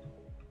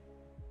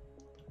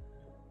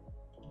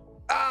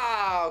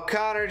 Oh,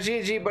 Connor,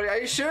 GG, buddy. Are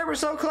you sure we're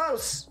so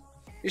close?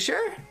 You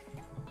sure?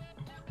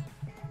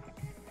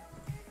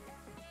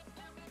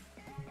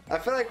 I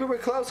feel like we were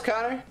close,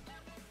 Connor.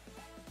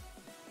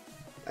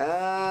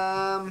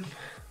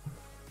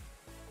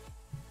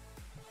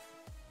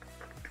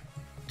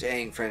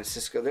 Dang,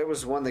 Francisco. There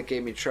was one that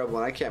gave me trouble,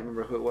 and I can't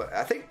remember who it was.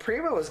 I think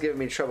Primo was giving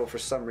me trouble for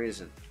some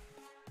reason.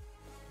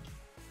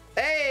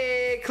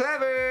 Hey,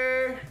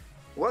 Clever!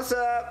 What's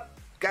up?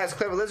 Guys,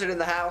 Clever Lizard in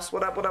the house.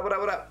 What up, what up, what up,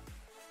 what up?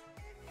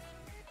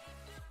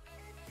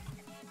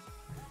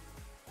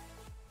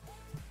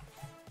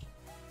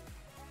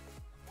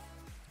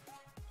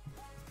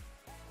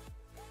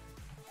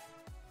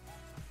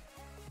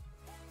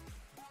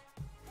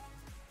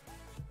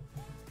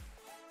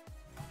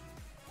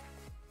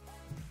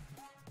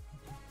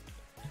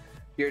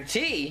 Your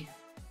tea?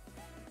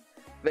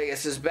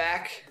 Vegas is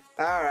back.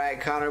 All right,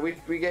 Connor, we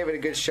gave it a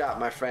good shot,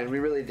 my friend. We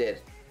really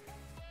did.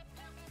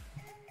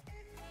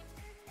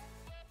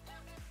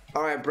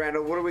 All right,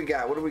 Brando, what do we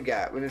got? What do we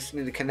got? We just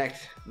need to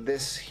connect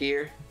this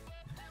here.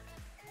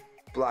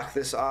 Block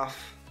this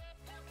off.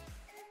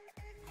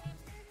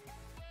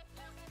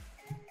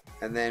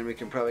 And then we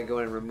can probably go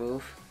in and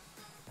remove.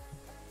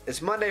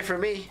 It's Monday for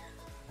me.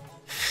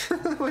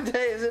 What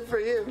day is it for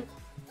you?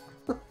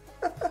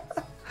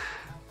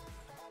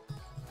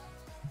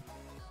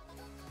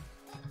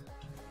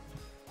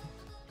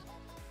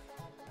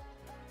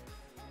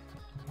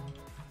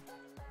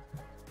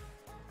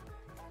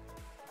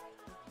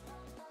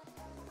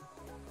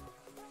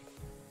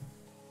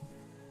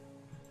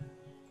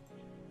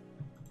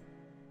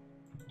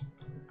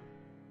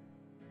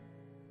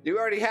 You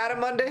already had a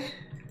Monday?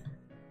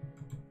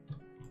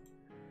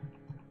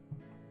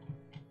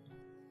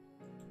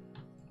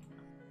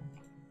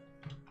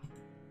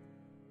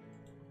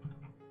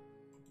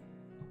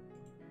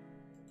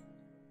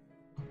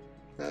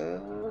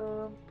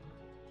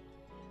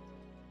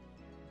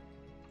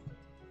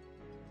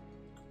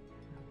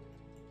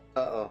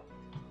 Uh-oh.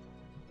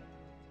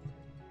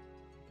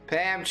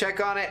 Pam,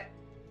 check on it.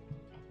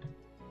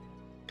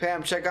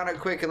 Pam, check on it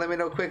quick and let me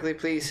know quickly,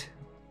 please.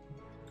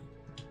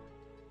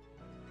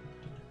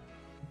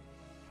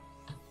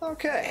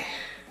 Okay.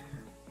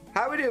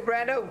 How we do,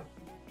 Brando?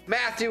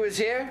 Matthew is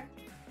here.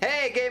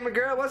 Hey, gamer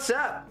girl, what's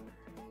up?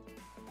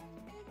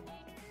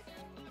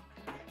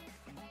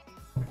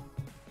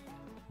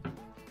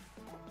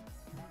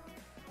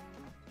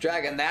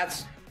 Dragon,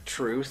 that's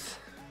truth.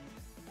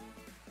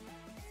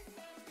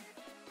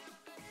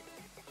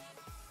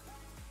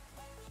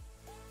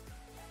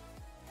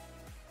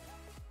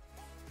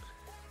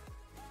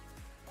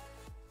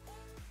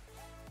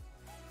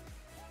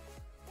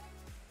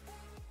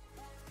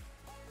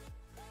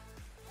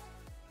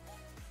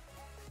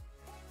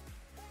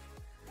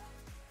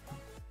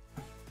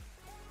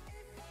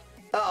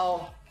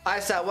 Uh-oh. I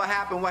saw. What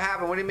happened? What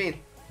happened? What do you mean?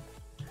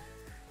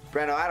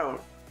 Brando, I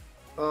don't...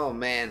 Oh,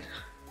 man.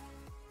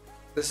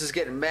 This is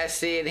getting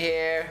messy in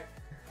here.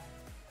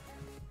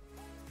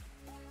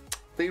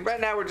 But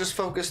right now, we're just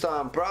focused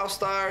on Brawl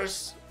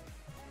Stars,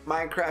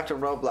 Minecraft,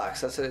 and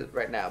Roblox. That's it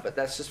right now. But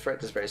that's just for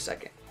this very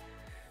second.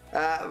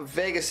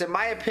 Vegas, in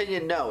my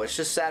opinion, no. It's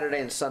just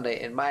Saturday and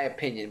Sunday, in my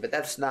opinion. But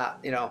that's not,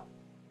 you know...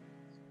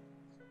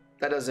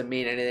 That doesn't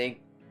mean anything.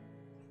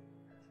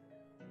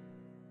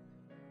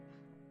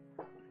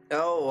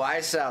 Oh,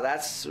 I saw.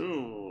 That's...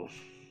 Ooh.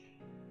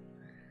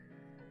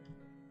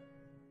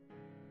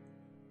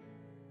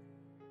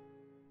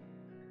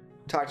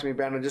 Talk to me,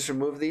 Brandon. Just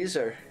remove these,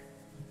 or...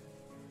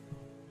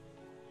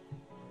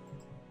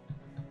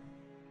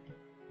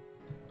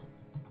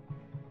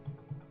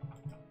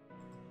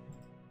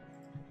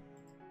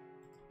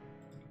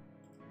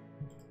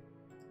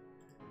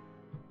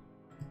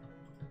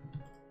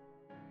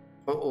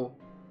 Uh-oh.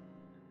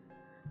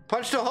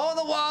 Punched a hole in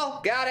the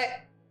wall. Got it.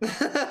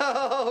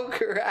 Oh,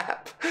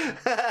 crap.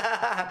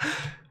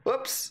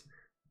 Whoops.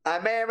 I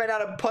may or may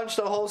not have punched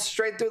a hole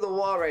straight through the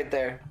wall right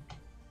there.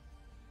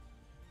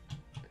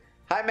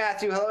 Hi,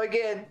 Matthew. Hello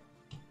again.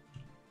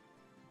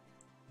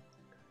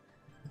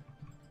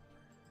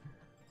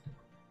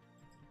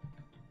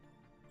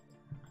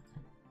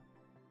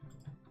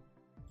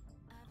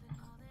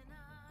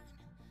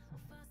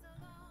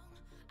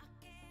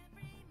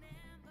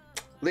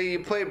 Lee, you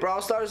play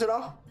Brawl Stars at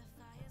all?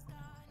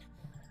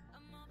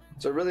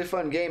 It's a really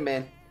fun game,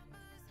 man.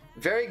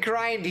 Very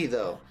grindy,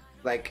 though.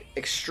 Like,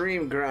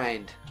 extreme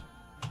grind.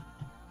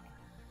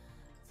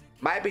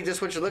 Might be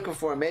just what you're looking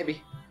for,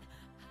 maybe.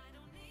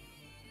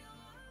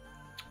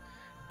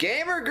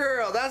 Gamer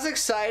girl, that's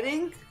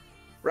exciting.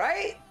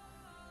 Right?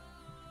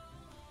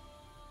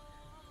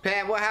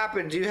 Pam, what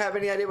happened? Do you have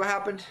any idea what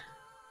happened?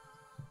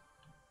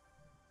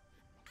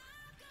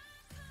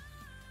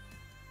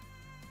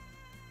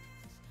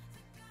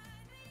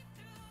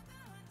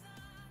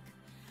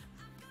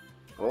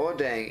 Oh,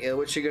 dang.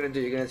 What you gonna do?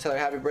 You gonna tell her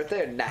happy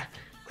birthday or nah?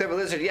 Clever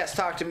Lizard, yes,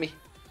 talk to me.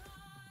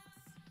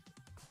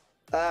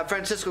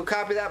 Francisco,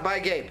 copy that. Bye,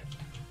 Gabe.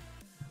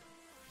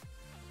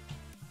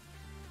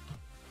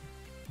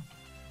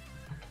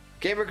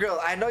 Gamer Girl,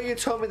 I know you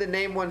told me the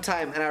name one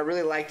time and I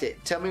really liked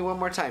it. Tell me one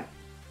more time,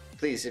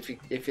 please, if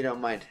you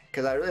don't mind,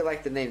 because I really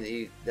like the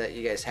name that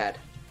you guys had.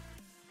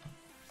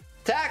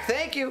 Tack,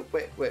 thank you.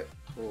 Wait,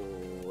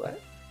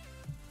 what?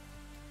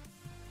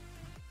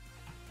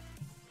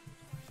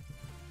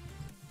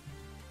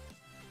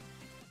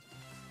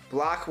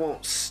 Block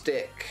won't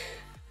stick.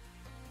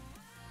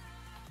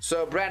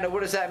 So, Brandon,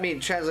 what does that mean?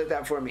 Translate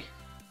that for me.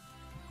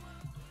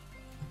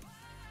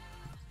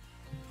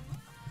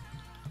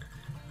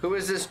 Who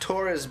is this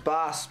Torres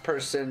boss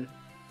person?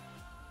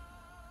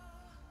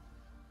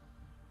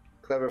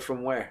 Clever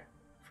from where?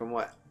 From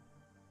what?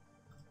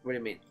 What do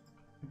you mean?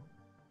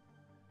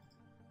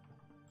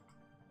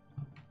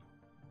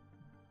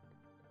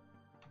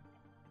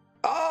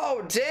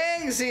 Oh,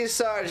 dang,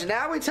 Z-Sarge.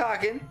 Now we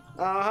talking.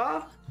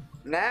 Uh-huh.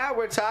 Now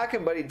we're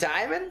talking, buddy.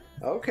 Diamond?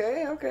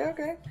 Okay.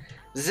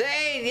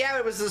 Zane, yeah,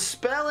 it was the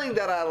spelling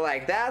that I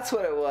liked. That's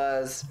what it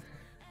was.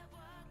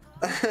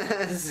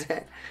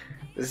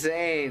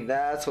 Zane,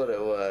 that's what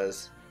it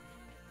was.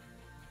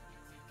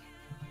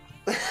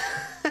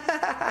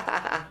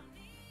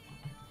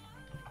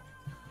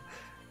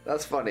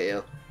 That's funny,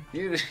 Ill.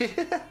 You.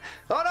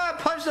 Oh no! I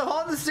punched a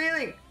hole in the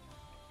ceiling.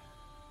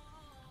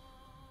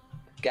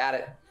 Got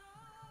it.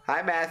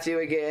 Hi, Matthew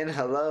again.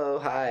 Hello.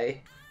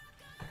 Hi.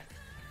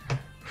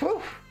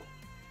 Whew.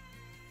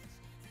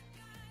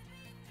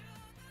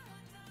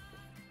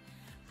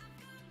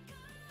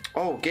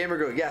 Oh, Gamer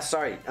Girl. Yeah,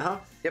 sorry.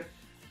 Yep.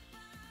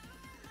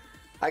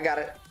 I got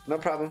it. No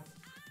problem.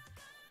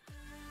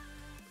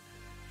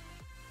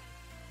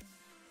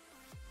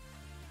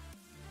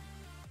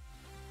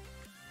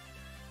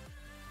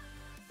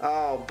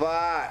 Oh,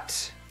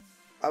 but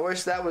I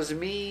wish that was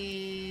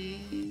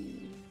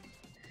me.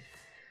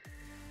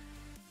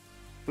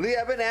 Lee,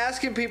 I've been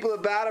asking people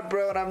about it,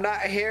 bro, and I'm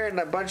not hearing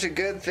a bunch of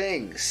good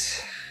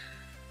things.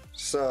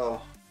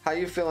 So, how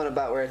you feeling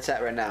about where it's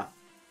at right now?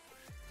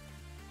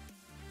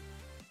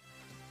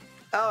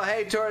 Oh,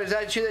 hey, Tor, is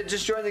that you that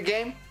just joined the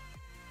game?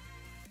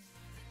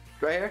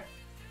 Right here?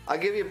 I'll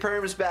give you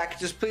perms back.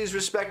 Just please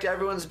respect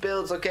everyone's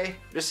builds, okay?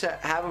 Just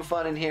having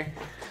fun in here.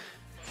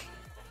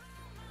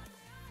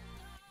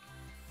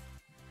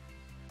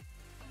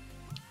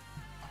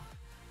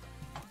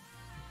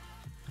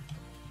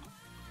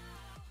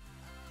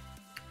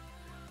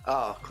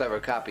 Oh, clever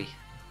copy.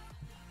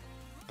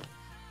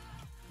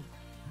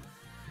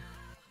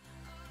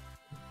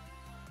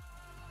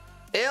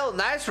 Ill,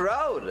 nice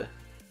road.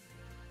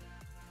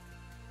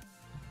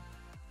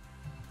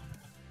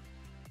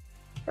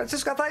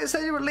 Francisco, I thought you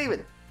said you were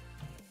leaving.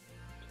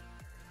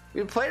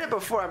 We played it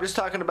before. I'm just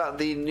talking about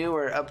the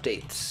newer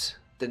updates.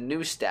 The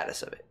new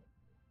status of it.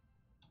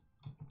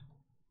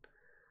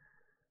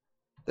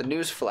 The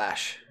news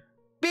flash.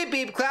 Beep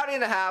beep, Cloudy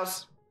in the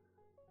house.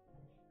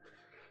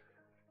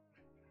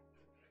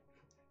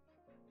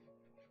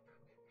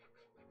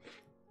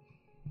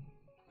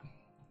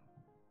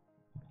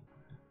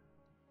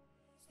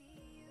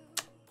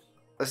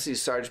 Let's see,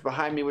 Sarge,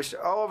 behind me. Which?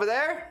 Oh, over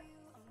there?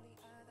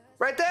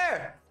 Right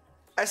there.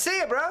 I see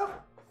it, bro.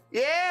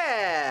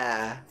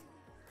 Yeah.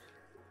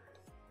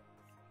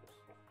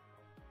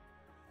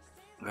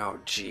 Oh,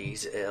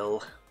 jeez,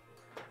 Ill.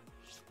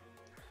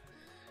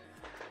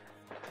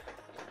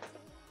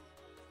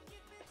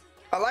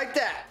 I like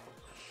that.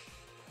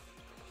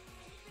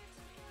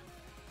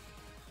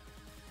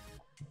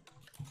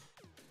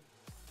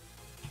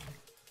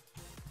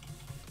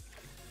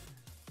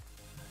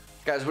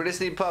 Guys, we just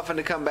need Puffin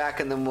to come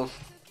back and then we'll...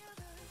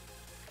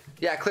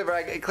 Yeah, Clever,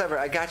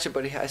 I got you,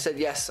 buddy. I said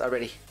yes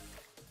already.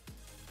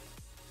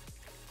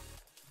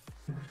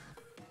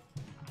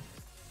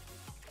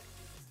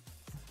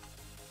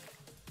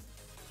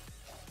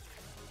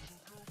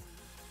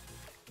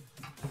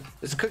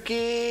 It's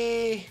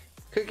Cookie.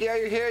 Cookie, are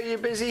you here? Are you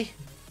busy?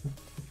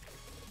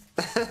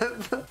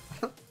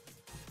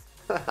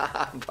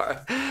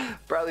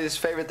 Barley's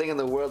favorite thing in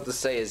the world to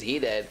say is he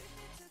dead.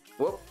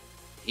 Whoop.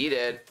 He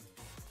dead.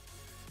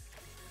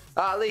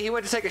 Ah, Lee, he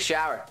went to take a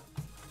shower.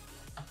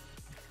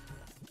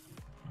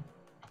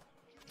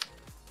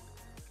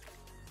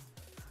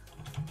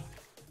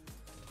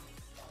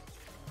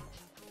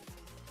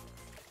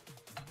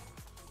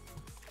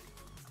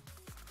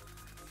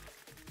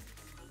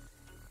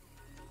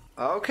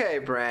 Okay,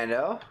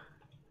 Brando.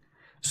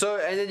 So,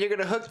 and then you're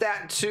gonna hook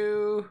that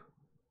to...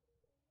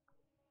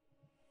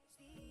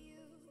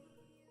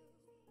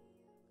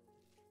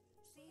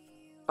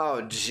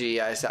 Oh,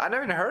 gee, I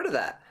never even heard of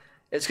that.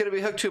 It's gonna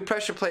be hooked to a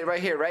pressure plate right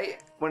here,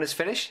 right? When it's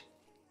finished.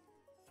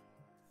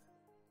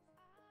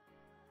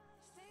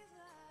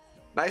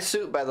 Nice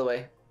suit, by the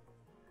way.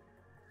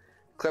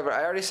 Clever,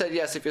 I already said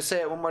yes. If you say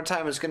it one more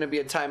time, it's gonna be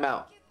a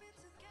timeout.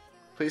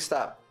 Please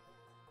stop.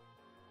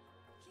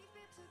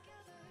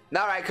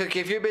 All right, Cookie,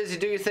 if you're busy,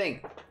 do your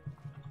thing.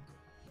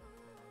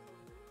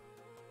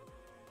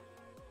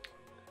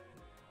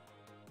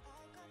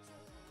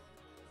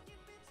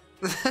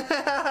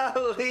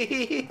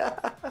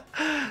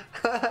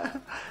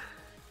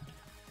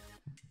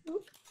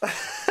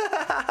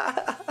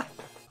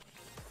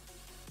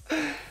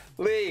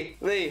 Lee.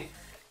 Lee,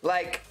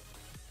 like,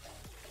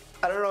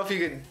 I don't know if you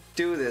could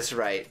do this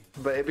right,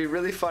 but it'd be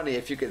really funny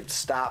if you could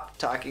stop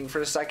talking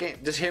for a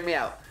second. Just hear me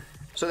out.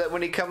 So that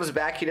when he comes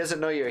back, he doesn't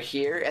know you're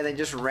here, and then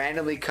just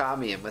randomly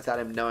commie him without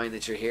him knowing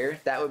that you're here.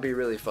 That would be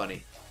really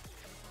funny.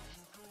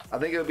 I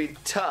think it would be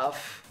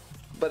tough,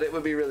 but it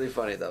would be really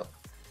funny, though.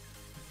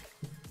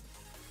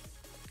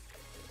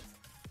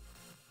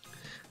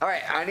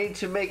 Alright, I need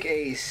to make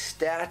a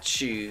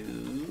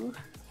statue.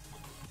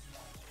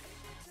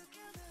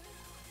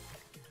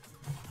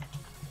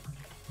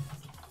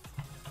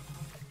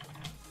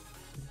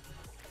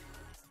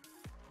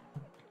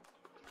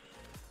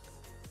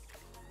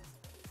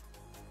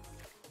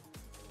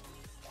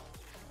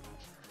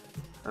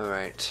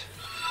 Alright.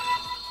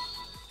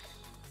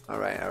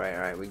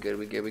 Alright. We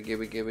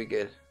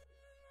good.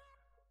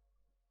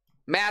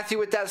 Matthew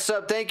with that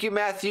sub. Thank you,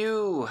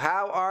 Matthew.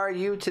 How are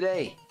you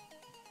today?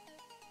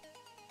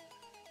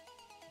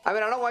 I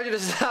mean, I don't want you to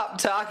stop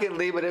talking,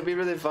 Lee, but it'd be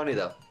really funny,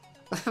 though.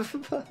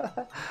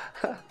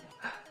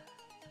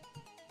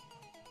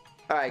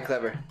 Alright,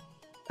 Clever.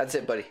 That's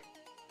it, buddy.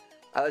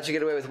 I let you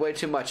get away with way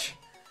too much.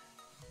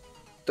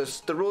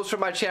 The rules for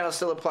my channel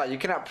still apply. You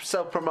cannot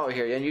self-promote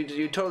here, and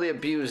you totally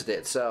abused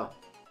it, so.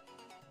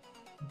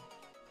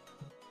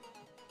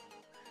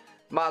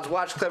 Mods,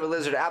 watch Clever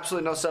Lizard.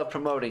 Absolutely no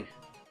self-promoting.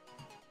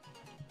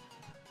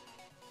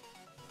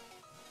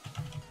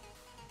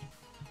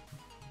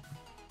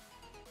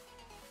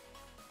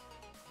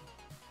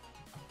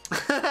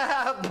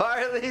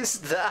 Barley,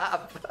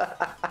 stop.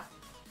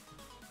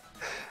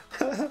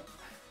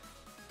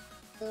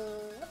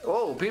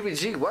 Oh,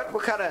 PBG, what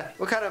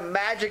kind of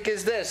magic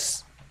is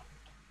this?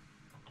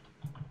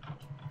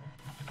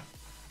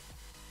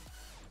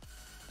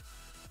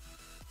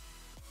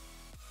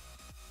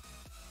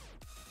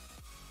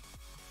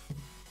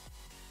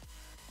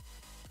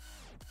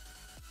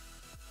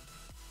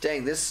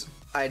 Dang, this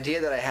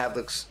idea that I have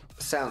looks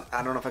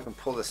I don't know if I can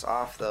pull this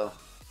off though.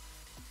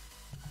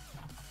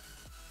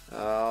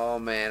 Oh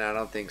man, I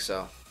don't think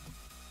so.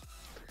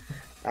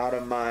 Out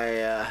of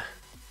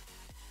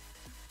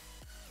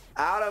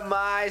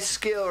my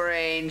skill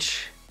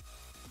range.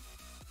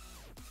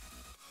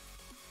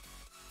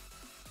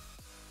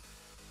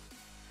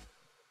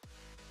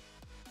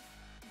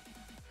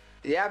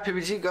 Yeah,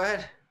 PBG, go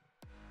ahead.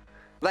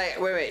 Like,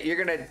 wait, you're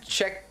gonna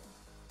check.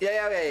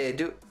 Yeah.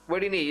 What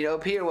do you need? You know,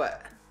 OP or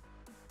what?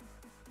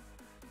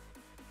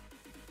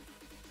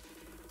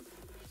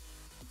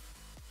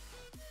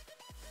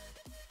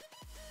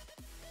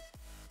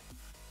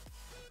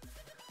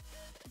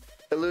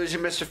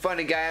 Illusion, Mr.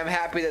 Funny Guy. I'm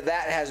happy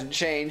that hasn't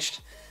changed.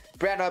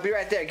 Brandon, I'll be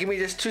right there. Give me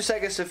just 2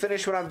 seconds to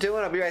finish what I'm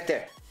doing. I'll be right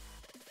there.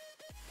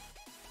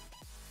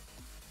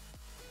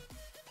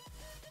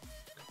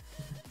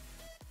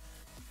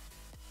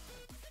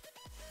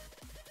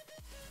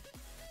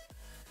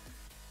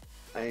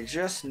 I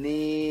just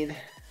need...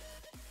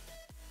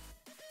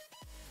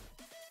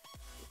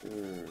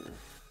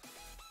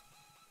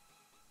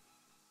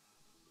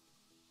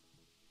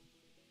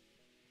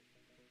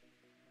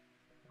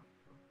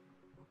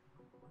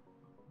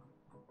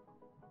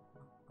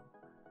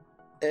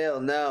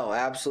 Hell no,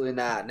 absolutely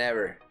not,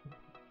 never.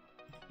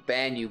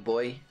 Ban you,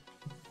 boy.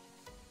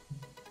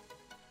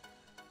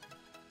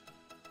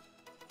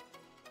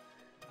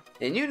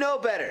 And you know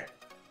better.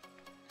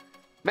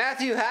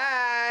 Matthew,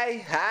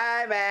 hi!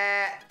 Hi,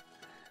 Matt!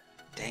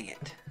 Dang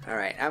it.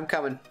 Alright, I'm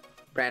coming.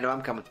 Brando,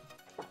 I'm coming.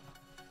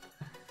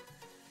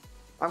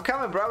 I'm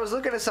coming, bro. I was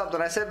looking at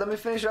something. I said, let me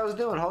finish what I was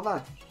doing. Hold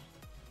on.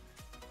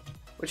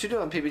 What you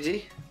doing,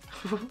 PBG?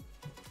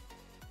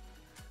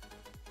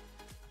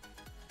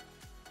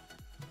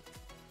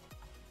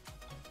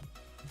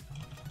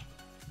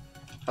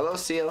 Hello,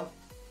 Seal.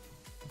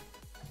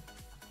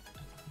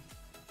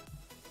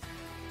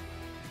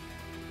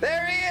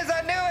 There he is!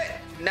 I knew it!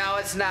 No,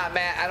 it's not,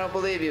 Matt. I don't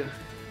believe you.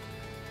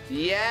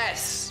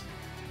 Yes!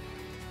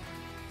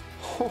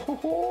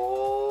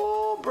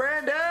 Oh,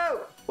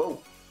 Brando!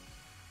 Whoa.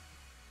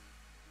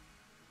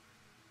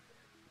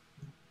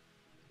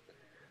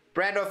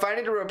 Brando, if I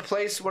need to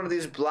replace one of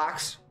these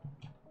blocks,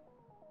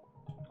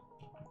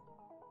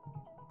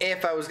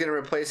 if I was going to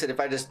replace it,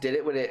 if I just did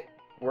it, would it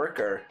work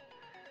or...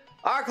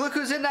 Ark, look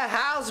who's in the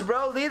house,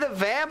 bro. Lee the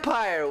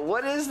Vampire.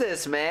 What is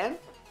this, man?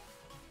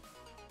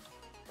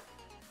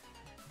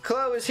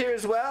 Chloe is here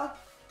as well.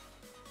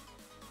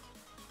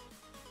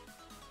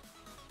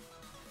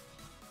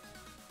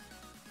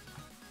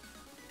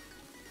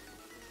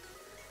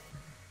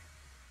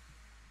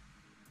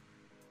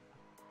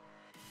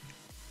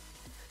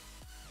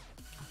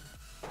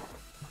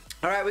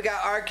 Alright, we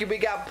got Arky, we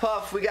got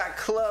Puff, we got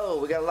Chloe.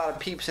 We got a lot of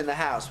peeps in the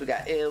house. We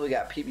got Ill, we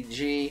got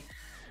PBG.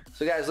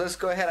 So guys, let's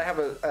go ahead. I have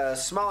a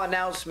small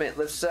announcement.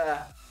 Let's oh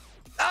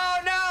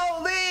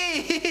no,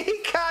 Lee! He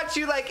caught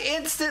you like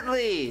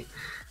instantly.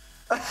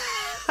 Bro.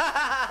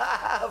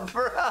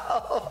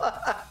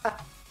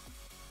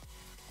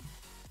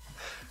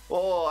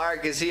 Oh,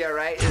 Ark, is he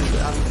alright?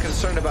 I'm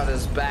concerned about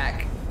his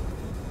back.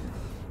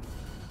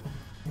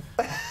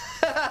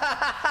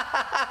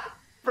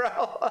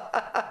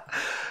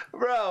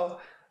 Bro,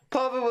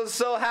 Puffin was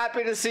so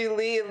happy to see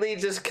Lee, and Lee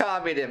just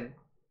commied him.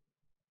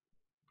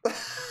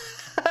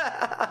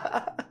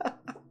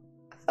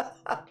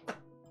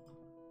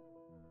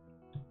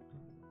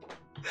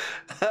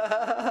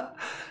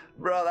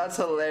 Bro, that's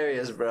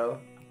hilarious, bro.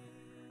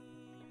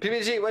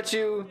 PBG, what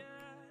you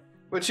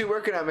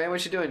working on, man?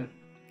 What you doing?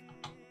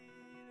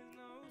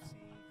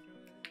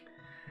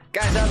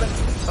 Guys, I've been...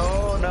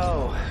 Oh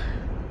no.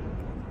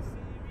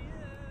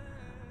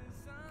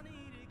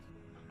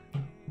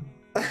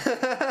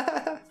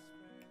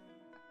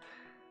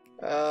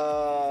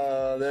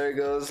 Oh, there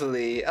goes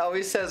Lee. Oh,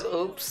 he says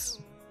oops.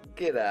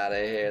 Get out of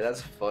here.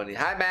 That's funny.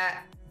 Hi,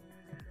 Matt.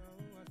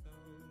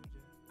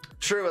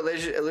 True,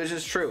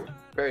 illusion's true.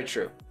 Very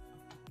true.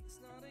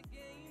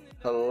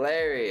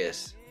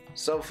 Hilarious.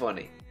 So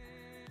funny.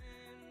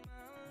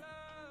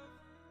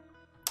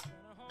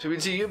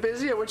 PBG, you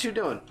busy or what you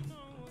doing?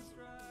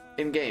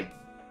 In game.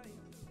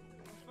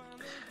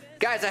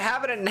 Guys, I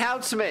have an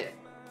announcement.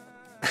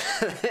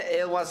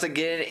 It wants to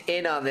get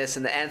in on this,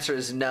 and the answer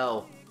is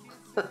no.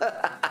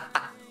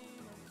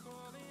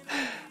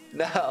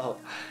 No.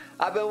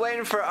 I've been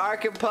waiting for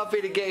Ark and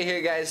Puppy to get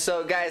here, guys.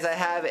 So, guys, I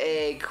have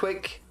a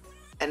quick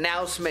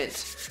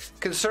announcement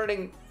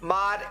concerning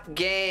mod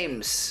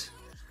games.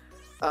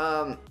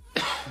 I've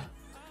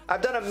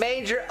done a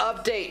major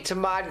update to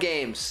mod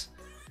games.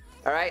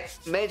 All right,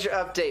 major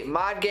update.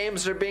 Mod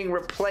games are being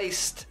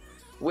replaced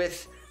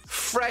with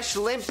Fresh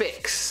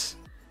Olympics.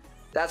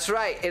 That's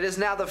right. It is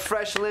now the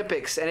Fresh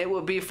Olympics, and it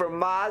will be for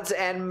mods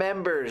and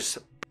members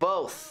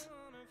both.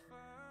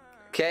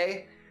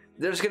 Okay?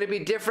 There's going to be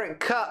different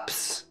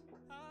cups,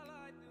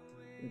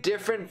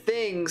 different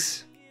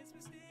things,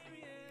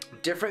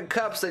 different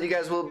cups that you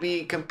guys will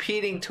be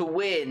competing to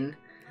win.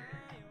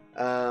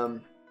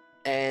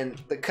 And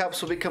the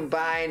cups will be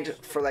combined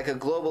for like a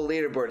global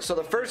leaderboard. So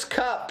the first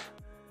cup,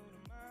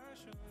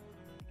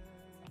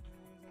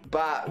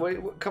 but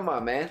come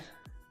on, man.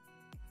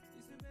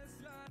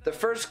 The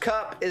first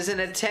cup is an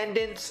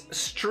attendance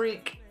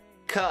streak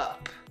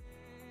cup.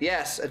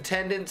 Yes,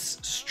 attendance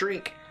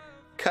streak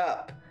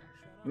cup.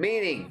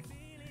 Meaning,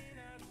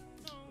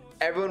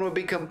 everyone will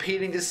be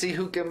competing to see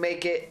who can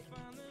make it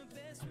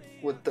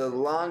with the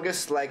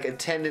longest like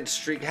attendance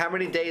streak. How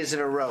many days in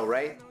a row,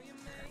 right?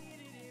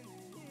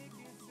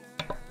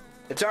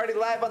 It's already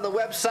live on the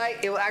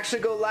website. It will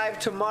actually go live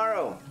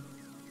tomorrow.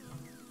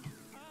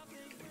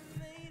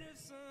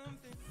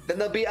 Then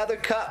there'll be other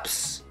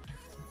cups.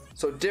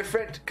 So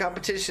different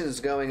competitions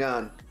going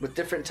on with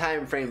different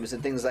time frames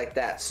and things like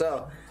that.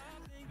 So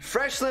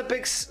Fresh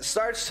Olympics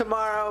starts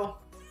tomorrow.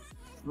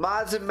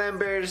 Mods and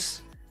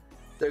members.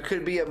 There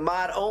could be a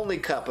mod only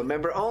cup, a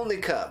member only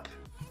cup.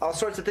 All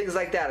sorts of things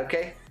like that,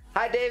 okay?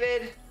 Hi,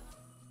 David.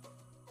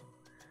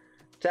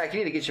 Jack, you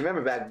need to get your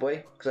member back,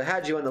 boy, because I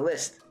had you on the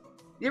list.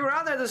 You were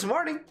on there this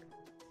morning.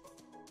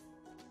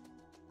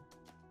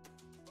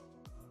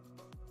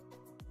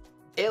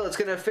 It's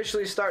going to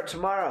officially start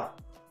tomorrow.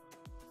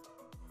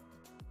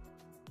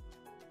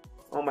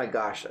 Oh my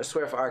gosh, I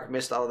swear if Ark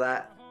missed all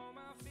that.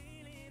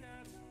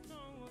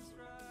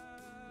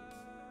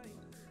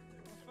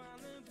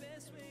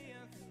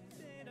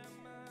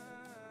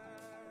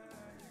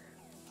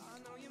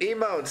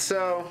 Emotes,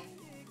 so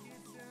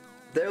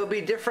there will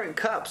be different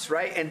cups,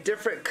 right? And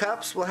different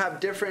cups will have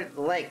different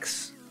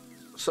lengths.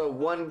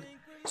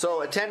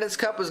 So attendance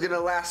cup is going to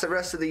last the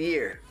rest of the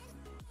year.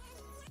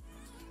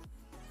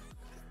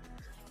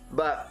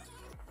 But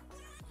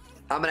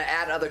I'm going to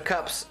add other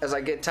cups as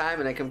I get time,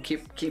 and I can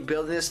keep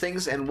building these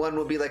things, and one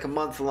will be like a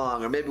month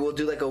long, or maybe we'll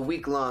do like a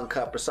week long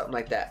cup or something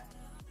like that.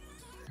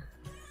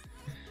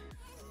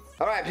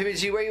 All right,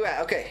 PBG, where you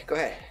at? Okay, go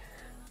ahead.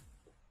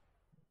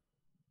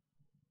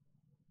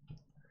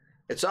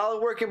 It's all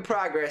a work in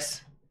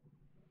progress.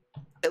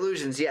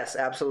 Illusions, yes,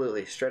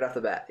 absolutely. Straight off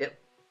the bat. Yep.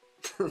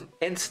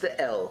 Insta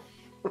L.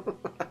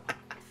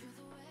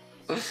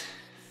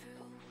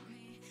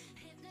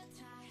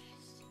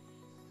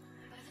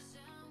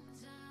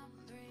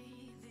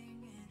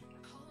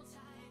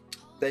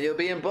 Then you'll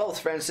be in both,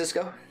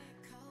 Francisco.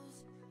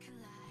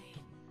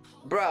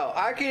 Bro,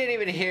 I couldn't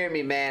even hear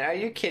me, man. Are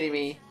you kidding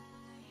me?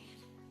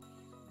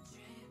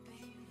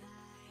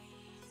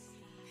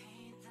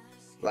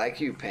 Like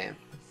you, Pam.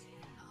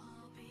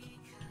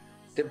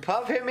 Did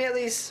Puff hit me at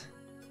least?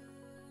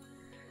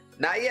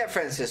 Not yet,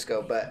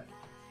 Francisco, but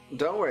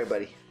don't worry,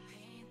 buddy.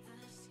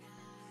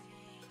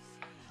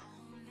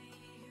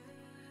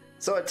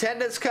 So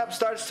attendance cup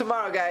starts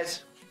tomorrow,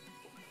 guys.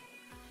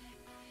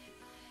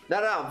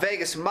 No,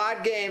 Vegas.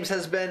 Mod Games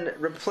has been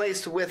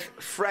replaced with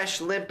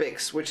Fresh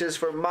Olympics, which is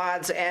for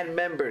mods and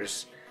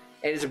members.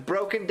 And it's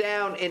broken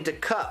down into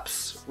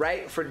cups,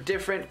 right, for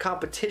different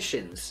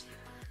competitions.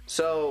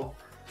 So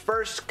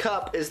first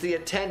cup is the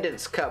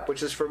attendance cup,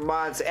 which is for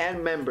mods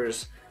and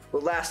members.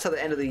 Will last till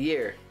the end of the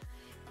year,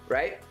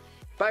 right?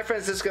 Bye,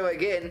 Francisco,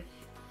 again.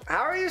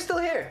 How are you still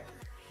here?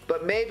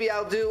 But maybe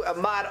I'll do a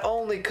mod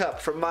only cup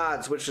for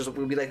mods, which is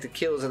will be like the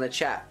kills in the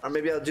chat. Or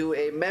maybe I'll do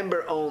a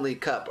member only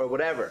cup or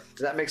whatever.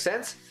 Does that make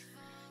sense?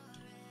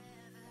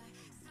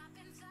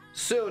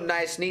 Soon,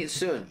 nice, neat,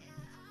 soon.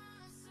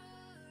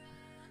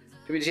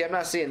 PBG, I'm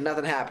not seeing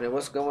nothing happening.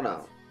 What's going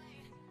on?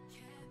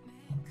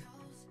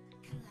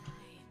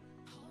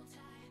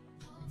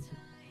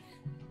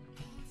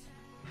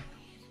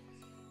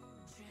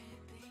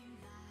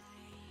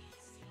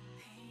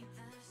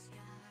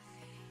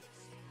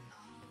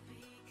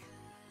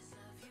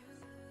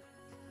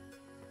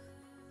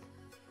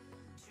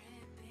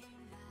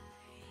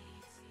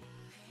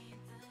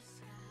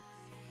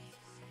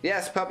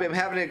 Yes, puppy, I'm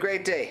having a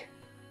great day.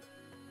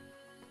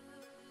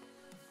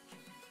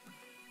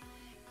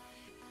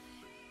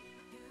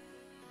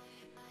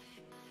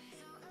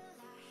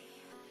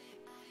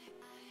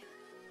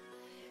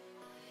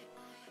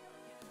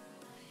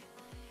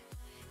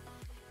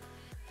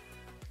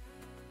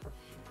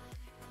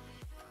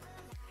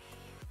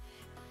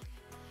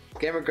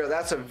 Gamer girl,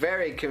 that's a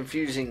very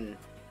confusing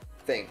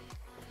thing.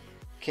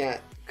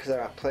 Can't, because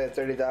I played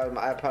 30,000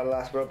 my iPod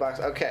last Roblox.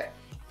 Okay.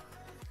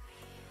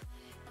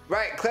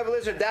 Right, Clever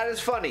Lizard, that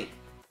is funny.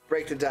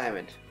 Break the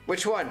diamond.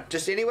 Which one?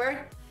 Just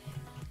anywhere?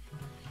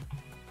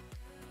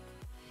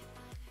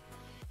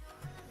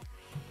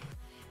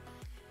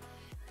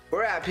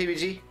 We're at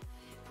PBG.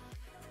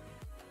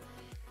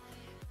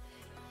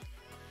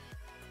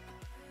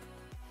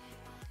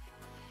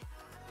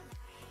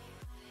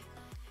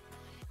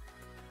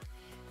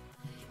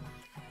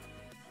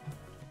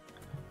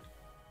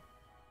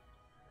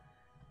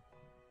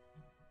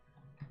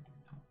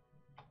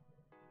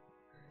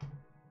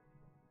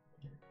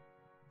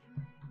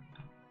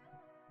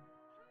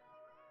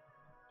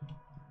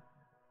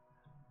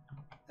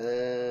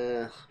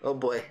 Oh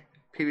boy.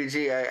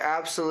 PBG, I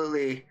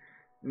absolutely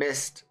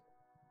missed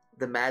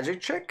the magic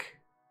trick.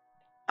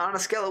 On a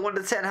scale of 1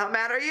 to 10, how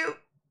mad are you?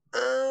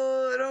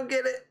 Oh, I don't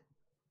get it.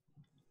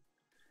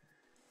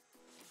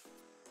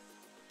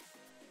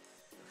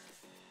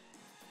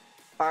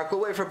 Alright,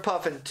 we'll wait for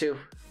Puffin too.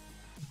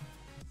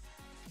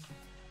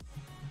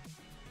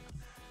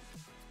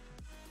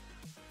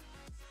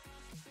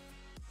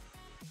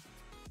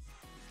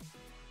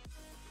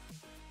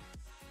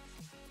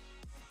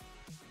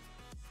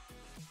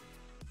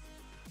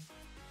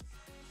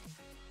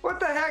 What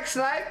the heck,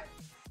 Snipe?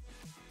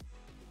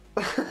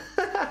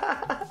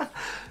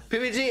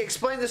 PBG,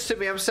 explain this to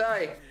me. I'm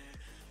sorry.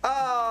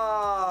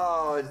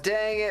 Oh,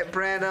 dang it,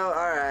 Brando.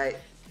 All right.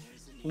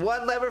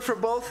 One lever for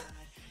both.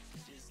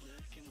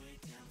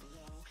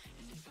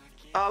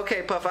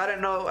 Okay, Puff. I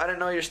didn't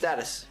know your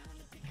status.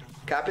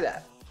 Copy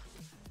that.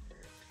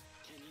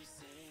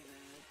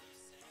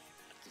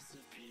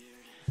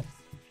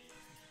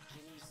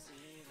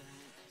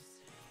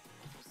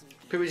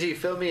 PBG,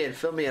 fill me in.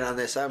 Fill me in on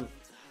this.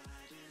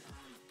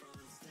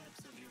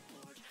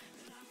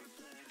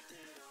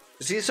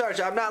 See, Sarge,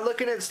 I'm not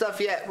looking at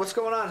stuff yet. What's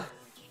going on?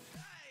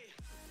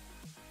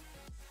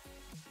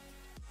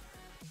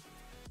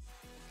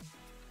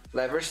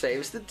 Lever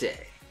saves the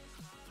day.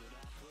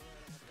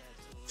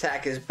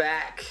 Attack is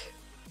back.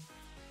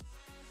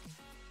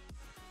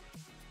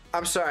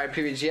 I'm sorry,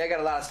 PBG. I got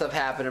a lot of stuff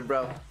happening,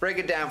 bro. Break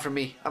it down for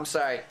me. I'm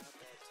sorry.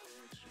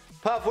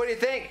 Puff, what do you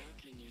think?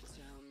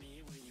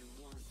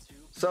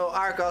 So,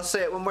 Ark, I'll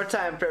say it one more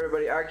time for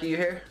everybody. Ark, are you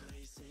here?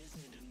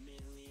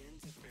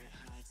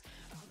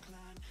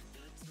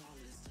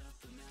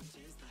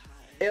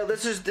 Ew,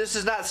 this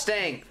is not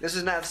staying. This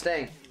is not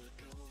staying.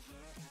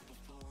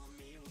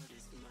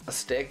 A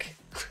stick.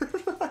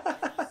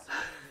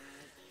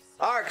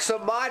 Ark, so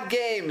mod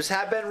games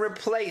have been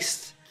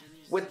replaced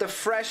with the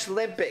Fresh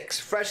Olympics.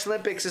 Fresh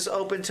Olympics is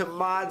open to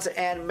mods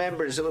and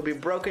members. It will be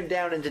broken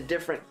down into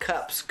different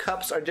cups.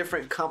 Cups are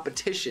different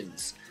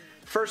competitions.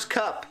 First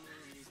cup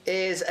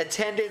is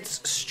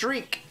attendance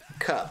streak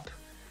cup.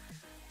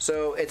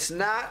 So it's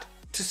not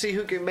to see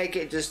who can make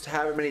it just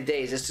however many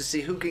days. It's to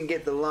see who can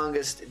get the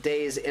longest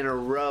days in a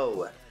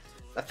row.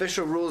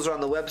 Official rules are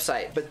on the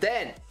website. But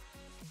then,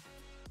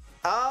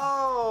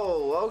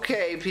 oh,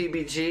 okay,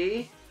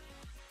 PBG.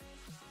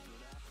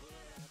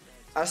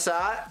 I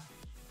saw it.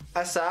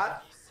 I saw it.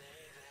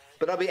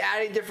 But I'll be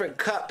adding different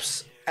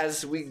cups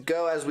as we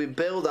go, as we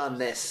build on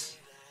this.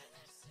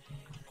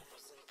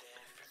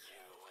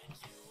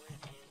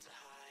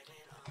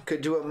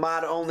 Could do a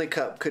mod only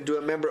cup, could do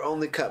a member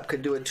only cup,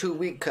 could do a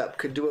 2-week cup,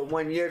 could do a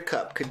 1-year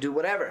cup, could do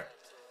whatever.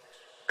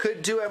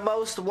 Could do a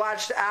most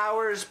watched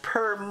hours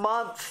per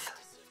month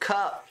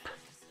cup.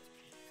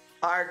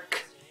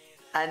 Arc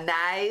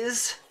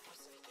Anize.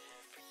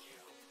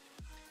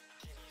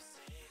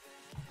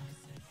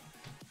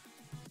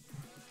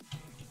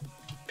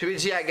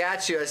 PBG, I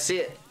got you. I see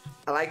it.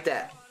 I like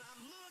that.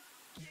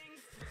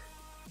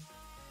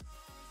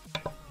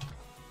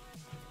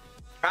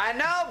 I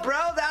know, bro.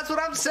 That's what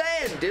I'm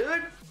saying,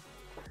 dude.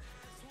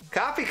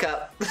 Coffee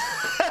cup.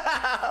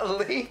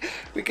 Lee,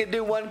 we could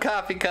do 1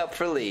 coffee cup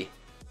for Lee.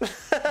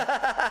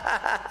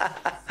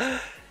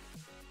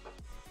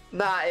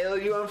 Nah, Ill,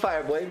 you on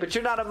fire, boy. But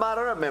you're not a mod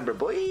or a member,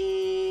 boy.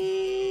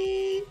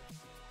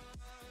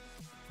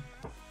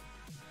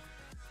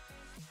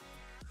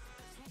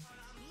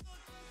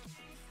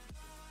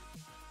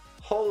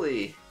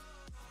 Holy.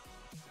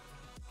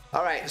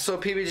 Alright, so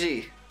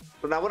PBG.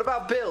 But now what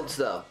about builds,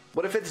 though?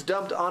 What if it's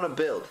dumped on a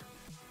build?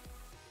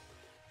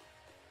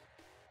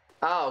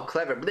 Oh,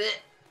 clever. Blech.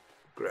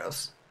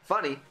 Gross.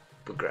 Funny,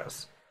 but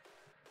gross.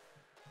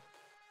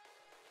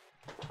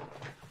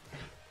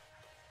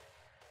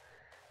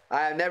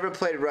 I have never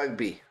played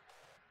rugby.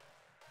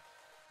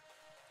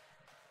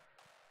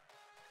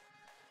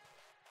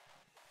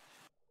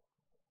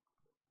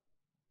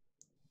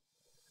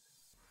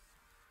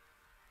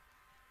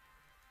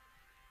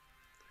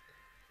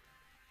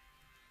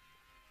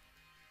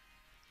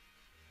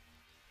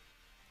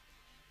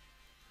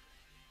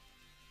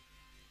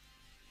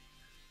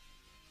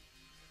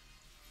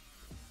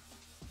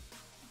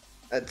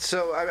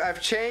 So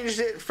I've changed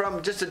it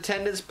from just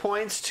attendance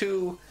points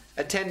to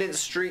attendance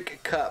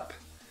streak cup.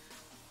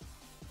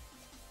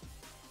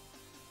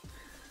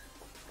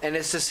 And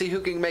it's to see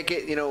who can make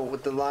it, you know,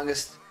 with the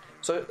longest.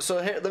 So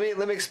here,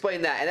 let me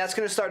explain that. And that's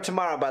going to start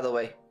tomorrow, by the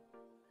way.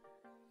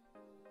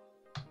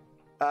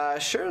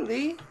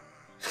 Surely.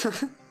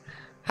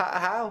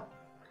 How?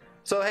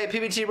 So hey,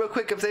 PBT, real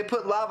quick, if they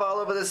put lava all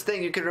over this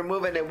thing, you could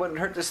remove it and it wouldn't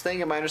hurt this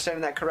thing. Am I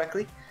understanding that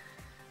correctly?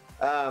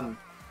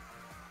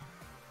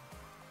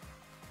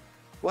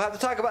 We'll have to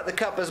talk about the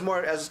cup as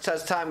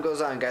time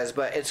goes on, guys.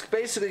 But it's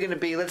basically going to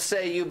be, let's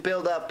say you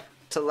build up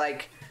to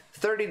like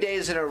 30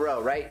 days in a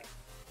row, right?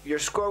 Your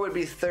score would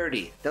be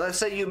 30. Then let's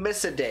say you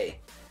miss a day,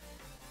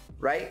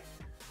 right?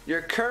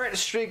 Your current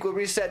streak will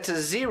reset to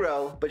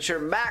 0, but your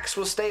max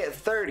will stay at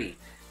 30.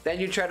 Then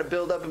you try to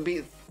build up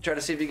and try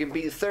to see if you can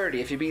beat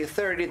 30. If you beat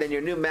 30, then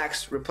your new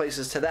max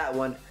replaces to that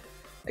one,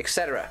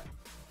 etc.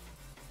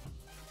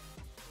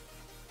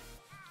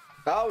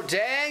 Oh,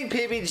 dang,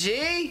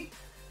 PBG.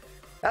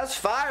 That's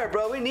fire,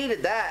 bro. We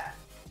needed that.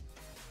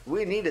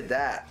 We needed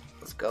that.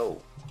 Let's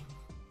go.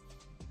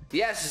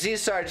 Yes,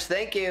 Z-Sarge,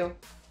 thank you.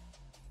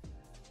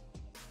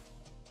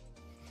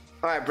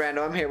 Alright,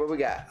 Brando, I'm here. What we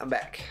got? I'm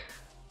back.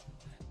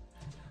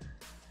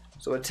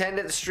 So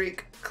attendance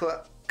streak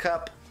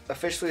cup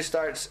officially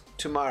starts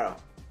tomorrow.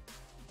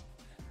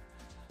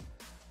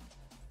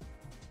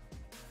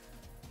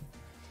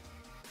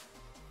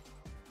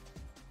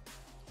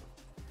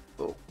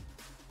 Oh.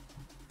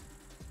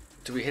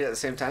 Do we hit it at the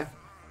same time?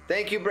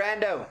 Thank you,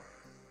 Brando.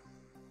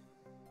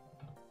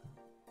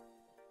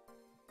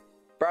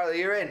 Barley,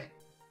 you're in.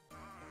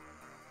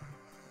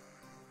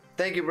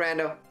 Thank you,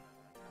 Brando.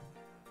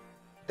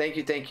 Thank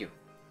you, thank you.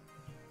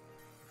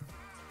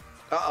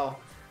 Uh-oh.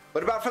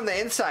 What about from the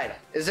inside?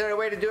 Is there a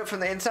way to do it from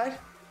the inside?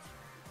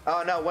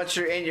 Oh, no. Once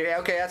you're in, you're...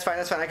 Okay, that's fine.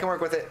 That's fine. I can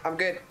work with it. I'm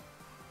good.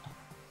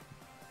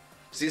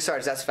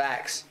 Z-Sarge, that's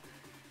facts.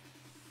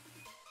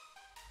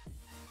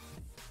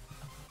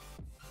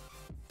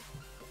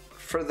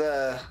 For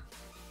the...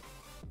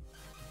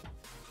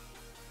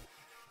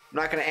 I'm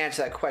not going to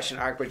answer that question,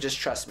 Ark, but just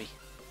trust me.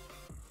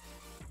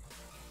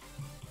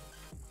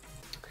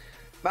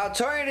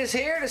 Maltorian is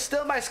here to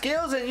steal my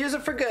skills and use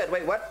it for good.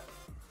 Wait, what?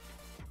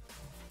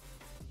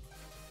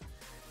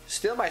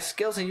 Steal my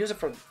skills and use it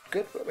for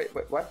good? Wait,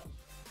 what?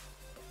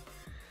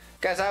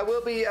 Guys, I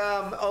will be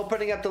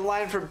opening up the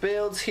line for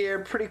builds here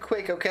pretty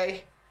quick,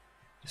 okay?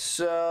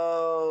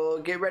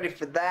 So, get ready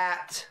for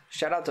that.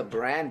 Shout out to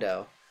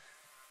Brando.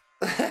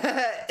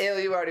 Ill,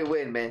 you already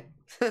win, man.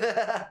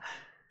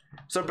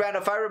 So, Brando,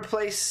 if I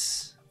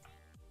replace...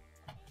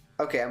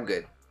 Okay, I'm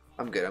good.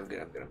 I'm good. I'm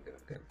good,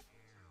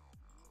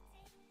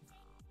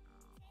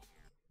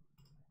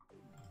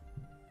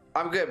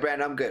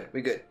 Brandon. I'm good.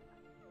 We good.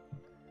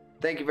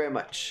 Thank you very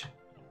much.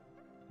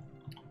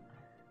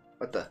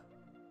 What the?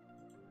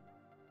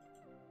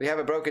 We have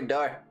a broken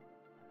door.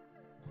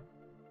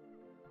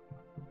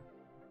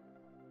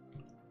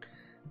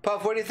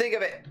 Puff, what do you think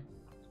of it?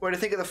 What do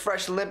you think of the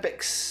Fresh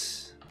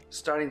Olympics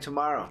starting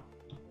tomorrow?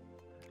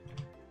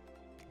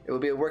 It will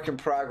be a work in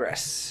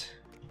progress.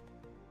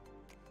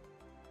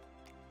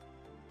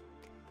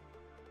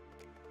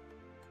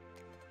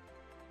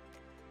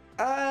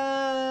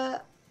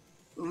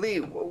 Lee,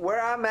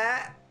 where I'm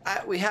at,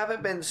 we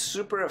haven't been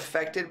super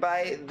affected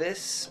by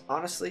this,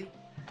 honestly.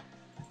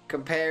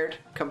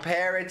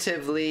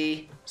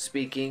 Comparatively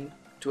speaking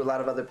to a lot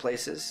of other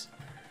places.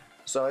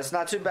 So it's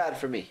not too bad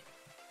for me.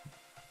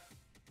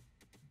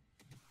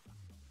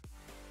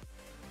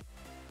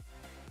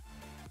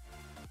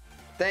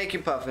 Thank you,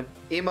 Puffin.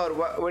 Emote,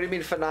 what do you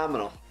mean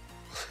phenomenal?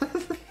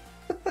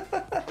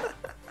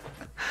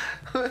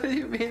 What do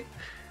you mean?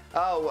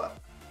 Oh,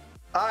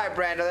 alright,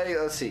 Brando, there you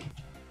go. Let's see.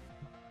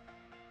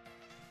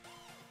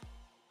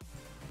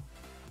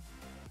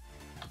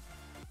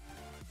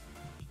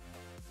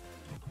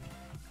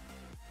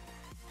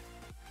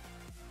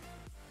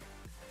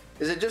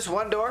 Is it just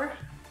one door?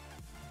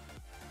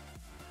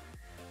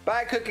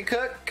 Bye, Cookie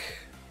Cook.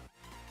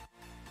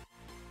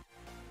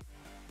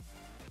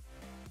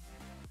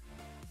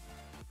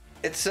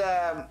 It's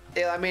I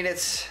mean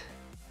it's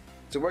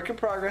a work in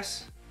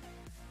progress.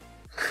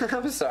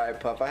 I'm sorry,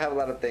 Puff. I have a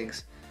lot of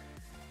things.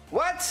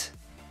 What?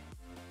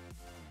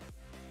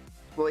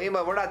 Well,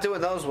 Emo, we're not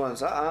doing those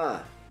ones.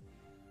 Oh,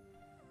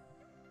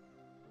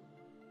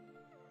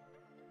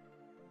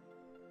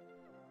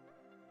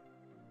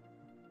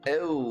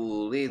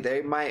 Lee,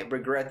 they might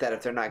regret that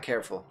if they're not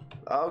careful.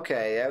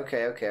 Okay.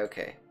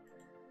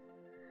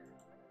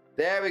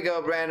 There we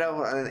go,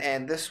 Brando.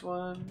 And this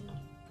one.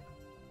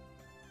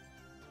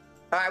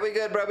 Alright, we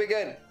good, bro. We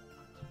good.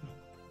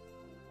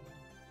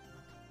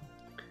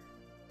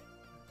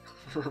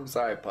 I'm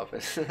sorry,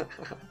 Puppet.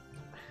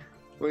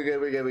 We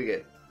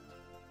good.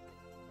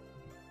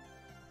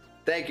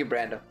 Thank you,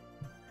 Brando.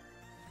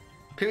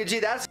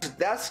 PVG,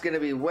 that's gonna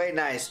be way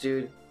nice,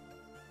 dude.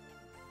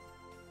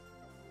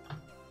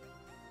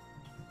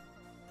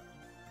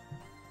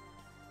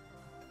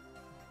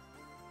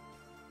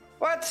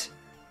 What?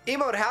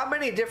 Emote, how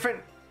many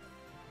different...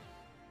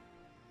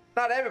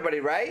 Not everybody,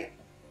 right?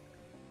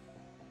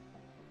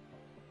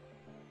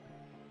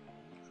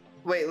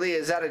 Wait, Lee,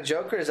 is that a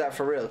joke or is that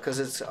for real? Because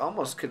it's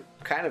almost could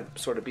kind of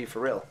sort of be for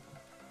real.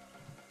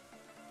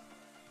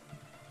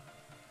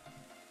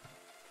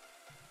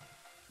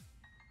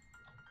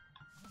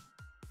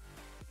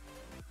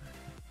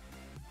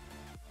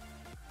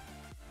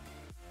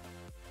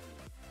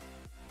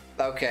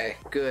 Okay,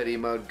 good,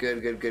 Emote.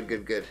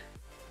 Good.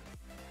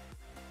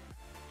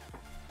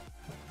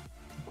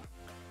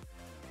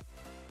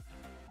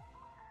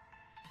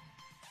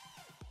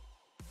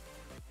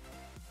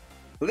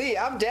 Lee,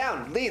 I'm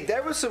down. Lee,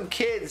 there were some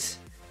kids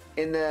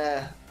in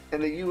the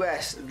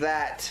U.S.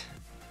 that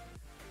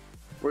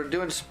were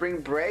doing spring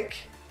break.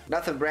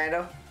 Nothing,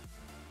 Brando.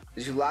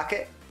 Did you lock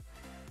it?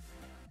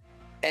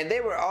 And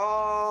they were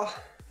all...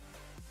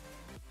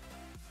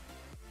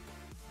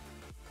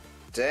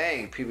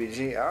 Dang,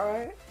 PBG. All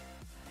right.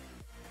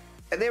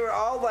 And they were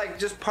all like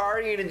just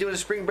partying and doing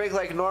spring break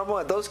like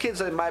normal. Those kids,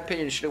 in my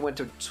opinion, should have went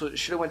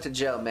to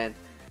jail, man.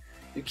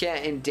 You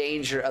can't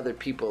endanger other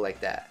people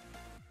like that.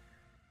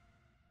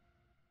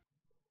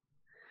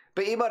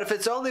 But Emote, if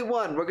it's only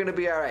one, we're gonna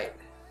be all right.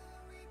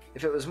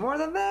 If it was more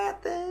than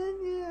that, then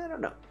yeah, I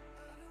don't know.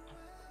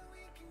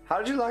 How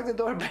did you lock the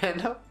door,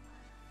 Brando?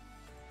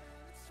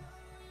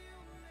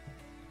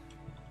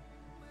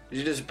 Did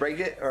you just break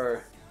it,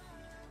 or?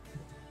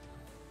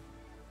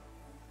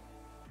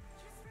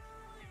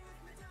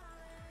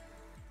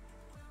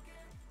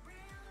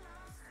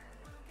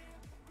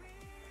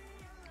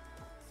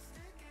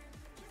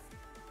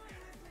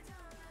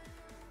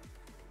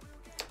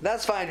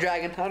 That's fine,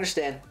 Dragon. I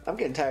understand. I'm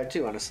getting tired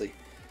too, honestly.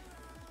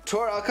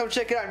 Tor, I'll come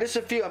check it out in just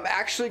a few. I'm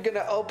actually going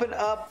to open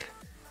up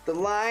the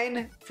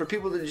line for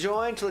people to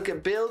join to look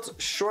at builds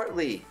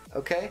shortly.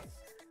 Okay?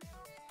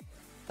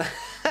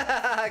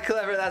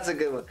 Clever, that's a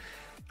good one.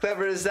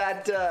 Clever, is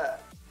that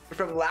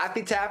from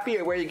Laffy Taffy,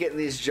 or where are you getting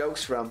these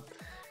jokes from?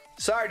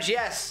 Sarge,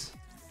 yes.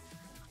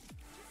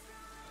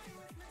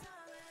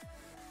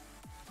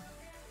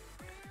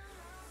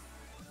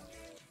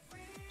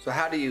 So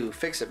how do you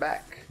fix it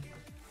back?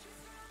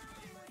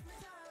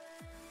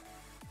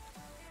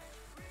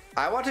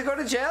 I want to go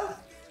to jail?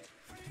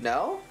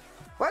 No?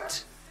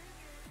 What?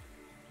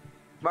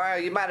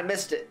 Mario, you might have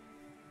missed it.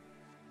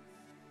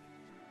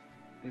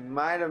 You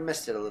might have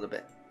missed it a little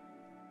bit.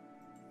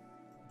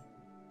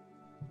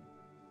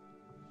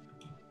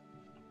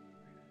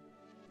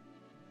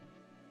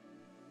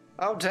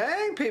 Oh,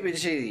 dang,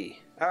 PBG.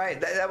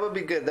 Alright, that would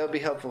be good. That would be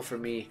helpful for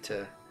me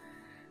to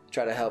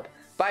try to help.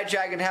 Bye,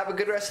 Dragon. Have a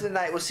good rest of the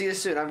night. We'll see you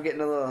soon. I'm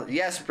getting a little...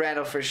 Yes,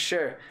 Brando, for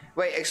sure.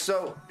 Wait,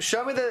 so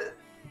show me the...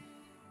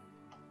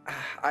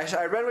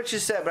 I read what you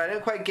said, but I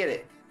didn't quite get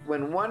it.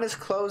 When one is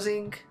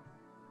closing...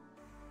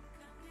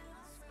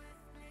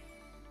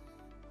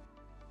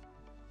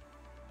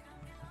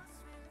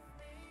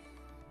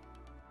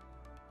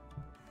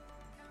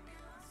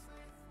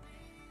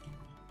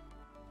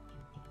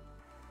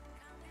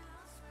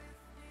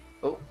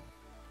 Oh.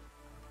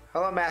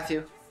 Hello,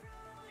 Matthew.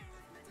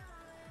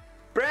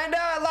 Brando,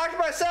 I locked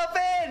myself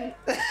in!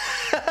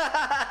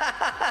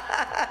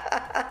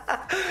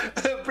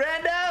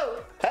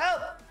 Brando,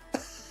 help!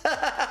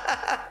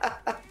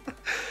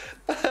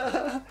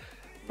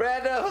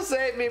 Brando,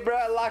 save me, bro.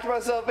 I locked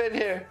myself in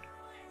here.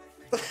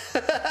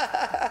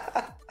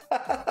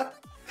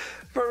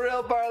 For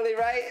real, Barley,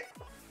 right?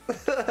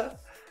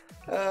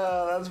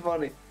 Oh, that's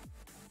funny.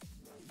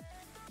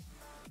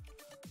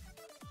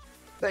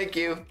 Thank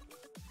you.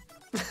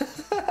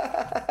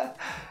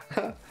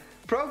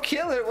 Pro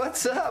Killer,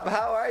 what's up?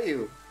 How are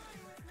you?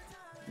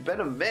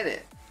 Been a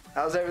minute.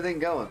 How's everything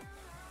going?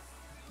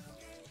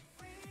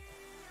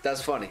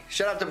 That's funny.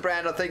 Shout out to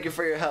Brando. Thank you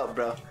for your help,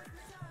 bro.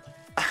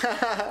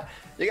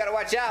 You gotta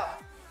watch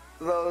out.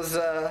 Those,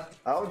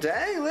 oh,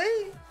 dang,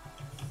 Lee.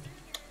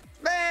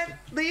 Man,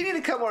 Lee, you need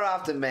to come more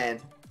often, man.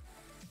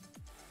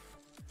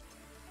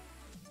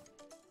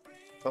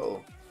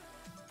 Uh-oh.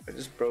 I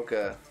just broke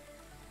a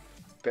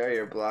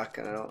barrier block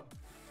and I don't...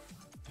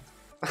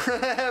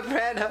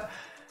 Brando,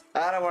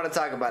 I don't want to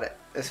talk about it.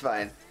 It's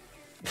fine.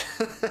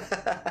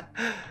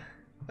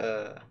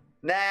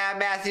 Nah,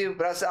 Matthew,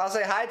 but I'll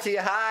say hi to you.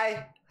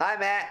 Hi. Hi,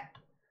 Matt.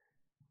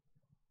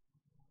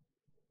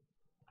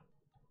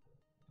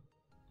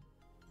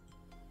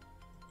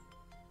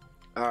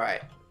 All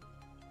right.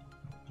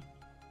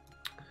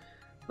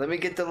 Let me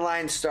get the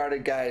line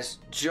started, guys.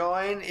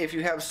 Join if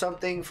you have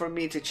something for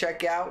me to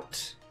check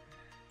out.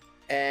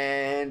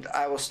 And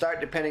I will start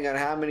depending on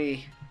how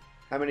many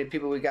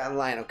people we got in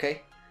line,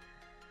 okay?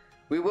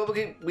 We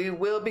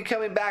will be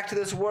coming back to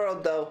this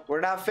world, though.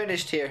 We're not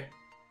finished here.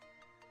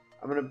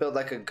 I'm gonna build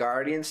like a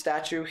guardian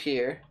statue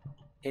here,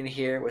 in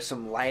here with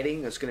some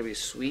lighting. That's gonna be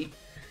sweet.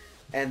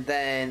 And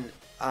then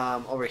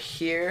over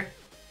here,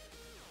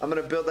 I'm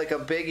gonna build like a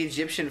big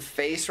Egyptian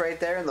face right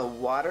there in the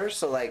water.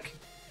 So like,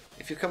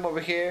 if you come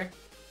over here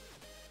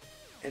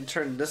and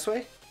turn this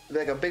way, it'll be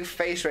like a big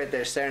face right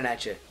there staring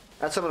at you.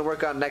 That's what I'm gonna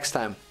work on next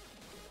time.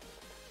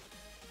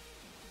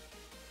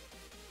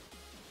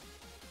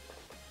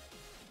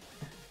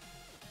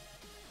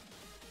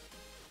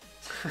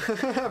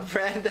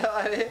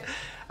 Brando,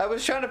 I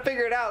was trying to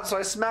figure it out, so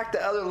I smacked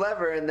the other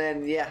lever and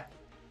then, yeah.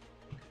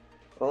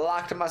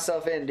 Locked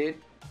myself in, dude.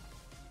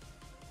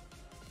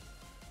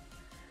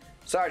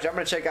 Sarge, I'm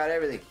gonna check out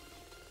everything.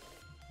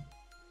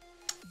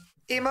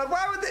 Emote,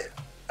 why would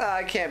they...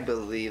 I can't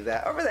believe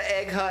that. Over the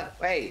egg hunt.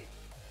 Wait.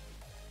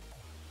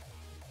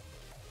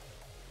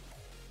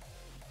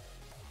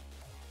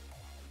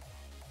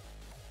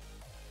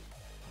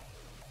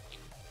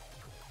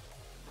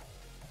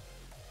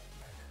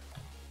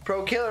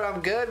 Pro Killer,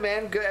 I'm good,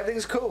 man. Good.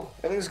 Everything's cool.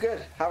 Everything's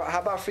good. How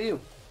about for you?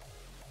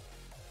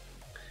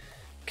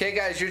 Okay,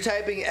 guys, you're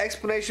typing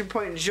exclamation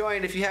point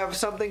join if you have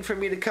something for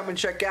me to come and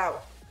check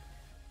out.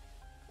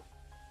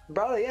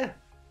 Probably, yeah.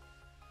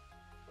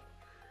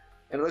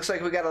 And it looks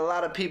like we got a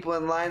lot of people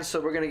in line,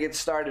 so we're going to get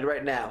started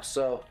right now.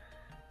 So,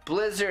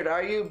 Blizzard,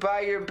 are you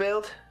by your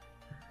build?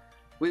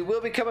 We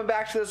will be coming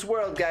back to this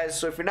world, guys,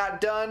 so if you're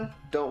not done,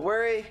 don't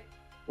worry.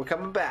 We're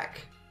coming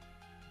back.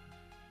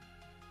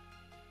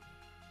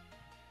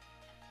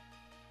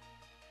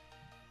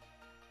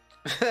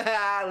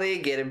 Lee,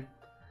 get him.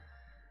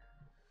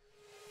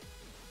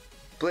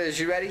 Blizz,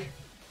 you ready?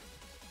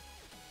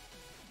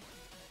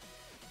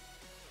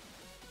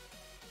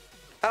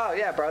 Oh,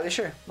 yeah, Barley,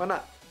 sure. Why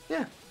not?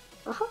 Yeah.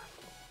 Uh-huh.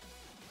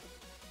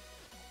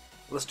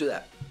 Let's do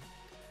that.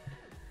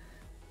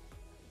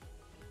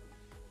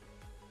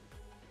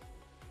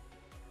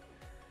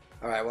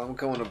 Alright, well, I'm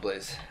going to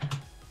Blizz.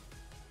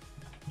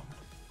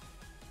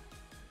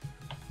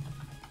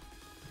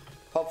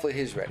 Hopefully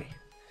he's ready.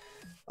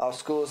 All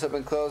schools have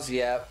been closed?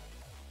 Yep.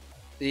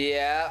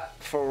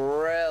 Yep.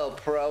 For real,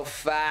 pro.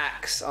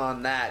 Facts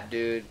on that,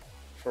 dude.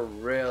 For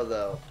real,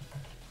 though.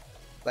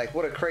 Like,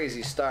 what a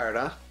crazy start,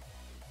 huh?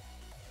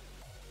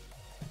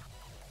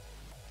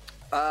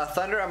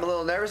 Thunder, I'm a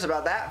little nervous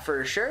about that,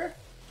 for sure.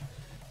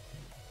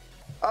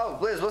 Oh,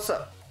 Blizz, what's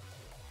up?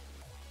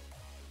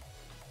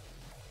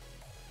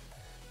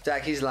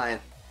 Jack, he's lying.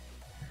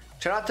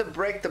 Try not to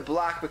break the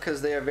block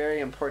because they are very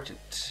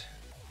important.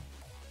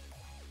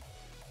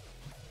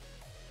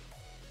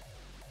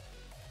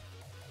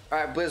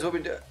 Alright, Blizz,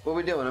 what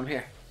we doing? I'm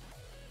here.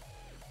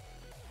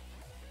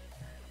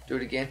 Do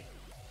it again.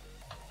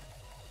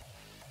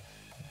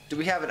 Do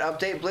we have an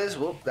update, Blizz?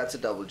 Whoop, that's a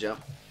double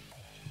jump.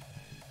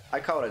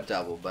 I call it a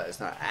double, but it's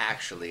not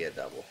actually a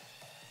double.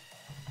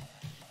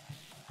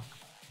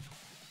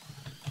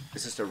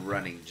 It's just a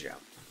running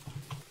jump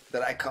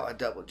that I call a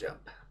double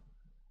jump.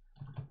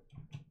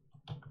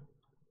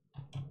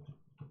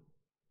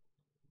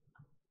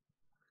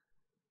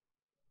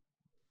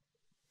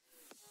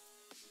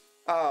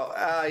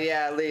 Oh,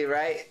 yeah, Lee,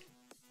 right?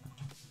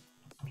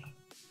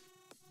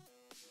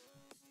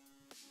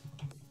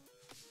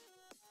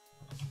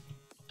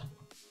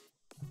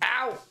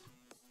 Ow!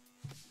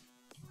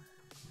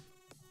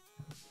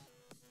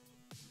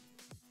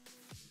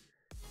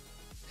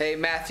 Hey,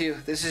 Matthew,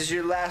 this is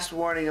your last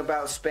warning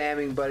about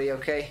spamming, buddy,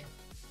 okay?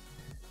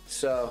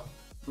 So,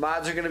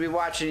 mods are going to be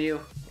watching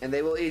you, and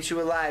they will eat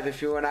you alive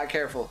if you are not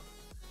careful.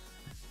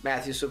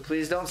 Matthew, so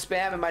please don't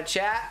spam in my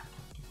chat.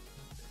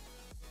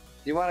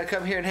 You want to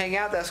come here and hang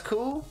out? That's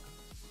cool.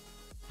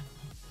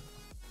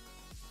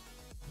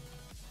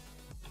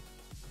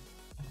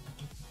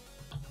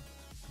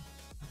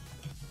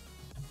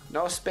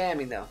 No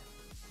spamming, though.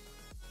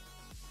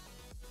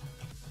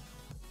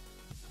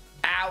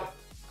 Ow!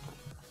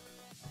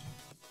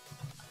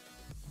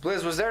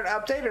 Blizz, was there an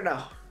update or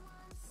no?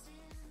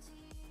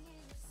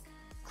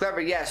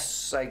 Clever,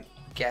 yes, I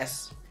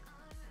guess.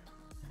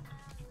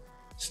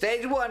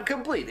 Stage 1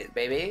 completed,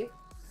 baby.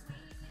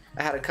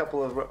 I had a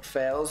couple of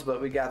fails,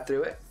 but we got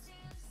through it.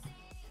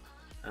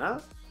 Huh?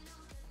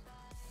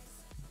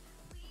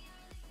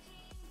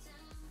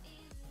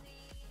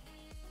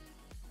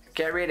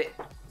 Can't read it.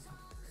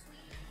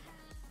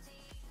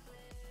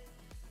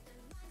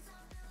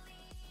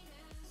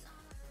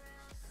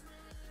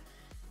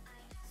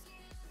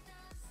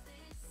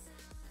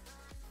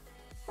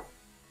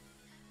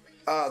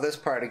 Oh, this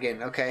part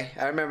again. Okay,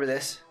 I remember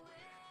this.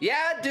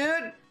 Yeah,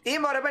 dude!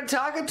 Emote, I've been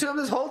talking to him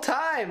this whole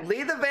time.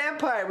 Lee the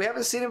Vampire. We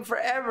haven't seen him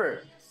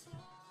forever.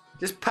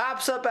 Just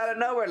pops up out of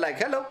nowhere like,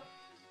 hello.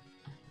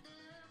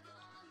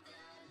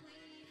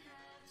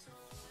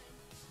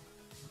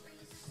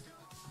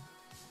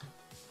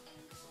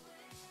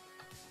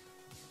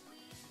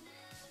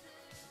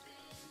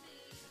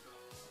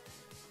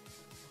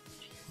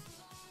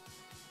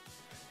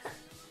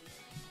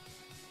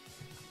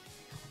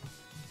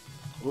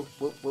 Whoop,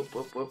 whoop, whoop,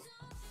 whoop, whoop.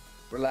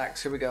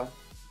 Relax, here we go.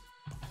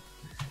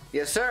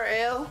 Yes, sir,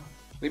 L.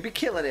 We be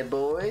killing it,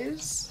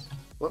 boys.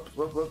 Whoop,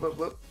 whoop, whoop, whoop,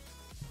 whoop.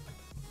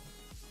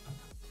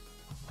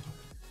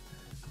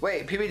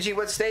 Wait, PBG,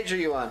 what stage are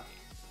you on?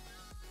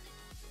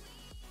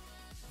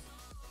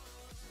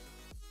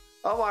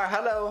 Omar,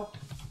 hello.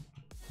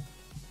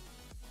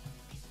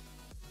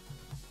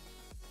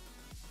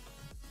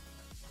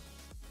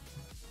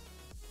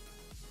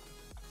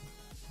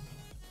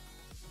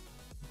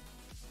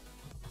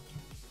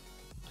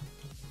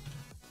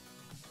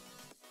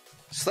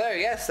 Slayer,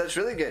 yes, that's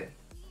really good.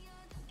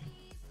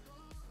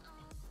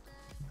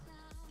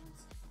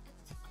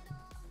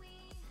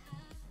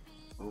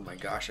 Oh my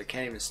gosh, I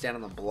can't even stand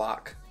on the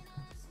block.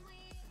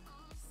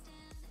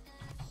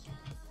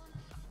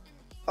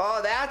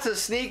 Oh, that's a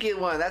sneaky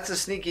one. That's a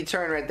sneaky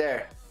turn right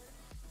there.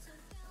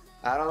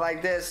 I don't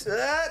like this.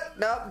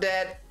 Nope,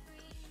 dead.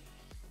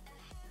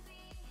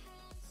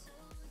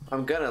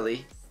 I'm gonna,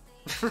 Lee.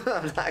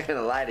 I'm not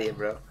gonna lie to you,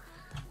 bro.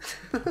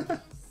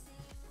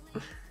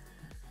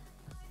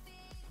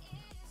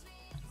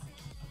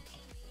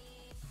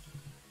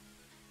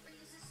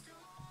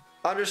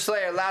 Under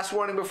Slayer, last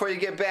warning before you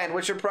get banned.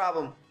 What's your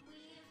problem?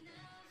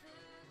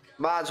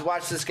 Mods,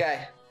 watch this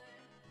guy.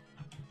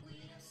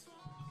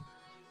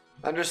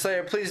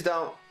 Underslayer, please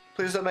don't.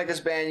 Please don't make us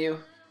ban you.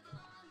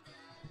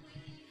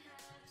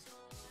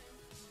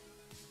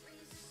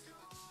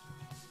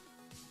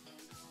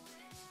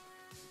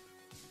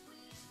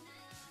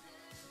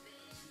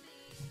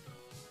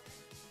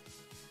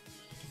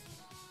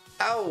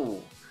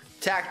 Oh!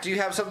 Tack, do you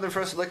have something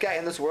for us to look at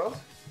in this world?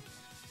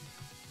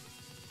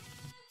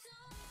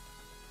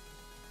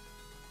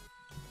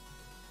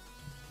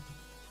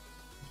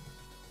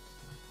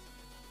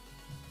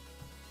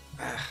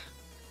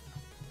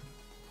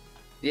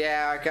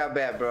 Yeah, I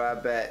bet, bro. I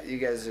bet. You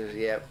guys are,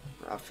 yep.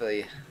 I feel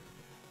you.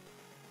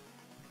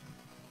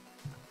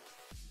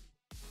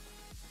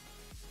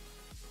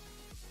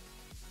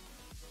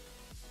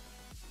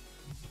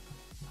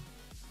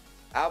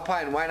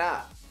 Alpine, why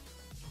not?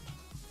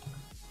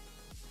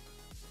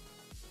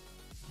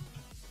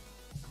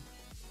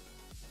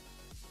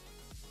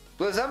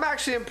 Liz, I'm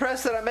actually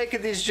impressed that I'm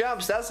making these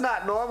jumps. That's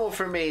not normal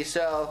for me,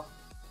 so.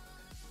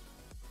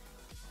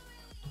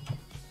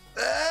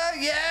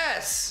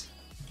 Yes!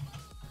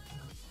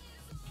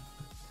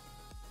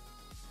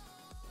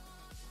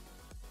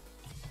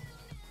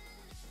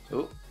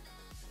 Ooh.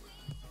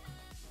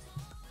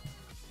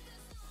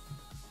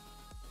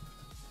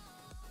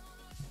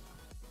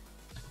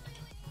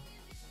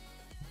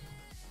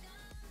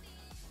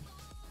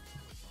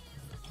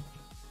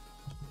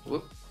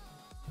 Whoop.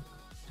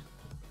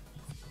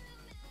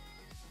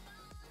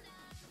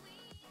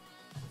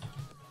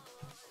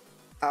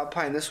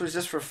 Alpine, this was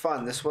just for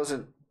fun. This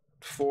wasn't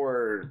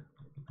for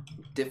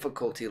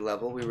difficulty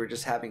level. We were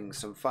just having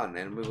some fun,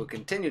 and we will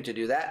continue to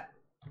do that.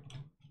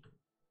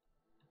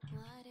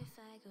 What if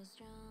I go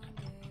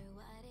stronger?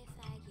 What if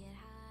I get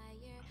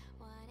higher?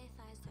 What if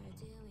I start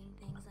doing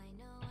things I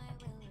know I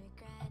will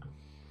regret?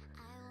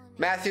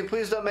 Matthew,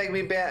 please don't make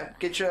me ban.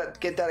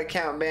 Get that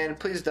account banned.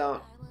 Please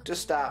don't.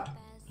 Just stop.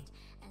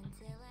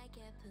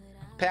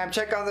 Pam,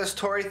 check on this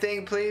Tori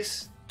thing,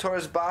 please.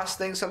 Tori's boss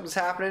thing. Something's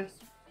happening.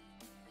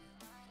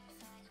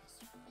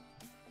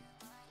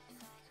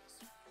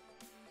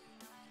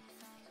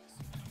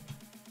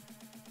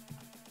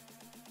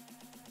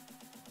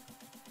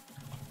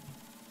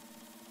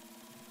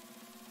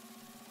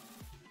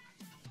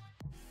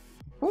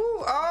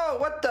 Ooh, oh,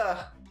 what the?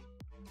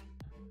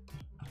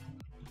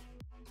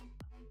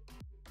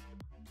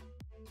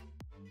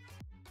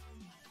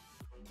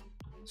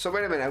 So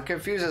wait a minute, I'm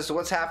confused as to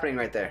what's happening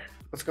right there.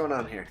 What's going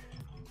on here?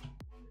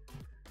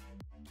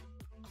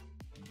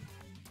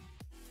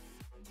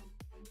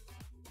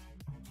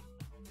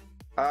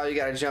 Oh, you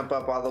gotta jump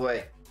up all the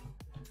way.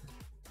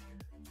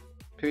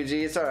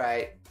 PG, it's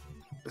alright.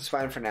 It's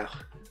fine for now.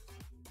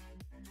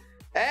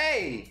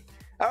 Hey!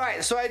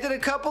 Alright, so I did a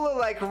couple of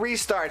like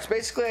restarts.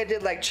 Basically, I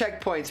did like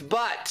checkpoints,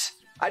 but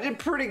I did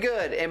pretty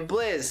good. And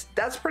Blizz,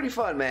 that's pretty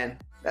fun, man.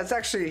 That's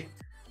actually...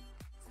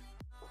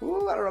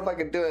 Ooh, I don't know if I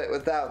can do it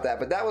without that,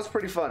 but that was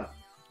pretty fun.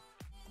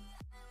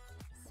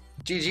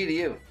 GG to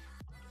you.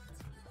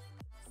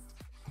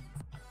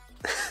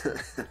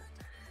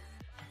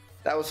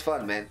 That was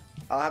fun, man.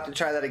 I'll have to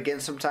try that again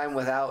sometime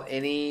without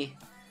any,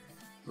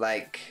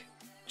 like,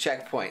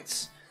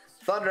 checkpoints.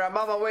 Thunder, I'm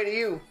on my way to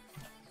you.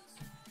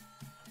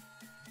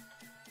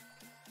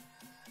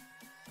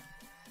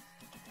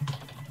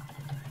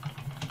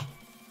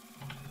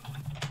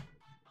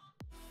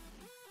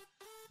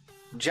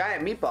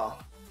 Giant meatball.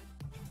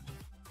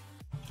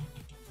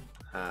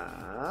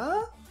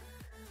 Huh?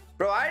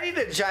 Bro, I need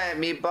a giant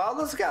meatball.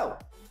 Let's go.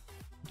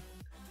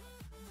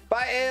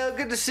 Bye, Ale.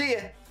 Good to see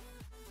you.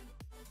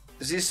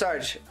 Z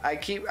Sarge,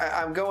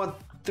 I'm going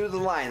through the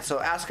line, so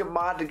ask a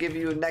mod to give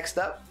you a next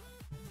up,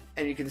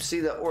 and you can see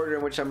the order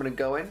in which I'm going to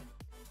go in.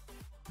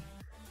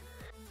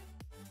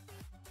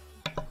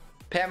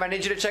 Pam, I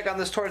need you to check on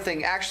this Tor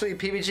thing. Actually,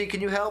 PBG,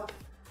 can you help?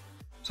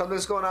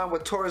 Something's going on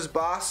with Tor's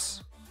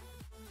boss.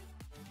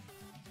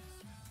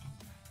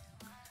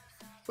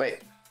 Wait,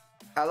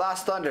 I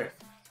lost Thunder.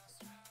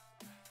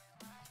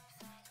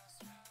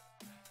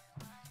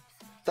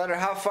 Thunder,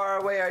 how far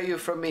away are you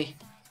from me?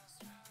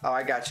 Oh,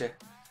 I got you.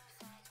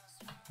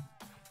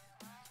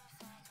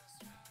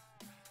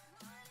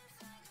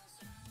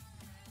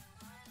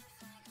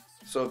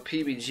 So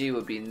PBG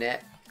would be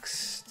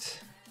next.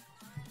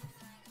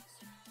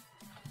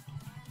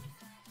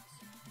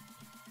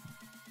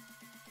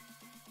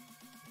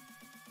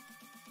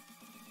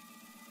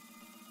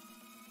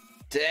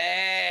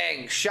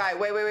 Dang, Shy,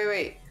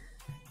 wait.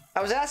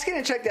 I was asking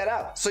to check that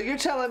out. So you're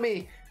telling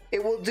me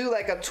it will do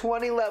like a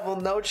 20 level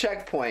no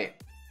checkpoint.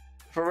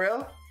 For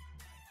real?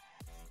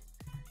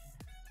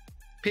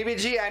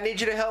 PBG, I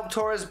need you to help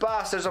Tor's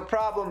boss. There's a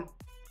problem.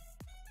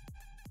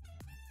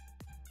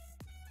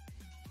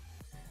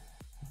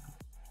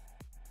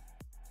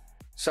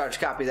 Sarge,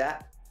 copy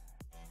that.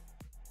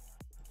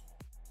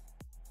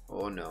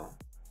 Oh no.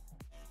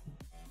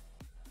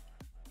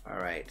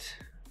 Alright.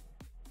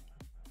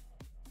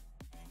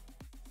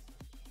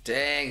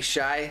 Dang,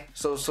 Shy.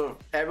 So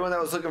everyone that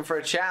was looking for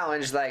a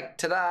challenge, like,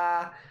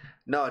 ta-da!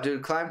 No,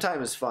 dude, climb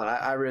time is fun.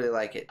 I really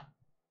like it.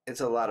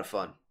 It's a lot of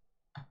fun.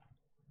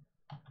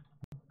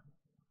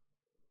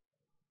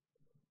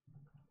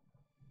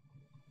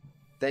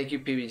 Thank you,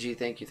 PBG.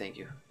 Thank you, thank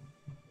you.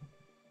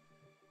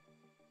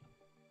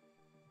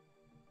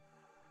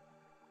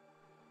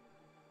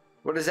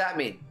 What does that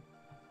mean?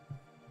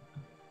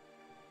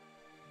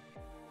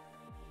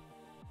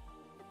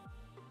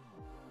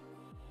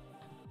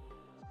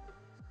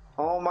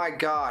 Oh my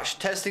gosh.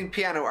 Testing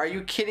piano. Are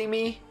you kidding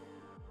me?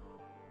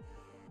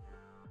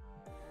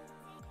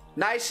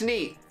 Nice,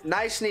 neat.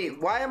 Nice,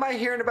 neat. Why am I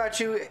hearing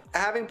about you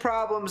having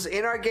problems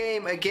in our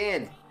game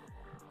again?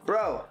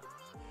 Bro,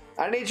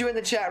 I need you in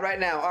the chat right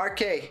now.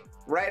 RK,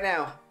 right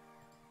now.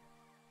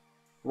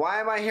 Why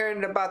am I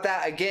hearing about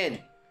that again?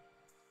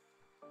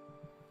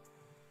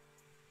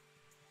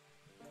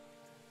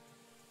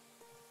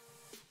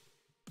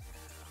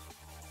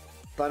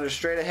 Thunder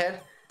straight ahead.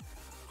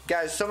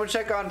 Guys, someone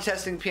check on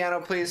testing piano,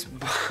 please.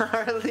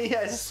 Barley,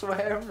 I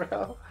swear,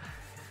 bro.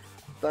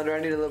 Thunder, I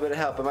need a little bit of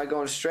help. Am I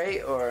going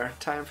straight or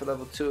time for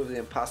level 2 of the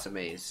imposter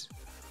maze?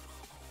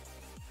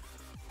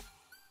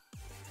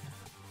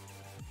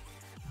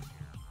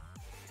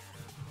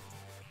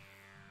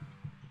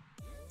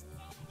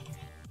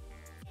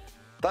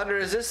 Thunder,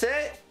 is this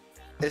it?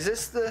 Is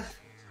this the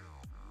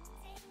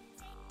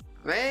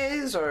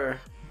maze or?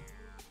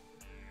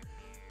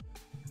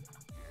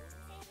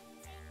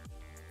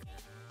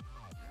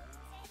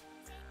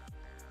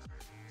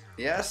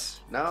 Yes?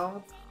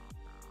 No?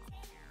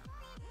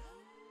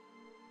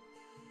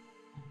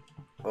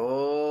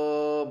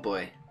 Oh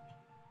boy.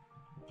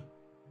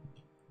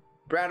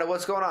 Brando,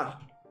 what's going on?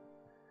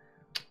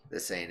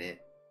 This ain't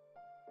it.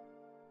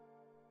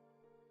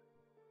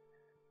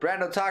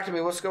 Brando, talk to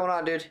me. What's going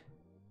on, dude?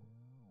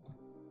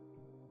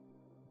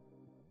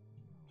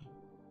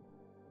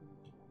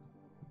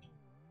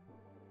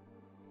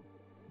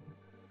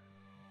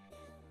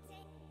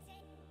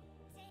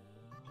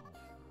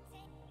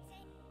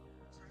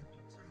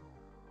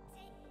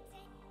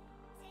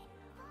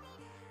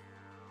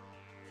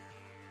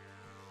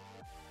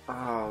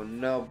 Oh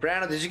no,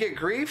 Brando, did you get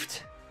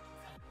griefed?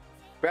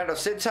 Brando,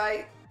 sit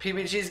tight.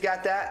 PBG's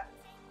got that.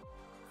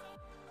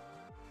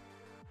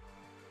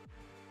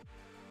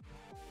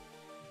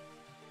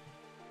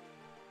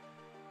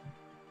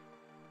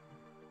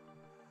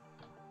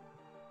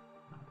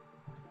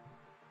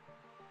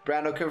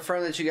 Brando,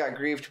 confirm that you got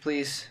griefed,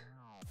 please.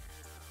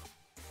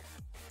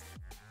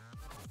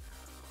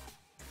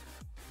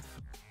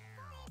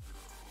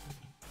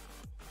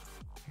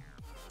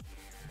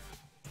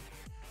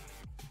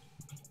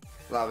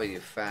 Lava you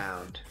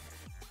found.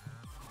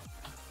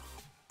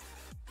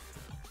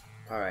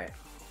 Alright.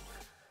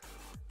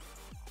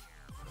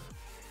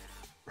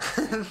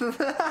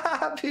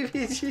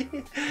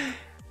 PPG.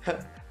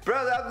 Bro,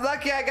 I'm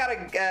lucky I got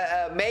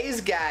a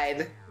maze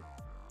guide.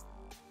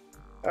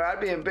 Or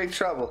I'd be in big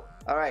trouble.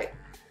 Alright.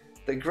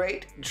 The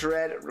Great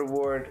Dread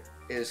reward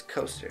is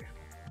Coaster.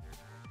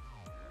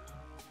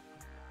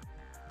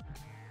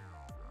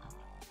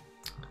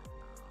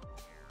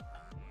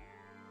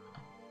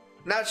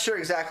 Not sure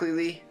exactly,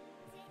 Lee.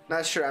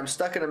 Not sure. I'm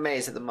stuck in a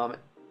maze at the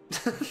moment.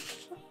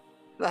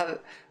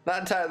 not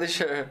entirely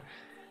sure.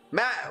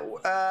 Matt,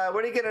 what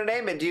are you gonna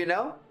name it? Do you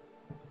know?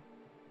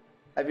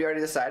 Have you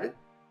already decided?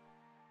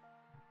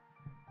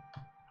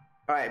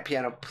 All right,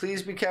 piano.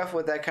 Please be careful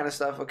with that kind of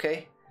stuff,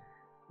 okay?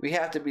 We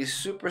have to be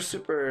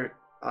super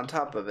on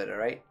top of it. All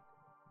right.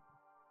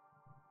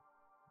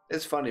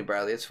 It's funny,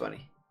 Bradley. It's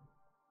funny.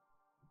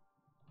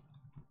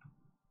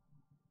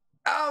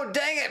 Oh,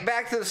 dang it.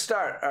 Back to the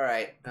start. All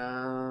right.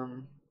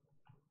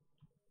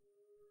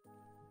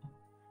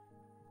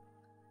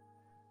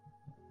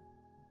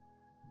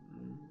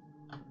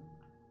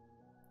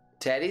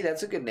 Teddy,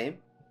 that's a good name.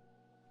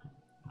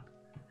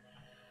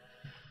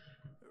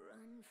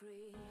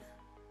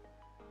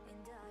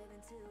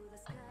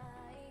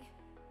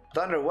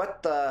 Thunder,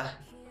 what the?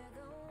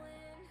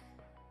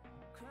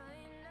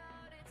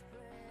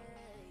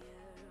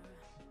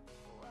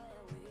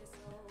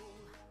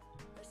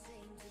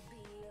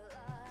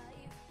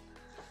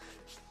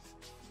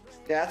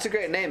 Yeah, that's a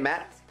great name,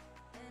 Matt.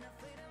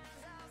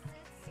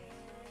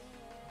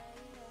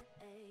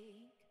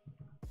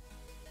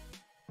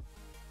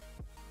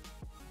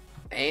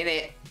 Ain't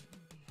it?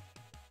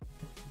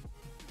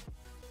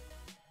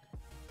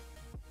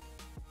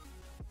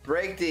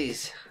 Break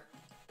these.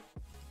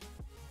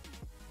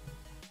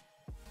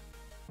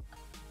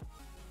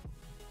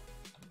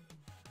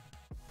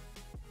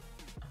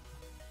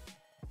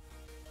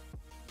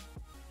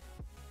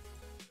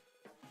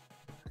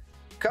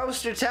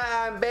 Coaster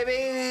time, baby!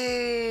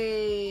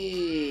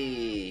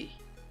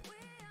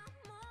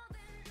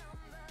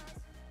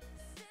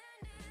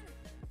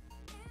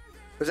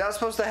 Was that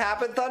supposed to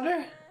happen,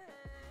 Thunder?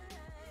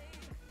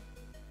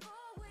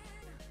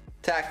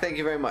 Tack, thank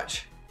you very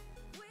much.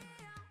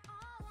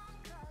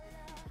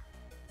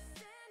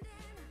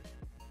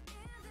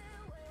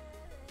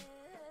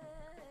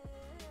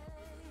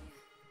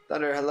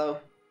 Thunder, hello.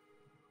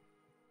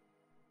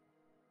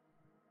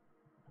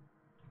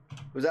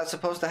 Was that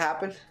supposed to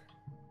happen?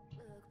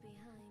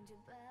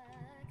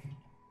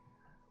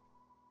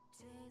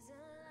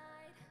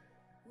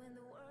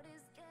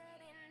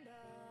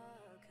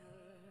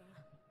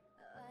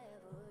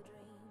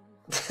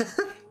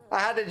 I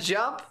had to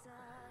jump?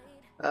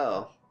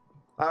 Oh.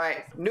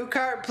 Alright, new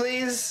cart,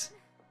 please.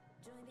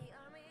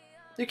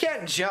 You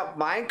can't jump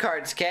mine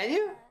carts, can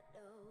you?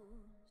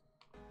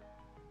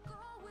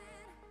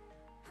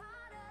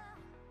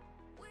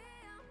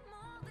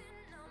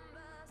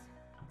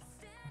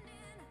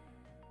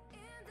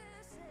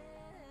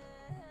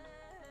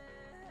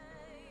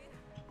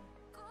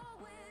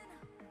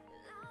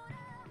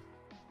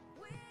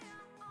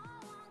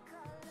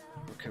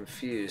 I'm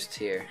confused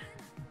here.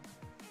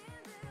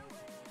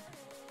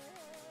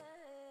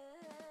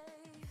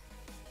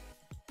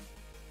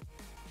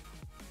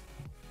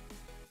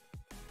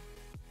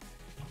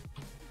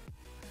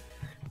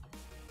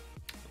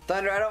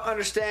 Thunder, I don't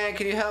understand.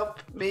 Can you help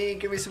me?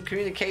 Give me some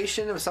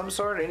communication of some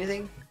sort or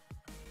anything?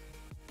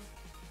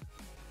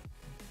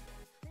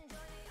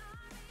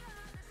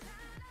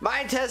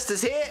 Mind test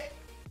is hit.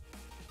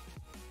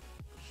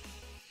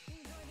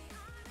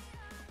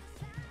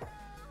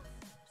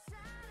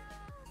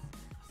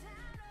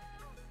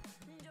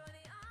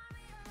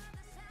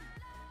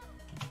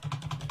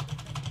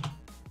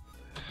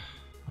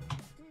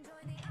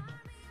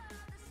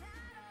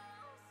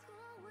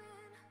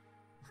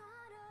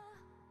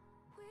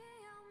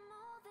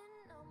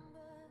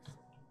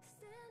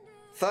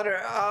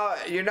 Thunder,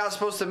 you're not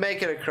supposed to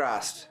make it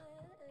across.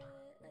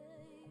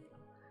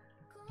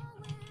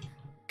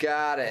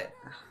 Got it.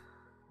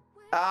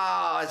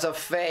 Oh, it's a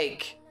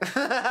fake.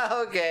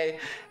 Okay.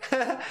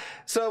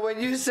 So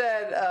when you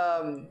said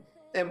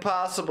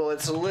impossible,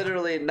 it's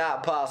literally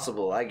not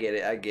possible. I get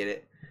it. I get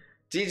it.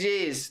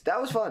 GG's.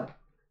 That was fun.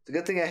 It's a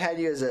good thing I had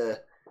you as a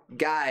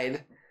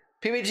guide.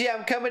 PBG,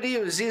 I'm coming to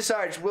you. Z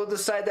Sarge, we'll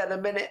decide that in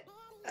a minute.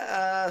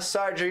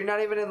 Sarge, you're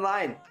not even in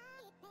line.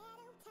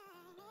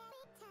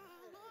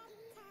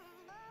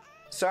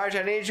 Sarge,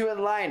 I need you in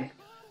line.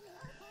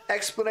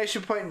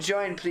 Explanation point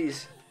join,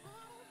 please.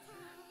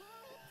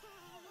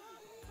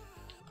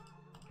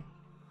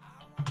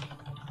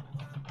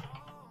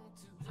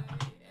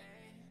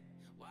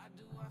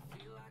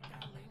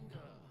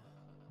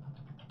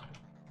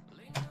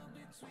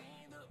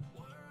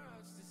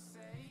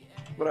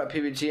 What up,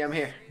 PBG? I'm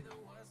here.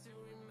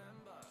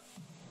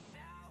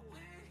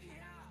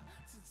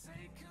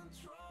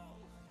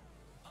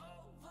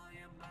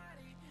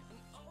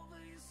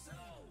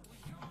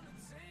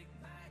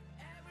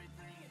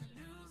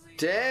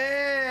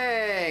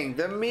 Dang,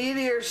 the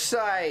meteor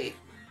site.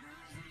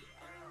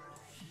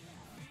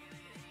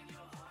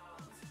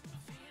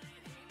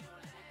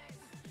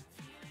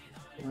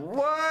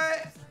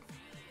 What?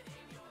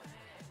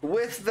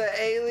 With the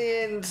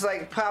aliens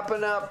like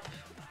popping up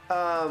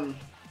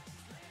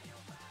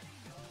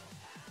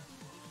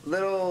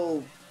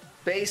little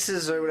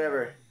bases or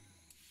whatever.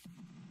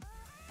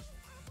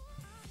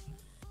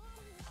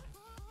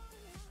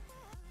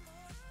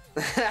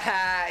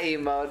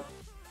 Emote.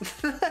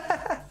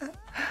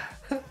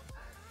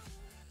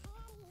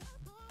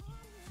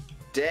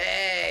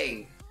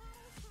 Dang.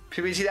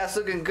 PBG, that's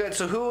looking good.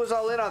 So who was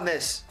all in on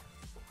this?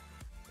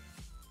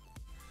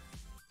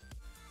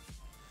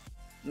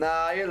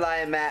 Nah, you're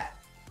lying, Matt.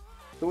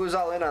 Who was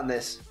all in on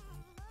this?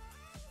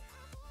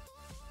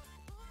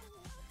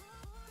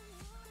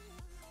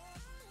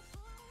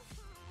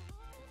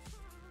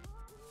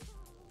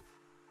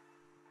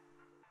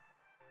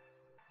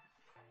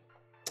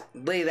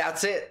 Lee,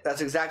 that's it.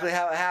 That's exactly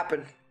how it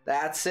happened.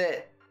 That's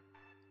it.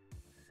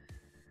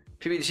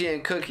 PBG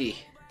and Cookie.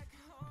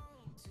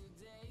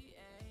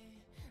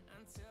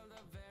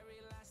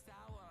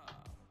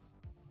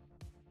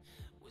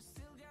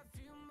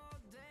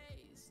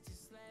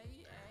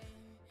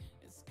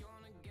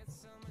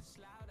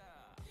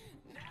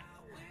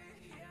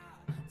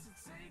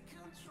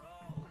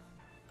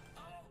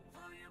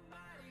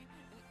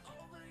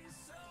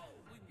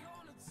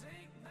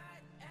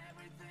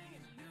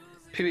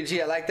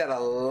 PBG, I like that a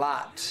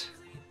lot.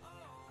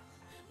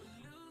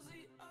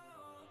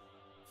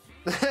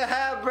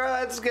 Bro,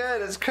 that's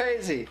good. That's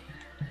crazy.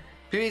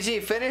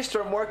 PBG, finished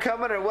or more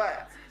coming or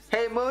what?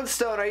 Hey,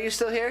 Moonstone, are you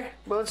still here?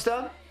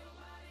 Moonstone?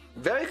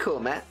 Very cool,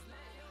 man.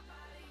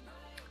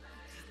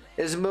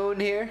 Is Moon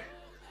here?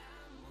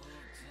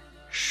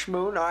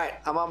 Shmoon? Alright,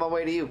 I'm on my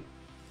way to you.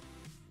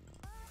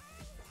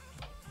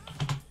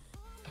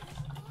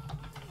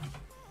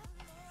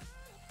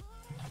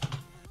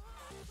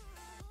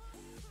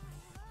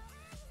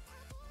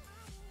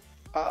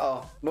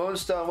 Uh-oh.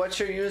 Moonstone, what's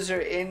your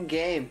user in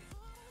game?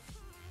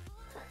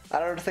 I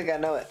don't think I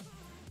know it.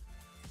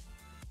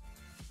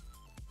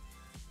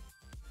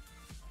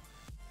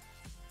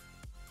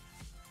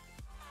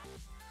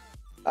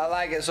 I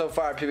like it so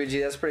far,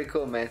 PBG. That's pretty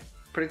cool, man.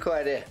 Pretty cool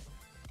idea.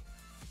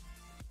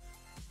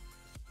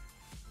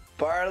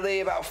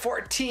 Barley, about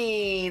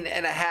 14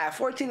 and a half.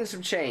 14 and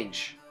some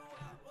change.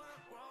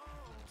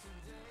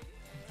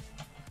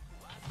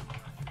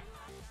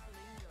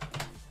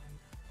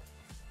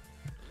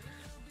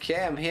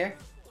 Okay, I'm here.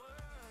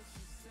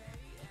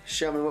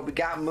 Show me what we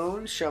got,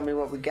 Moon. Show me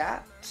what we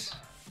got.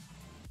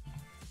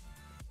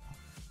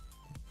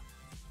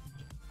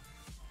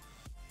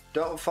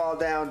 Don't fall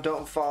down.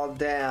 Don't fall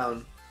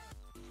down.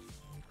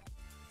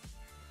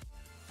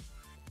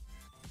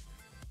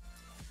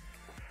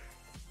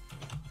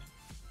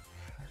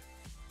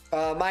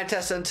 Mind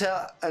test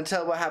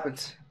until what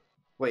happens?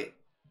 Wait.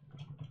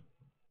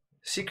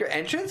 Secret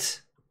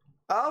entrance?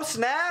 Oh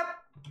snap!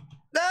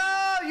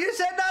 No, you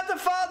said not to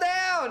fall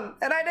down,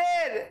 and I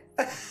did.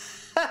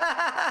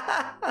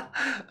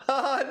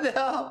 Oh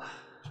no.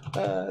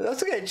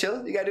 That's okay,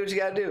 chill. You gotta do what you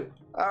gotta do.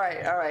 All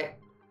right, all right,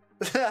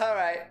 all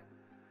right.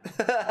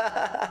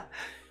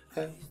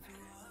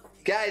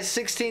 Guys,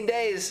 16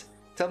 days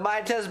till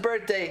Mind Test's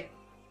birthday.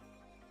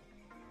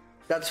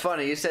 That's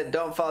funny. You said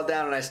don't fall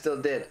down, and I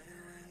still did.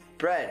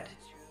 Bread.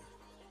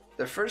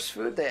 The first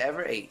food they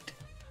ever ate.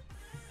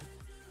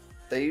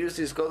 They use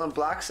these golden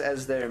blocks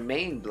as their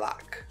main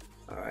block.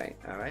 All right,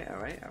 all right, all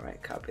right, all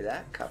right. Copy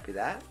that, copy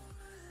that.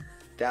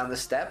 Down the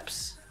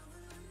steps.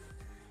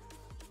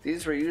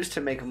 These were used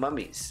to make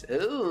mummies.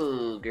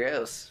 Ooh,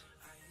 gross.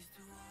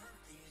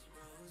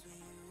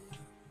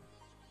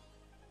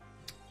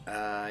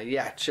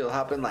 Yeah, chill,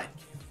 hop in line.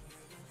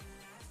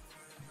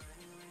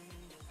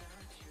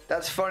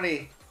 That's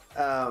funny,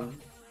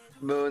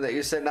 Moon, that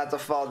you said not to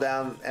fall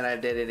down, and I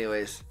did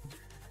anyways.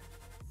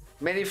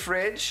 Mini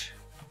fridge.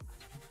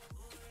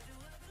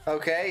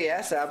 Okay,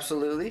 yes,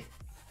 absolutely.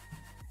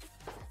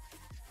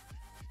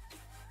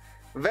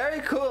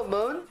 Very cool,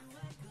 Moon.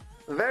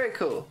 Very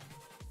cool.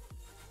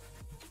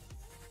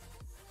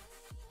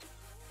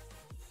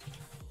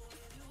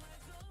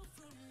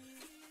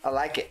 I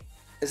like it.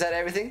 Is that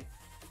everything?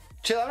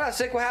 Chill, I'm not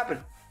sick. What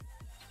happened?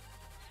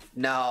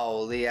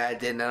 No, Leah, I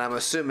didn't, and I'm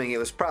assuming it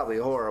was probably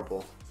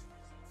horrible.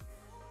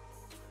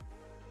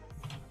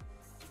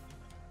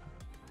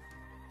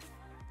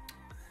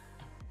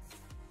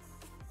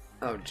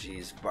 Oh,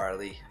 geez,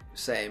 Barley.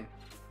 Same.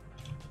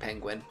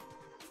 Penguin.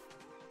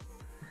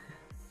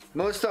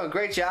 Moonstone,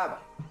 great job.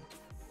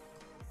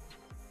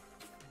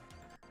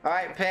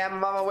 Alright, Pam,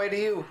 I'm on my way to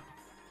you.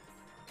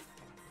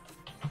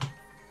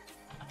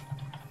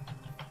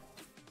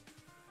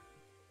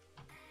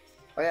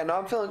 Oh yeah, no,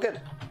 I'm feeling good.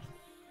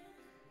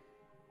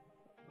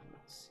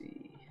 Let's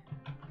see.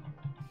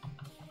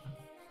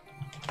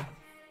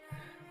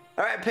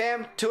 Alright,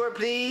 Pam, tour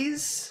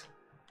please.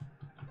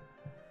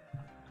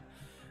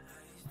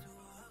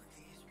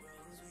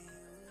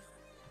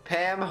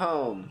 Pam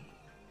home.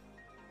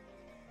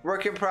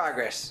 Work in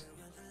progress.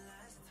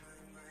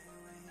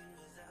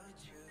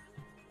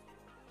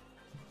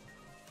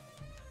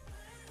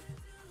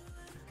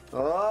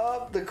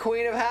 Oh, the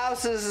Queen of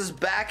Houses is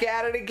back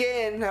at it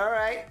again. All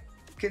right.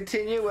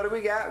 Continue. What do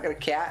we got? We got a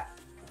cat.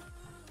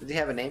 Does he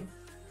have a name?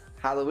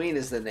 Halloween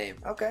is the name.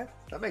 Okay.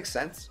 That makes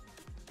sense.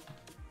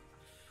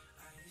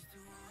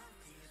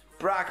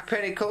 Brock,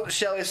 Penny, Colt,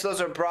 Shelly. So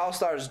those are Brawl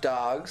Stars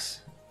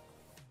dogs.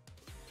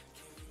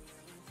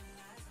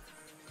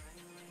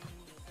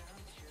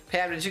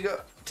 Pam, did you go...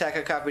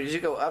 Taka copy. Did you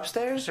go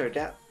upstairs or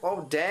down?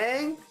 Oh,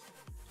 dang.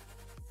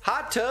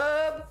 Hot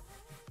tub.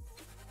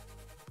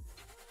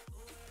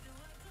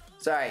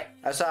 Sorry,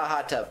 I saw a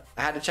hot tub.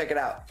 I had to check it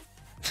out.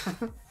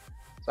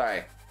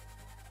 Sorry.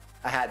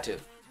 I had to.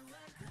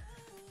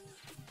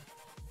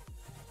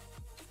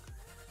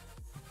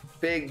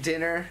 Big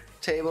dinner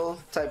table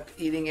type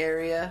eating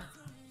area.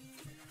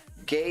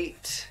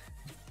 Gate.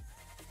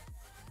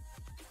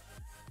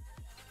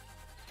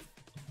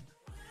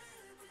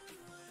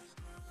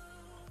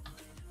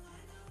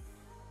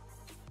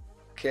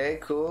 Okay,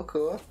 cool,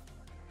 cool.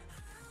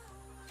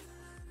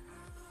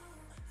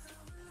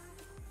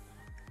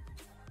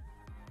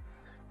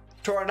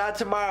 Tor, not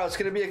tomorrow. It's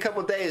gonna be a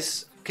couple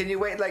days. Can you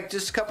wait like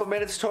just a couple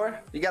minutes, Tor?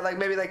 You got like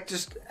maybe like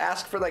just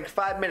ask for like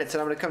 5 minutes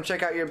and I'm gonna come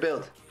check out your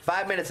build.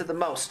 5 minutes at the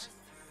most.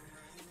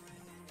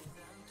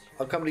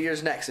 I'll come to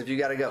yours next if you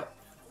gotta go.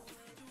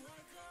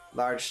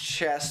 Large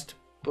chest,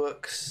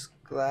 books,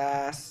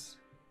 glass.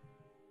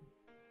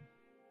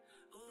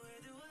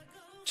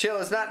 Chill,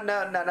 it's not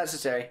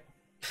necessary.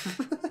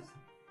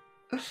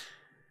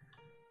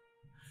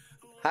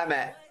 Hi,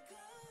 Matt.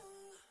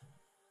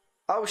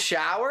 Oh,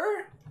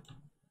 shower?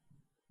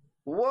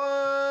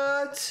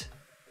 What?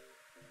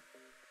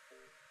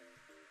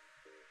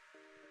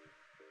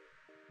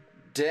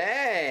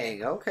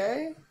 Dang,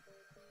 okay.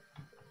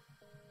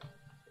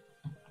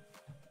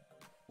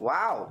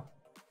 Wow.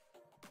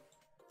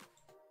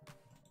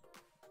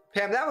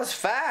 Pam, that was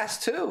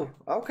fast too.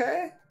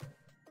 Okay.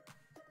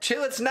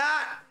 Chill, it's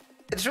not.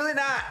 It's really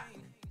not.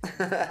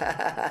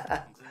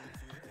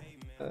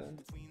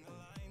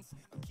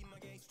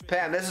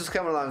 Pam, this is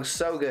coming along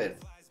so good.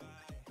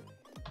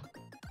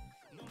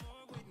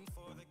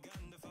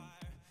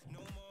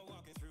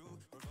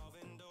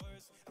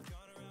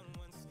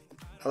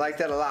 I like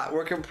that a lot.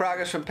 Work in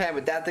progress from Pam,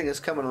 but that thing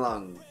is coming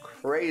along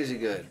crazy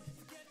good.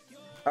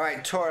 All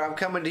right, Tor, I'm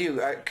coming to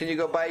you. All right, can you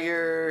go buy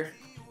your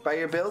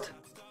build?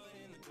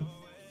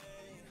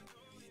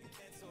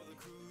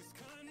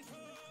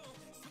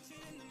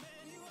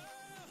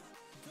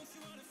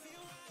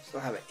 Still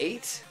have an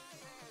 8.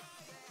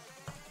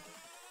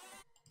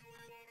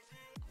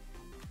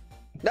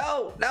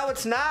 No, no,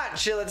 it's not.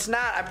 Chill, it's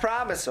not. I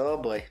promise. Oh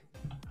boy.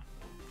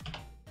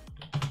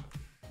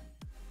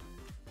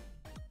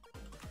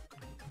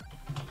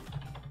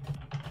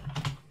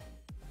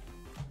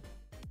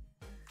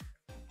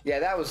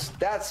 Yeah,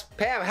 that's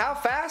Pam. How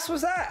fast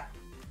was that?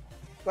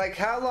 Like,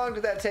 how long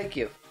did that take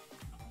you?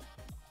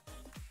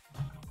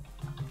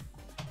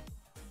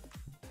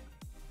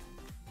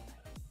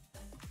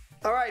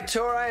 All right,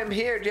 Tor, I am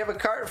here. Do you have a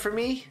cart for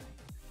me?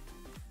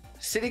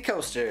 City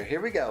coaster.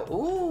 Here we go.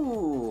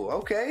 Ooh,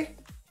 okay.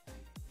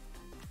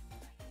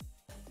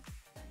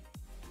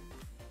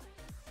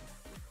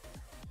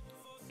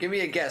 Give me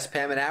a guess,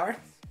 Pam. An hour?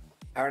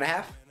 Hour and a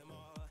half?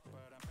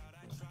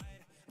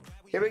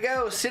 Here we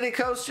go. City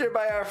coaster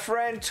by our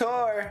friend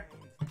Tor.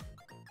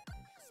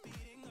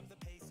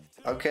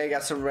 Okay,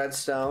 got some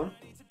redstone.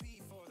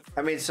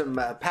 I mean, some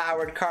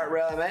powered cart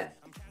rail, I meant.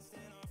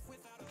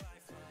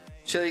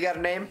 Chill, you got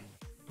a name?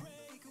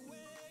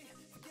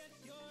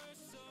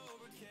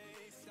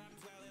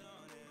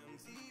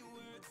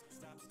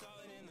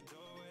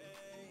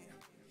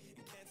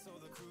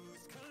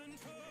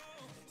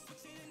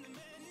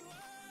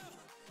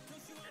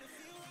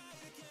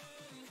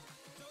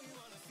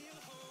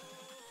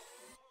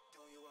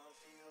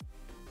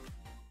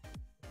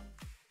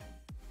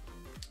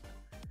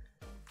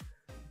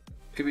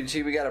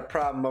 PBG, we got a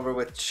problem over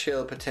with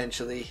Chill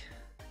potentially.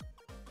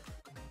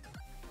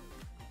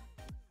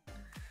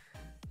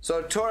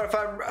 So Tor,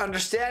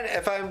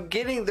 if I'm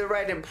getting the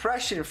right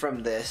impression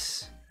from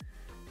this,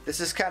 this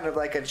is kind of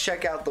like a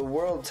check out the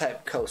world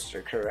type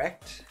coaster,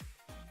 correct?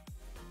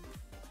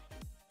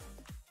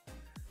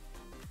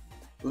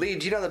 Lee,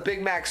 do you know the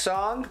Big Mac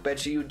song?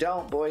 Bet you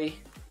don't, boy.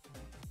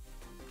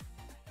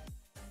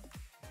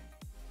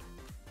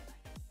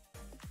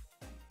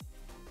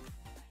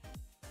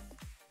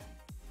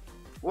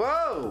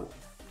 Whoa!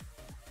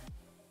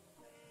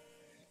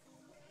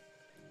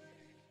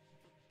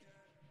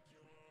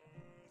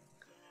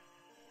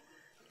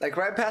 Like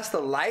right past the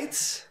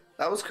lights?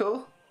 That was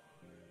cool.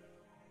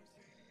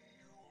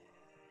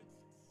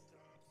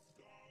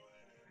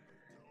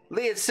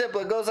 Lee, it's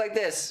simple. It goes like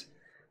this.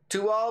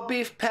 To all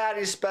beef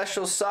patties,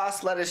 special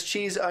sauce, lettuce,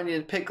 cheese,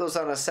 onion, pickles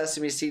on a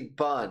sesame seed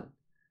bun.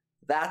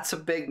 That's a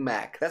Big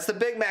Mac. That's the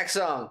Big Mac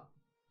song.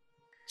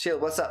 Chill,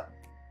 what's up?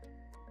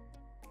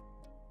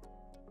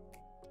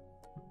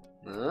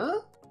 Huh?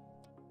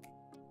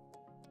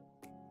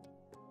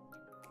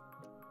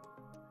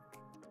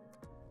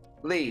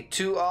 Lee,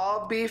 to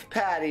all beef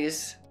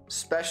patties,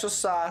 special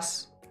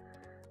sauce,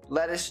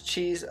 lettuce,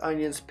 cheese,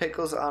 onions,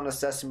 pickles on a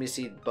sesame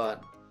seed bun.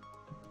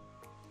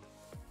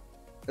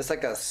 It's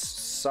like a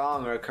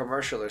song or a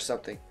commercial or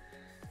something.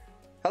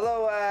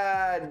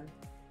 Hello,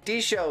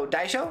 D-Show.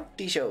 D-Show?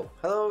 D-Show.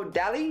 Hello,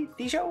 Dally?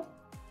 D-Show?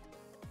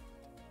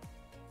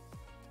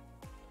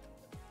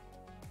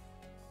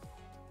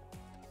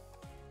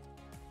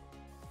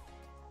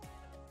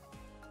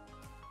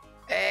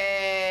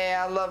 Hey,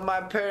 I love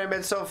my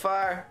pyramid so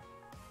far.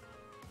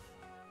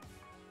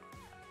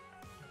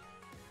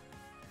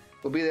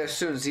 We'll be there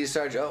soon,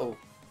 Z-Sarge. Uh-oh.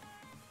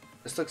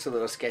 This looks a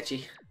little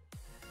sketchy.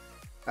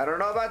 I don't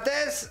know about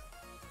this.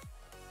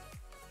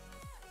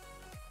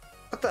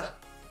 What the?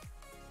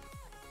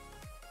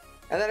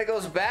 And then it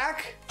goes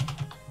back?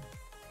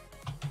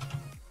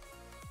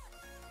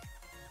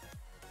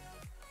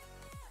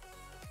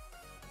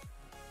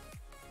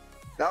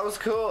 That was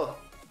cool.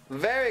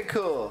 Very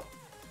cool.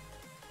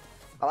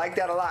 I like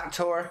that a lot,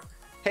 Tor.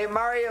 Hey,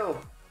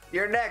 Mario.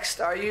 You're next.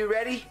 Are you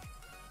ready?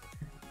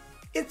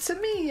 It's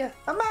me, a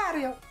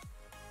Mario.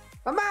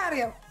 A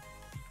Mario.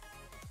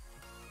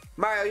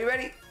 Mario, you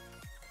ready?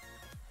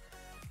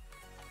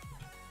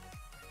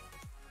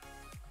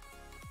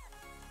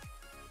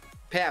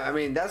 Pam, I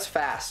mean, that's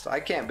fast. I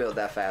can't build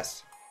that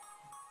fast.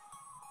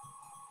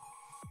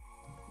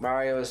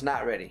 Mario is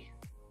not ready.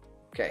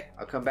 Okay,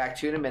 I'll come back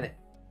to you in a minute.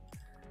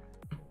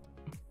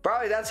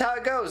 Probably that's how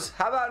it goes.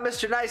 How about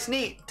Mr. Nice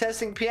Neat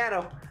testing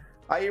piano?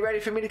 Are you ready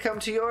for me to come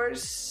to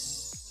yours?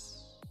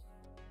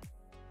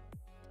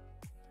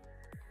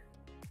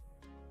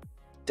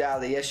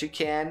 Dally, yes you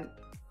can.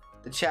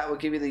 The chat will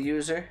give you the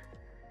user.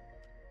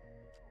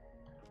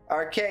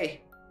 RK.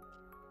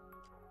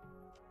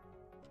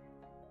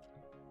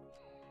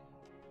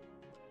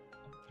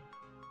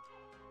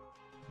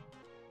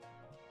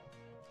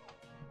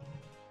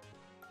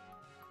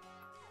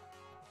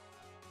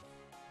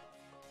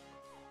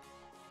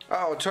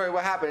 Oh, Tori,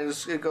 what happened?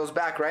 It goes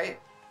back, right?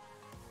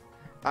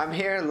 I'm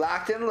here,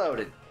 locked and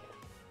loaded.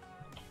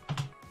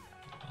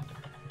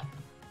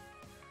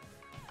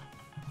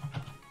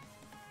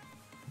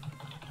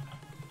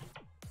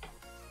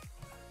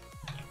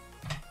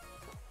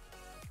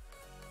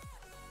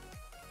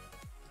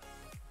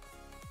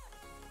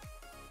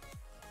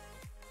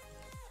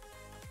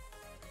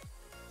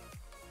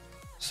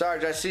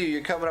 Sarge, I see you.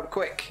 You're coming up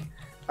quick.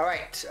 All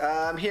right,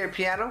 I'm here,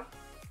 piano.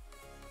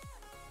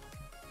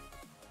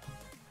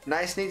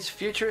 Nice needs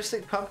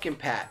futuristic pumpkin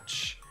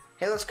patch.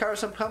 Hey, let's carve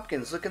some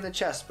pumpkins. Look in the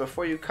chest.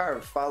 Before you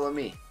carve, follow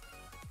me.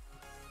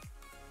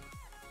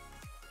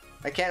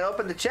 I can't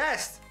open the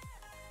chest.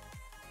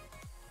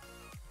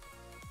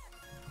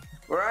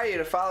 Where are you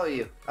to follow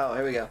you? Oh,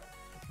 here we go.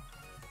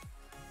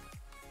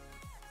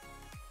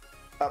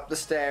 Up the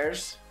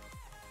stairs.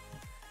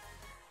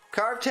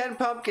 Carve 10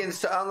 pumpkins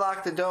to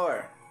unlock the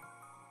door.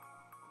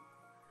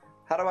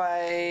 How do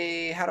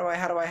I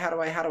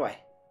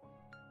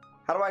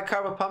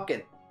carve a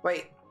pumpkin?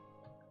 Wait.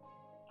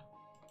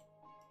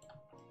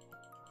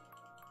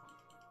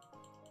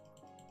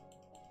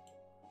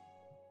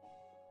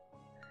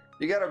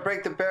 You gotta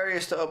break the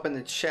barriers to open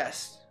the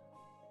chest.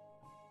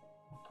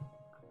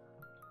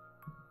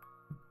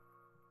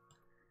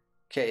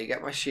 Okay, you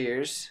got my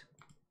shears.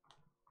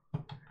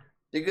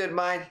 You good,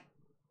 mine?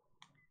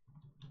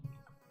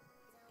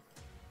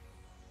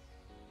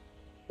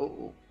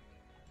 Oh.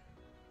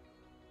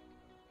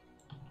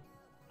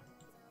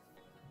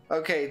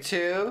 Okay,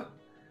 2,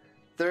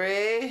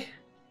 3.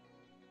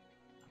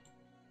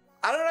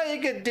 I don't know,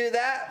 you could do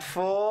that.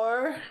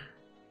 4,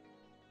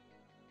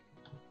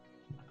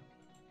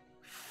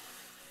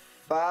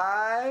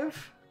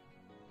 5.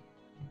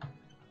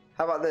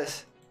 How about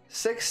this?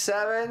 6,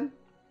 7.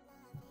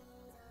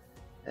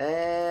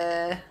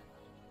 And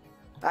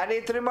I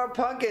need 3 more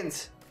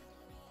pumpkins.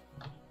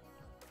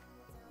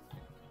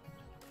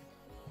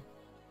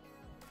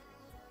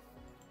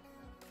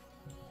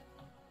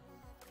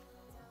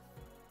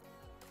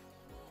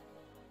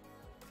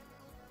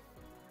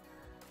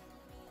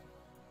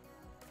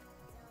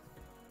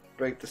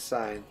 Break the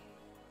sign.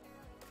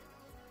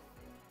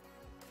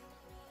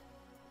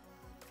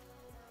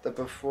 The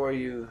before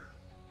you.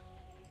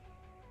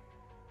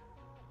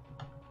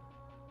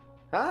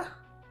 Huh?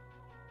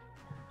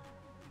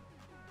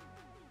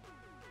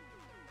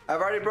 I've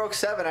already broke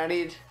 7. I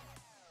need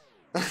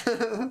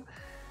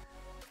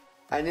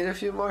I need a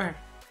few more.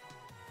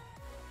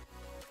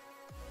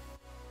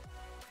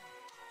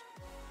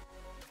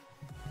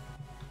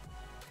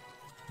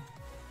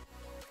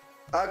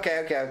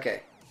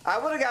 Okay. I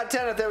would have got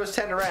 10 if there was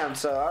 10 around,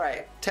 so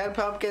alright. 10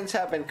 pumpkins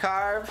have been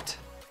carved.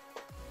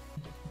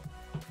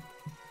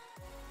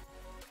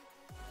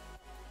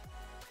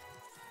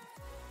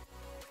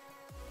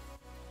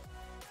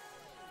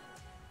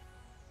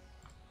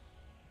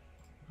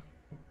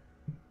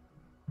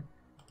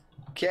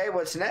 Okay,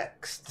 what's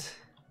next?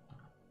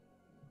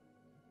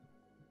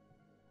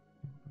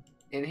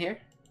 In here?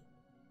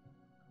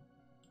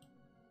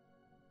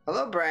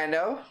 Hello,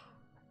 Brando.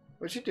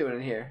 What you doing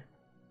in here?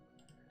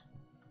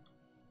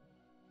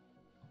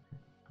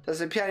 Does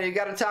it piano? You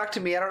gotta talk to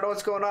me. I don't know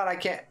what's going on. I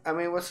can't. I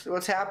mean,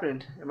 what's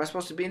happening? Am I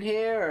supposed to be in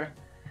here? Or?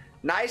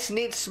 Nice,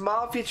 neat,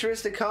 small,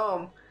 futuristic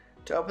home.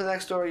 To open the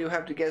next door, you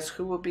have to guess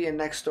who will be in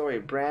next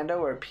story, Brando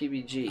or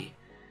PBG.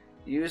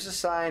 Use a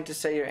sign to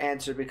say your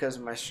answer because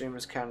my stream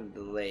is kind of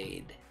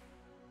delayed.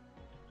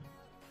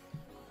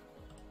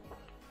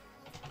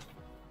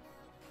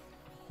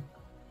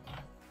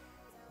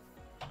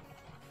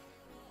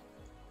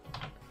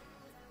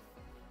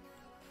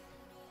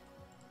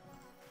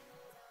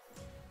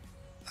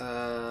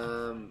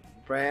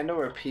 Brando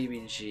or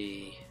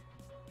PBG?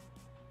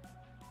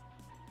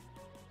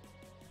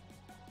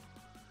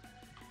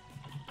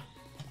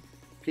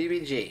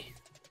 PBG.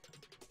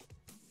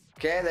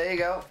 Okay, there you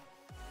go.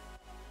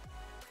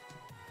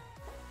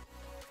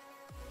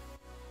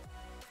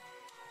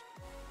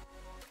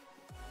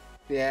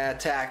 Yeah,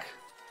 attack.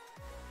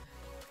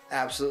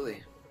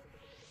 Absolutely.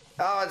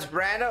 Oh, it's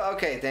Brando?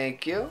 Okay,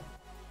 thank you.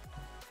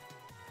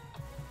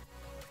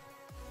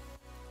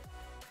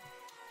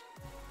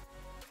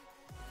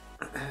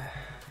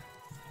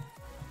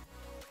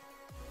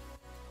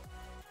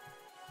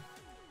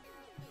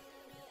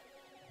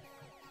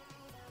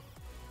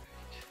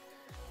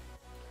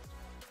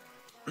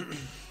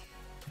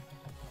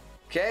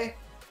 Okay.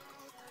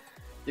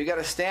 You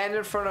gotta stand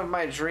in front of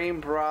my dream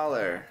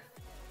brawler.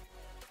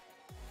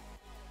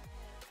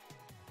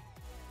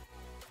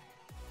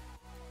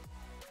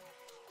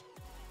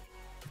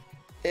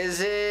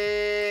 Is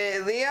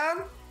it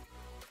Leon?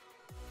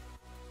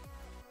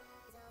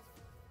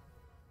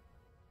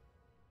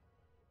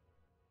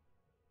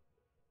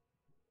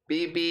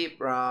 Beep beep,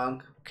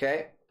 wrong.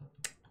 Okay.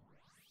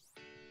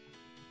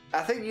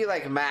 I think you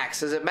like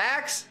Max. Is it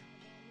Max?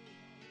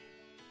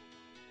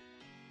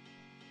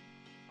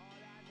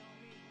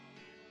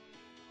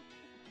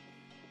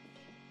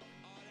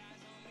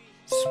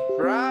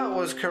 Sprout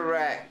was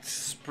correct.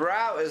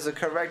 Sprout is the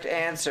correct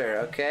answer,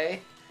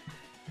 okay?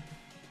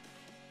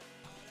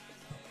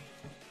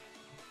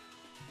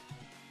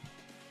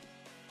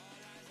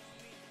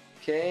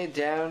 Okay,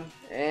 down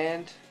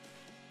and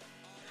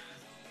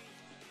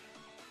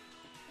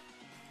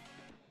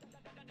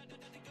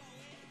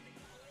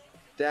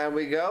down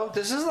we go.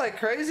 This is like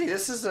crazy.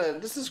 This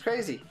is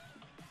crazy.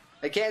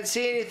 I can't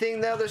see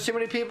anything though. There's too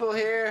many people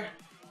here.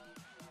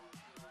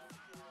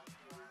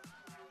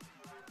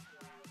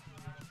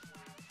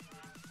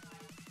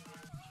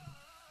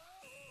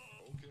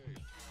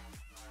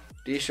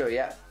 D-show,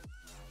 yeah.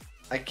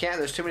 I can't.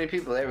 There's too many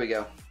people. There we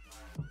go.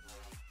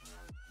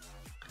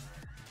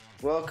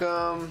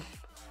 Welcome.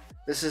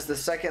 This is the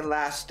second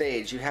last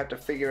stage. You have to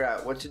figure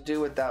out what to do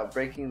without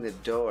breaking the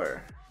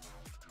door.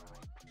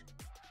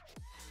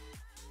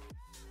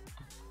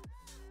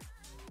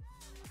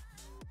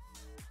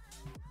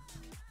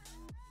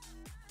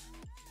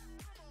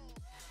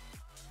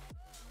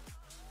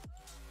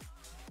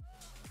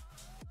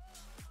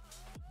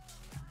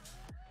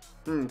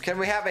 Can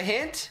we have a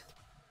hint?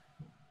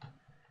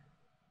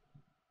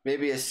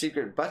 Maybe a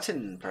secret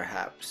button,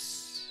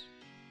 perhaps.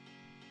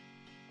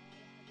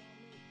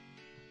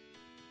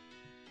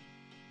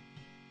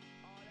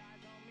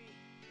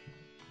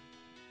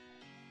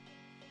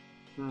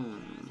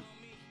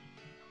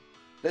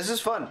 This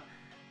is fun.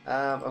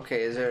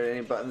 Okay, is there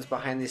any buttons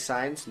behind these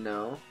signs?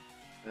 No.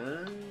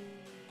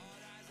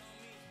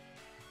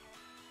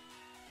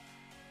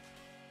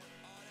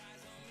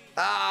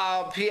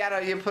 Oh, piano,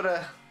 you put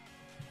a...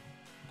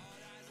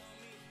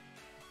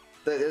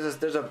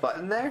 There's a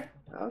button there?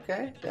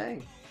 Okay,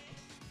 dang.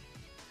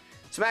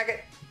 Smack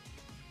it!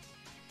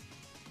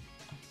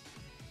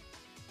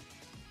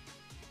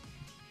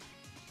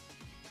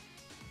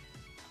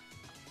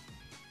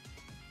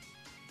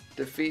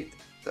 Defeat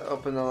to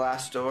open the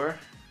last door.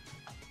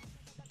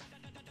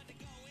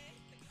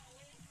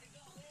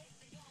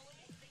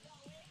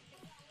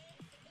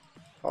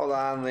 Hold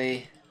on,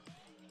 Lee.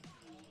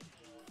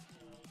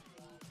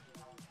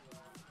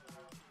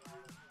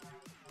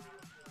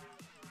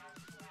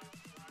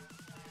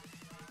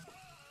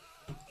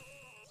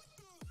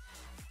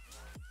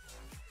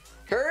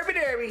 Kirby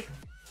Derby.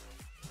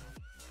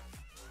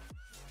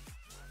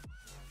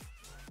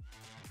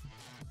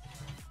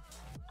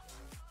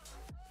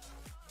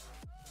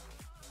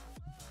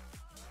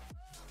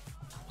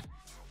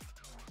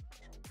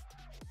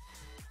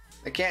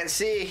 I can't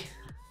see.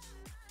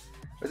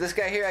 With this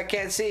guy here, I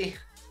can't see.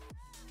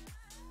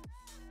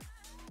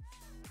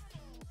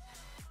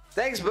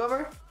 Thanks,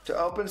 Boomer. To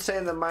open, say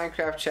in the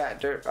Minecraft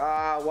chat. Dirt.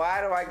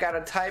 Why do I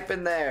gotta type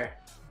in there?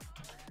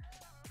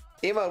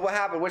 Emo, what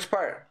happened? Which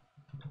part?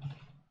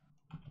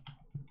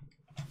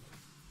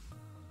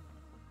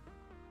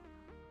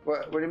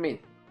 What do you mean?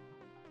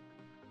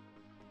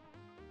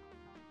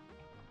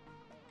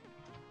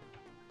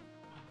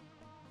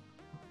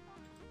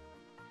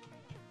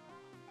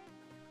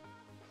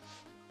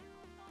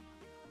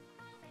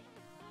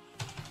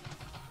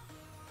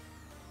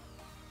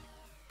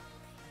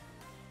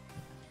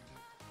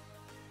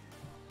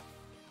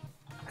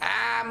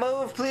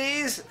 Move,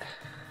 please.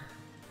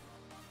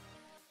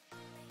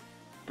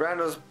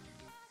 Brando's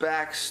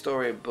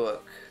backstory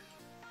book.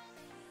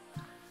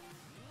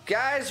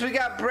 Guys, we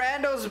got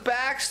Brando's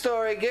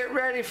backstory. Get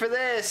ready for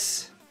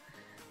this.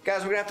 Guys,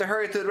 we're gonna have to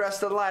hurry through the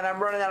rest of the line.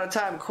 I'm running out of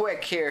time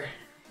quick here.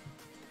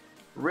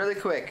 Really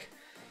quick.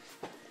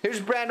 Here's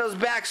Brando's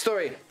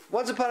backstory.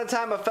 Once upon a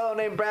time, a fellow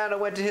named Brando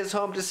went to his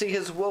home to see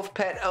his wolf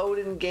pet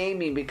Odin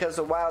gaming because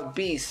a wild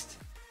beast.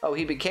 Oh,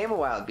 he became a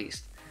wild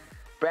beast.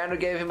 Brando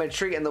gave him a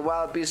treat and the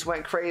wild beast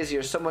went crazy,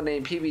 or someone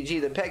named PBG,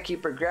 the pet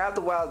keeper, grabbed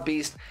the wild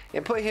beast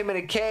and put him in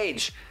a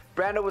cage.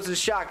 Brando was in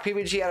shock.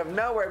 PBG out of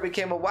nowhere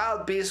became a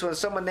wild beast when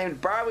someone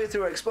named Barbie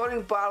threw an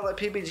exploding bottle at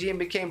PBG and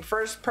became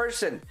first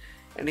person.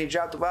 And he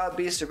dropped the wild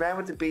beast and ran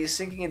with the beast,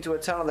 sinking into a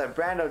tunnel that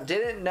Brando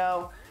didn't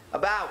know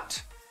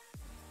about.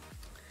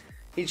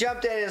 He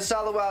jumped in and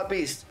saw the wild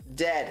beast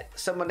dead.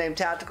 Someone named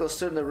Tactical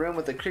stood in the room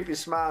with a creepy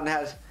smile and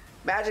has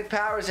magic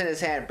powers in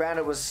his hand.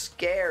 Brando was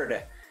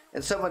scared.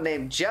 And someone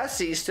named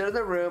Jussie stood in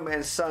the room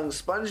and sung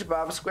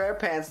SpongeBob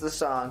SquarePants the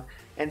song,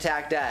 and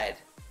Tack died.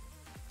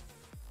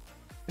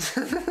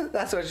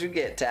 That's what you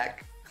get,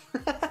 Tack.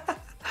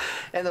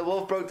 And the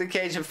wolf broke the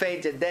cage and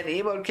fainted. Then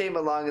Emo came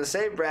along and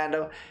saved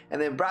Brando, and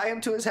then brought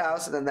him to his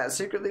house, and then that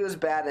secretly was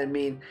bad and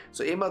mean.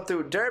 So Emo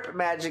threw derp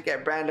magic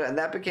at Brando, and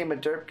that became a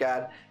derp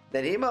god.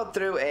 Then Emo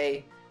threw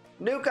a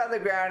nuke on the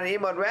ground, and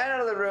Emo ran out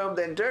of the room.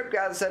 Then derp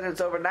god said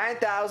it's over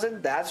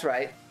 9,000. That's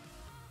right.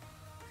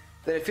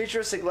 Then a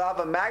futuristic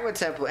lava magma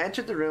temple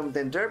entered the room.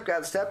 Then Derp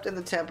God stepped in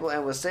the temple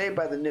and was saved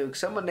by the nuke.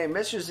 Someone named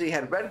Mr. Z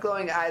had red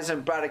glowing eyes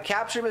and brought a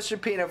capture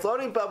Mr. P in a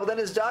floating bubble. Then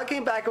his dog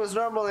came back and was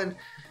normal and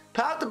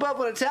popped the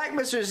bubble and attacked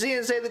Mr. Z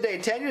and saved the day.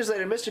 10 years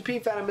later, Mr. P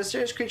found a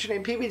mysterious creature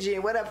named PBG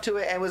and went up to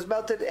it and was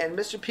melted, and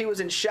Mr. P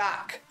was in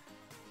shock.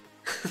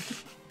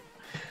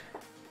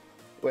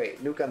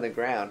 Wait, nuke on the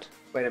ground.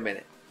 Wait a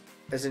minute.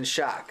 Is in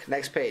shock.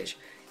 Next page.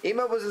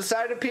 Emo was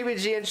inside of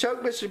PBG and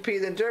choked Mr. P.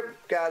 Then Derp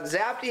God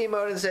zapped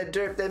Emo and said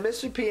Derp. Then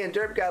Mr. P and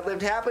Derp God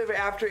lived happily ever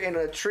after in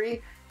a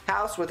tree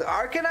house with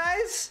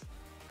Arcanines?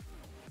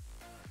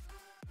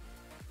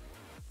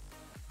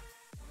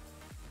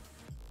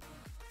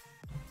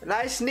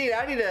 Nice, neat.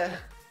 I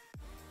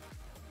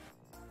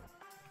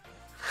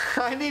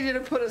need you to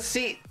put a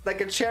seat,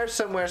 like a chair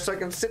somewhere, so I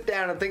can sit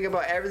down and think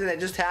about everything that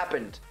just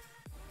happened.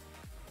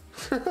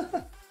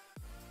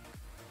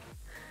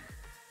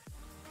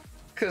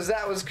 Because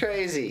that was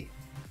crazy.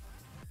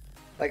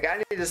 Like, I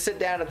need to sit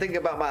down and think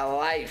about my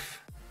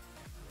life.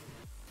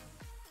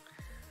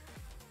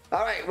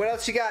 Alright, what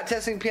else you got?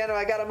 Testing piano.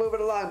 I gotta move it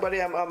along,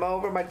 buddy. I'm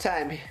over my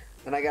time.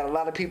 And I got a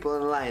lot of people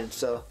in line.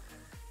 So,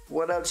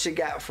 what else you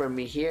got for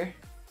me here?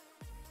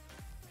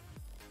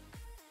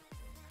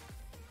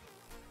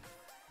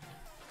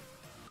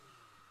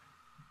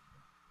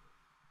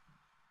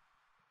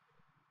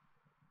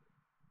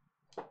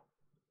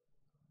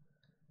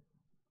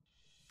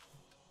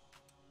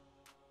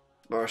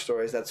 More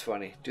stories, that's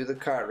funny. Do the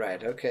cart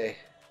ride, okay.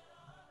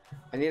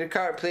 I need a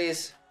cart,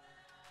 please.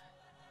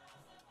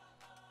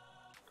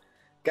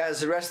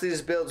 Guys, the rest of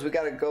these builds, we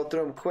gotta go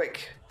through them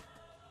quick.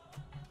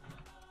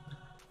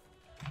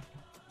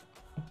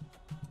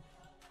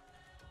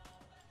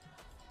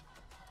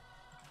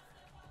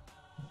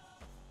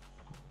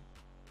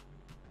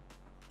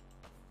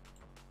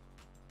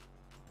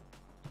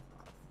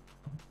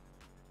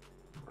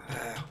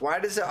 Why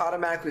does it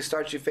automatically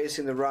start you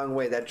facing the wrong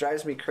way? That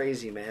drives me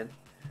crazy, man.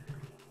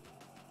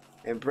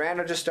 And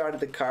Brando just started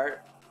the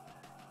cart.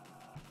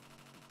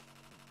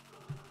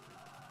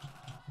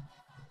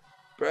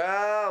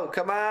 Bro,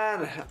 come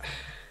on.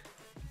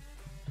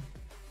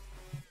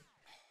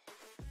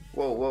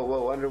 Whoa, whoa,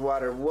 whoa,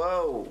 underwater,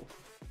 whoa.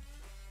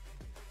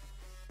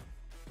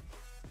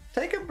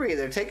 Take a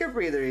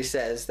breather, he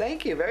says.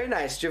 Thank you, very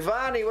nice.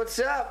 Giovanni, what's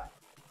up?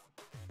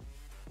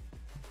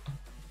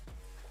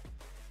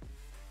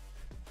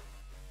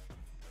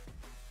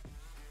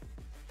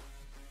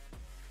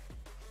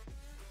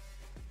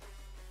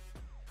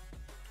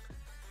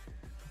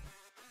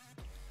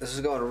 This is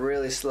going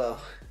really slow.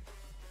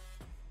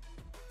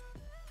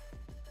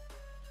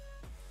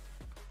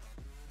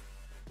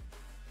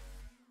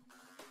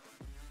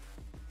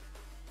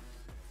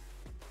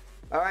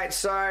 All right,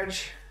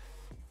 Sarge.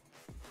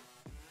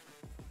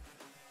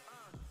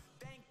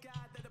 Thank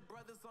God that the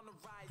brothers on the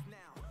rise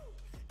now.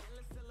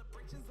 Endless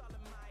celebrations all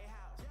in my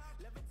house.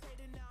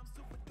 Levitating now, I'm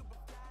super duper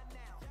fly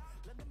now.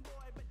 London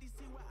boy, but DC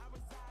where I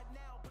reside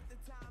now. Put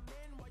the time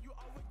in while you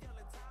always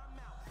yelling time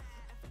out.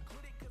 And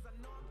forget it, cause I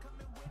know I'm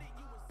coming with it.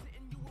 You were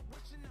sitting, you were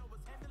wishing I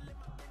was handling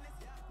my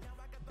business. Now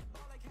I got the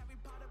ball like Harry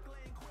Potter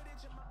playing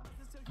Quidditch. And my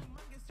business so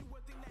humongous, you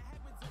would think that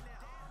happens in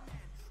it. Damn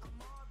man, I'm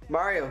all that.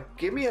 Mario,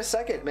 give me a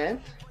second, man.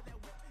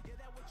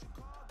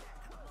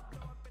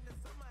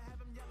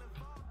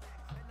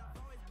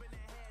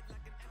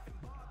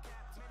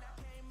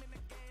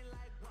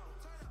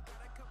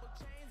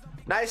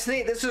 Nice,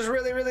 neat. This is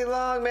really, really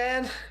long,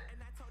 man.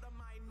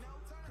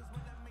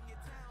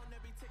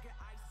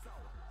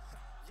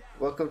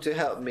 Welcome to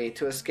help me.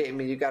 To escape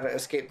me, you gotta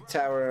escape the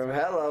tower of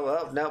hello.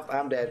 Oh, nope,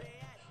 I'm dead.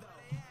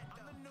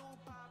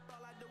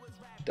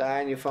 Die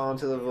and you fall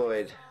into the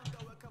void.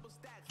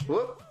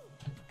 Whoop.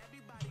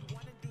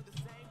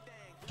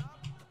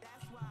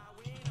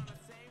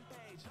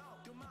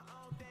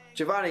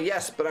 Giovanni,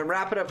 yes, but I'm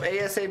wrapping up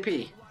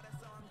ASAP.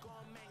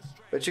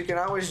 But you can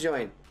always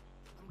join.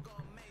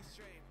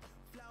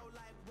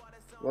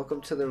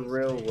 Welcome to the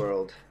real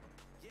world.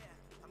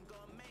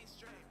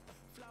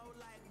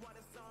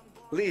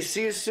 Lee,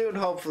 see you soon,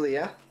 hopefully,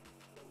 yeah?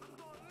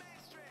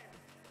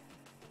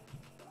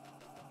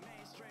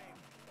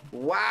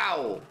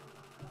 Wow!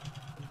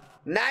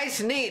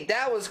 Nice, neat.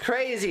 That was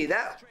crazy.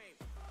 That...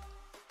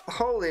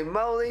 Holy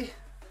moly.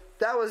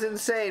 That was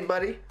insane,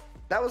 buddy.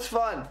 That was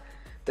fun.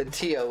 The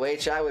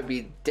TOH, I would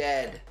be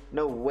dead.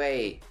 No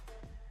way.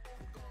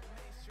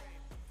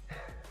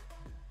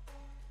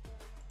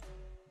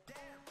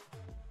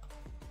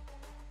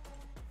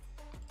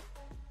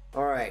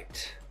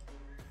 Alright.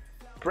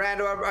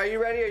 Brando, are you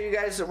ready? Or are you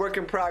guys a work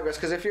in progress?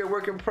 Because if you're a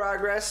work in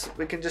progress,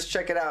 we can just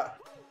check it out.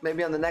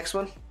 Maybe on the next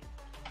one.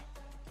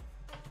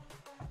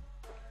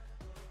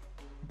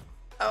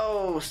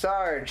 Oh,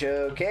 Sarge,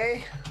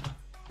 okay.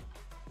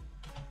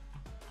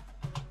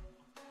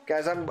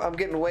 Guys, I'm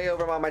getting way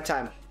over on my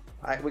time.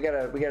 We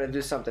gotta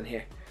do something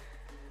here.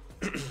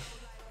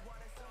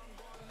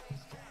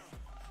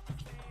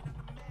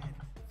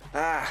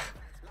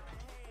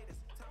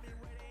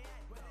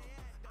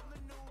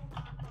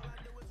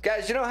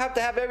 Guys, you don't have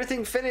to have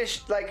everything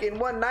finished like in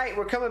one night.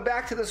 We're coming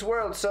back to this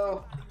world,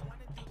 so.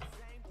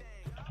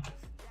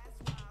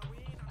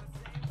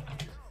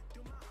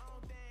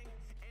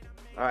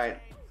 All right.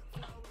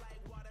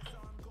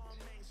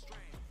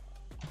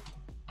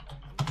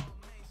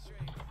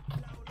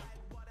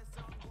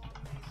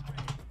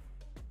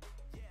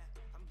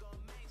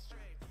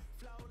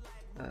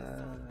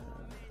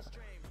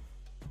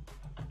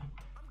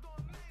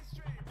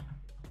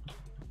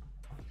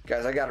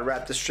 Guys, I gotta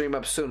wrap the stream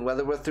up soon,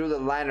 whether we're through the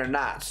line or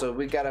not. So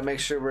we gotta make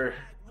sure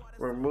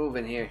we're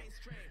moving here.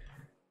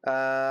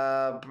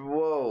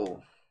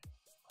 Whoa,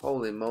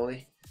 holy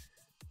moly,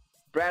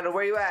 Brandon,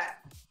 where you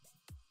at?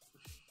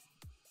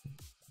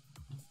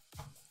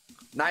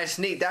 Nice,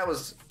 neat. That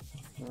was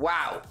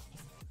wow.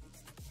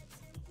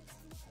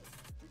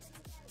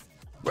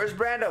 Where's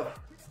Brando?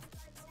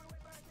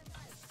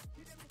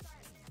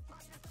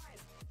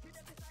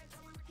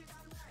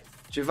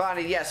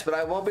 Giovanni, yes, but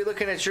I won't be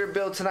looking at your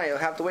build tonight. You'll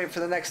have to wait for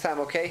the next time,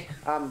 okay?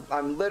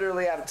 I'm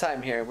literally out of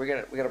time here. We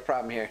got a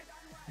problem here.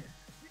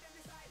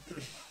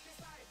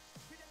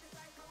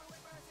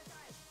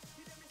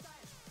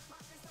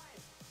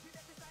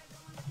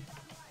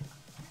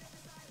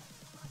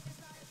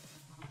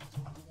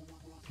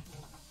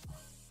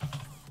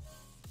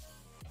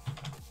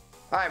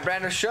 All right,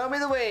 Brandon, show me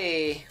the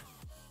way.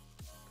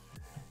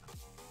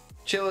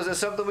 Chill, is there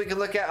something we can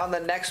look at on the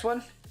next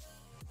one?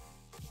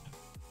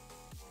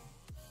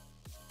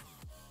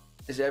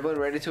 Is everyone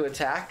ready to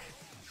attack?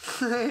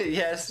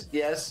 Yes,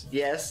 yes,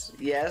 yes,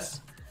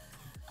 yes.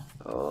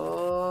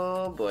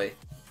 Oh boy.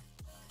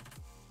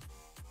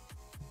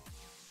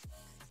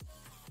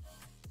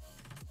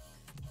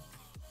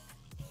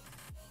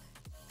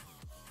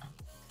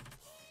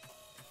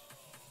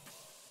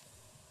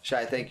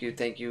 Shy, thank you,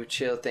 thank you.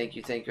 Chill, thank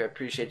you, thank you. I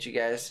appreciate you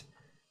guys.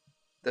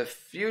 The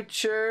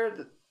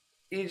future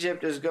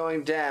Egypt is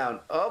going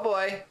down. Oh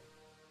boy.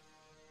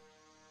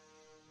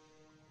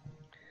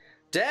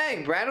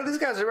 Dang, Brando, these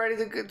guys are ready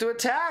to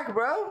attack,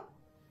 bro.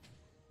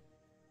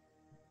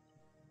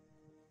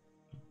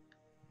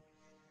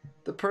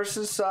 The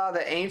person saw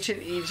the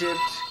ancient Egypt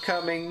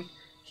coming.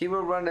 He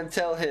will run and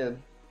tell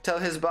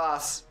his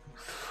boss.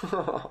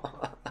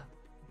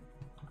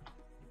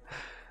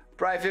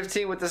 Bright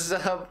 15 with the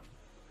sub.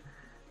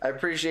 I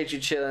appreciate you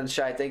chilling,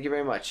 Shy. Thank you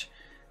very much.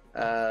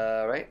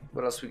 Right,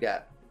 what else we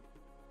got?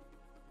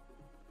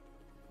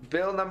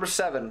 Bill number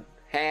 7,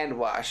 hand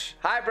wash.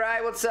 Hi,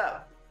 Bright, what's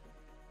up?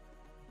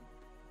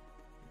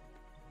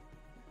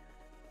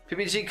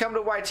 PBG, come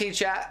to YT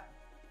chat.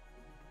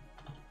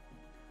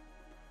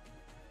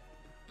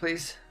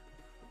 Please.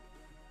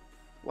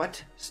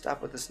 What?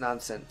 Stop with this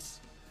nonsense.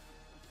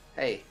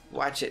 Hey,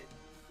 watch it.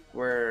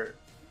 We're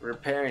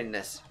repairing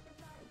this.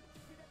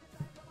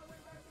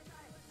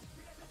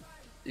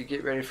 You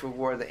get ready for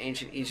war. The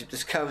ancient Egypt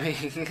is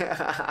coming.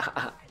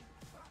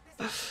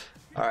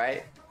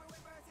 Alright.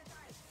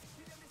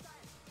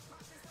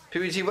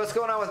 PBG, what's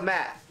going on with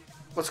Matt?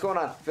 What's going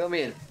on? Fill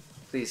me in,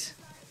 please.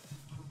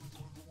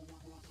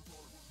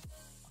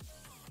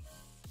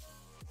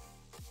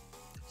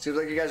 Seems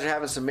like you guys are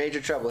having some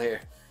major trouble here.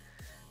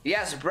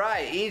 Yes,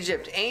 Bright,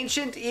 Egypt,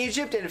 ancient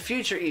Egypt and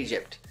future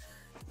Egypt.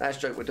 Nice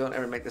joke, but don't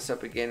ever make this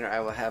up again or I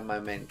will have my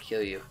men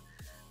kill you.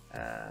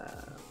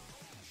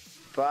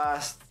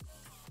 Boss,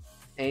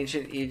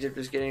 ancient Egypt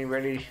is getting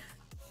ready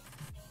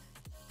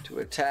to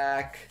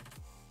attack.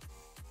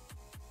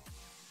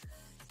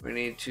 We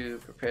need to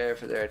prepare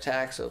for their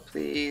attack, so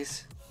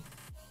please.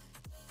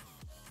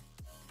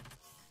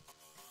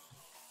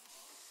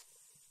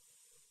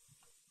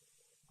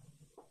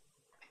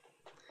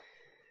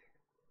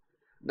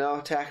 No,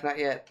 attack not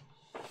yet.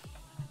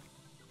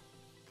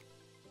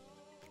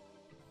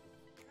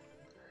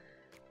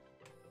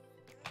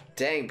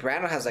 Dang,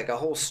 Brando has like a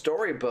whole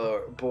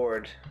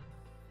storyboard.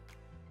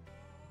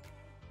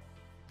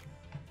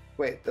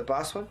 Wait, the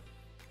boss one?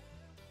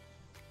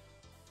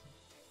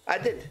 I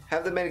did.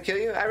 Have the men kill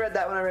you? I read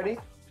that one already.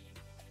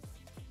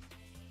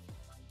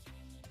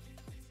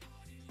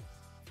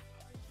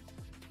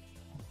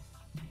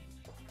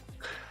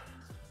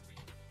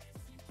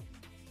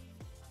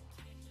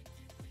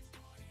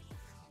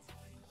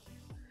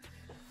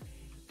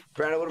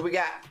 Brando, what do we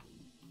got?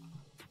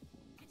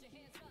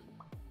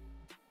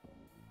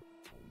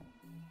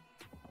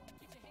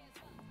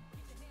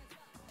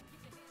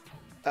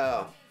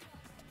 Oh.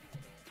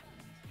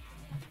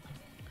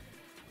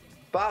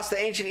 Boss, the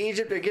ancient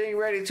Egypt are getting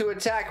ready to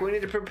attack. We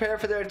need to prepare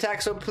for their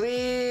attack, so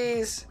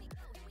please.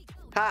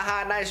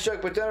 Haha, nice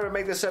joke, but don't ever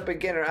make this up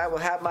again or I will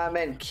have my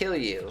men kill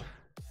you.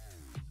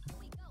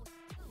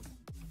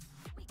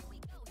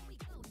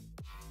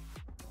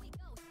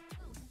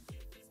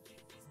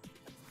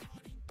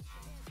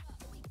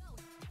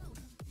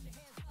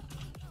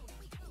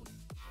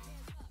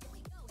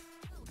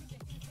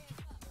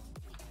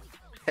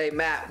 Hey,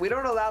 Matt, we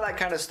don't allow that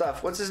kind of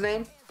stuff. What's his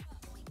name?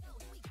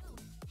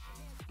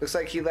 Looks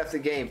like he left the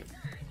game.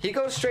 He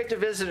goes straight to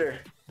visitor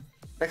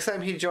next time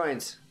he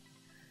joins.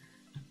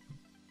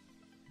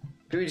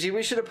 PG,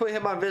 we should have put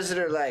him on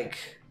visitor like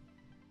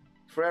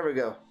forever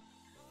ago.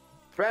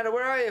 Brando,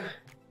 where are you?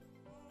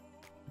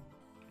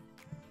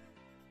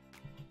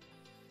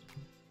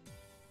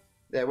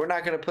 Yeah, we're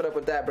not going to put up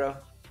with that, bro.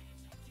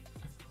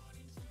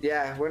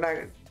 Yeah, we're not...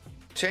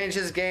 Change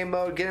his game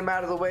mode, get him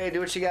out of the way,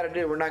 do what you gotta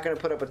do. We're not gonna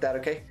put up with that,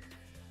 okay?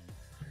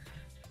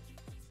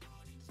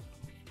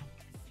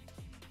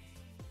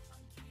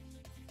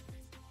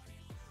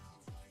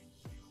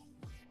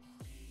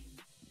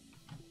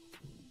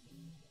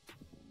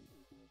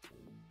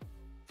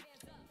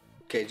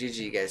 Okay,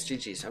 GG guys,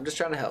 GG's. I'm just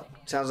trying to help.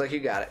 Sounds like you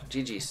got it.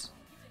 GG's.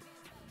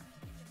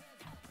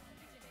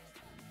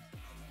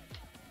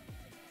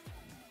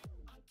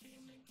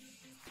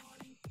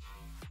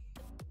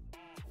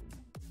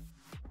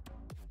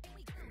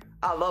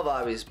 I love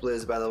Obvious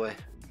Blizz, by the way.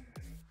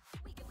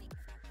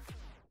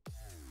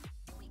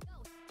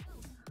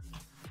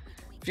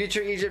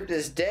 Future Egypt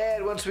is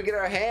dead once we get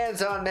our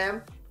hands on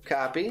them.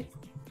 Copy.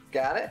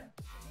 Got it.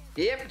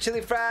 Yep, chili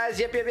fries.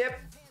 Yep, yep,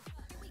 yep.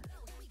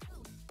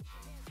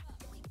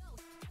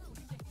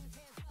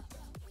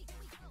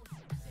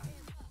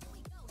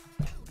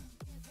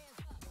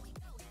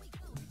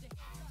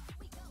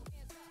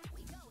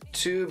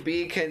 To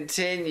be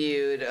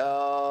continued.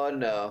 Oh,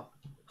 no.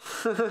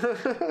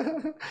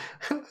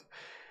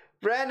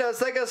 Brando,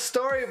 it's like a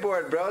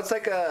storyboard, bro. It's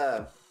like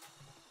a...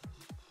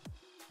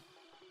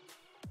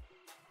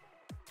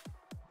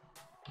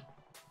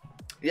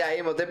 Yeah,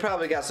 Emo, they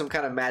probably got some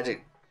kind of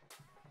magic.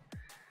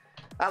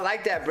 I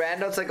like that,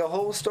 Brando. It's like a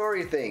whole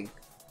story thing.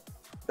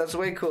 That's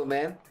way cool,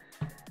 man.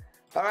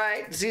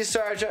 Alright,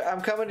 Z-Sarge,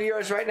 I'm coming to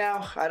yours right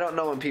now. I don't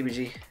know him,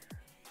 PBG.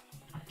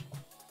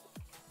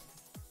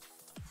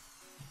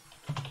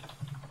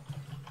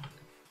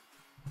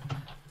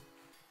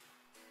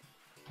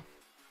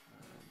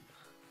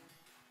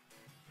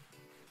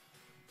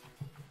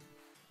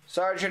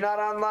 Sarge, you're not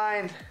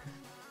online.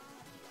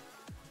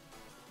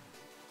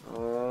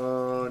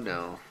 Oh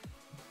no.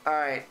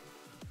 Alright.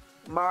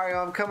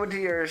 Mario, I'm coming to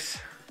yours.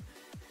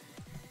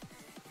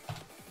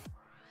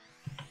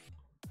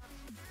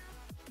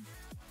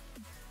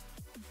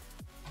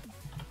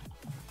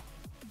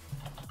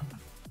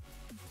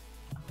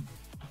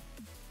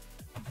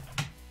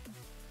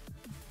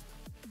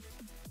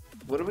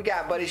 What do we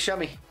got, buddy? Show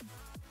me.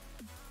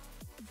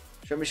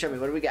 Show me, show me.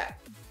 What do we got?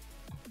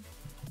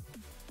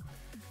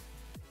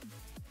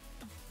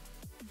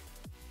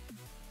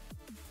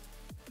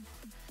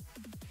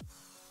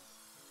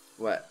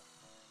 What?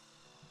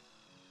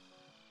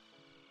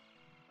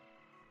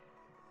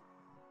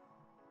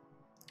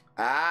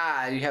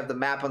 Ah, you have the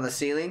map on the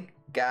ceiling?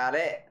 Got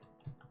it.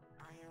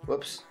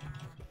 Whoops.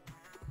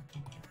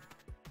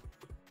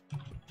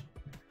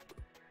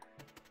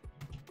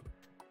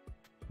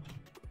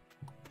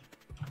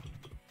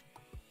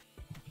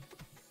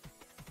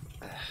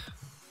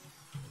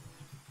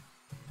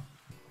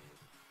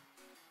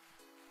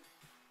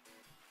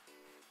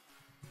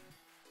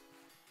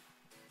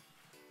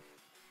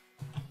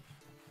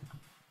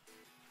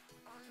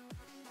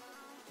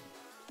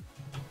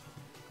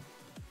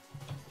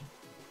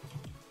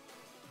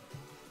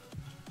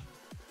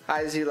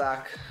 Hi,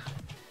 Z-Lock.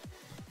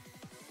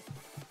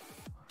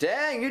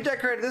 Dang, you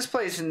decorated this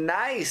place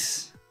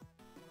nice.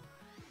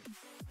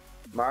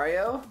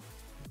 Mario?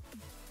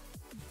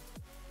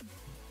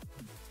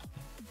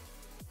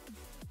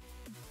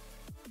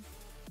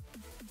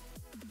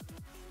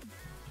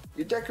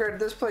 You decorated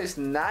this place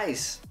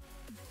nice.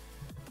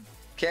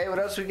 Okay, what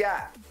else we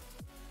got?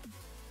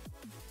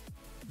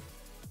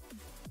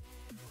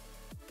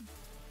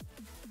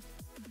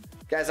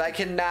 Guys, I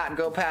cannot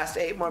go past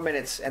 8 more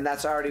minutes, and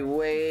that's already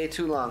way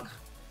too long.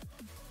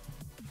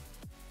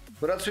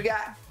 What else we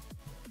got?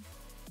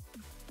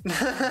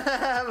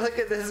 Look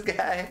at this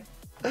guy.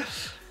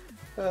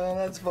 Oh,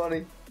 that's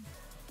funny.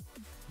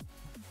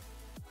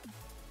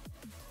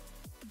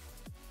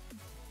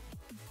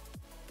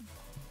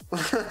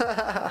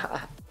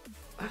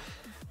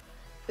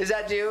 Is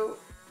that you?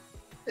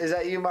 Is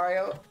that you,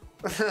 Mario?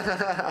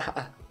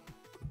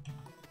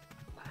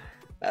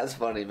 That's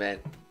funny, man.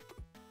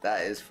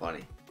 That is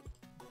funny.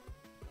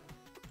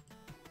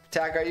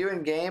 Tack, are you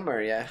in game or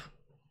yeah?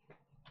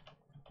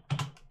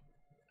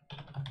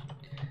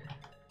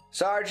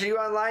 Sarge, are you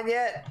online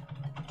yet?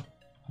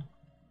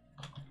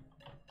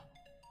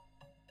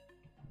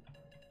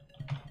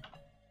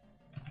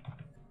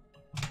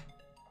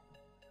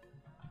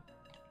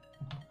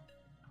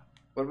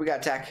 What do we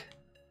got, Tack?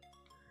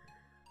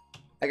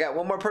 I got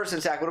one more person,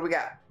 Tack. What do we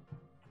got?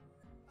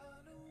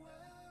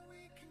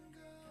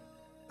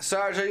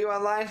 Sarge, are you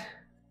online?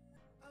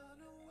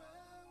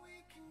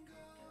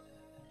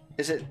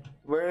 Is it?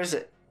 Where is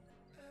it?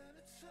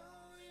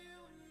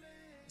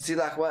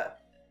 Z-Lock, what?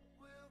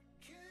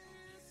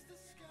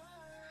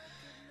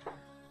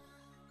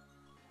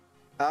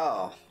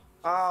 Oh.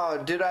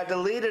 Oh, dude, I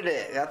deleted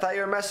it. I thought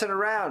you were messing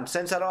around.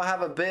 Since I don't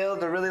have a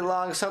build, a really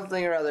long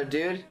something or other,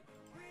 dude.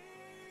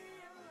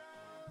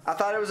 I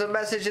thought it was a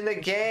message in the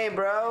game,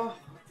 bro.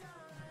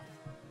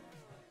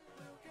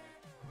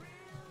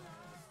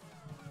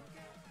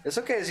 It's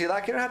okay,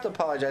 Z-Lock. You don't have to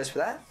apologize for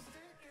that.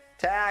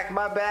 Tack,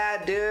 my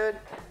bad, dude.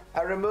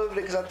 I removed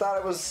it because I thought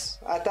it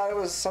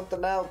was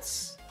something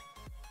else.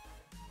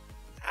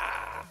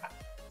 Ah,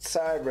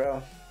 sorry, bro.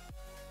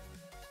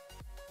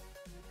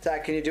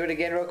 Tack, can you do it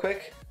again real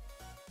quick?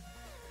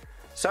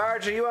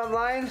 Sarge, are you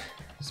online?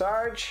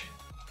 Sarge?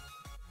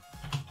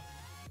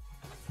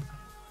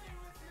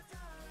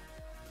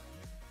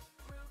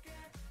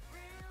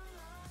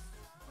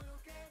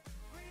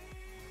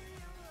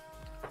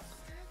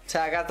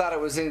 Tack, I thought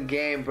it was in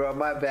game, bro.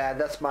 My bad.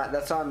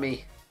 That's on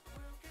me.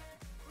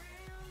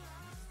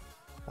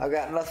 I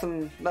got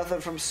nothing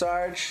from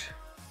Sarge.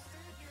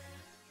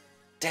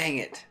 Dang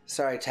it.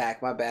 Sorry,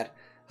 Tack. My bad.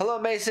 Hello,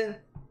 Mason.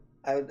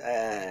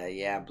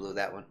 Yeah, I blew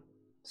that one.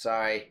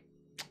 Sorry.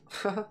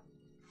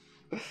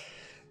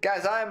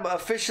 Guys, I'm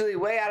officially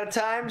way out of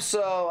time,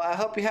 so I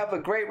hope you have a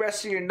great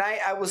rest of your night.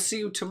 I will see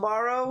you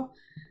tomorrow.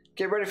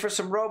 Get ready for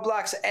some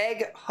Roblox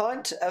egg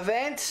hunt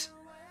event.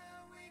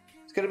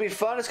 It's going to be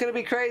fun. It's going to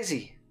be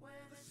crazy.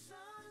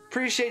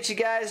 Appreciate you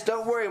guys.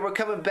 Don't worry. We're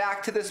coming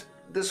back to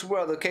this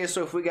world, okay?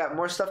 So if we got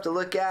more stuff to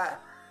look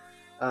at,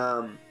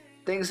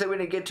 things that we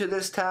didn't get to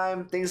this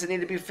time, things that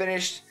need to be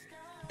finished,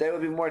 there will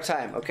be more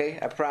time, okay?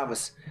 I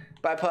promise.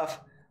 Bye, Puff.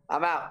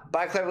 I'm out.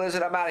 Bye, Clever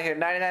Lizard. I'm out of here.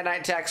 99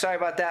 Night Attack. Sorry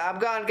about that. I'm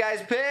gone,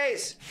 guys.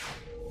 Peace.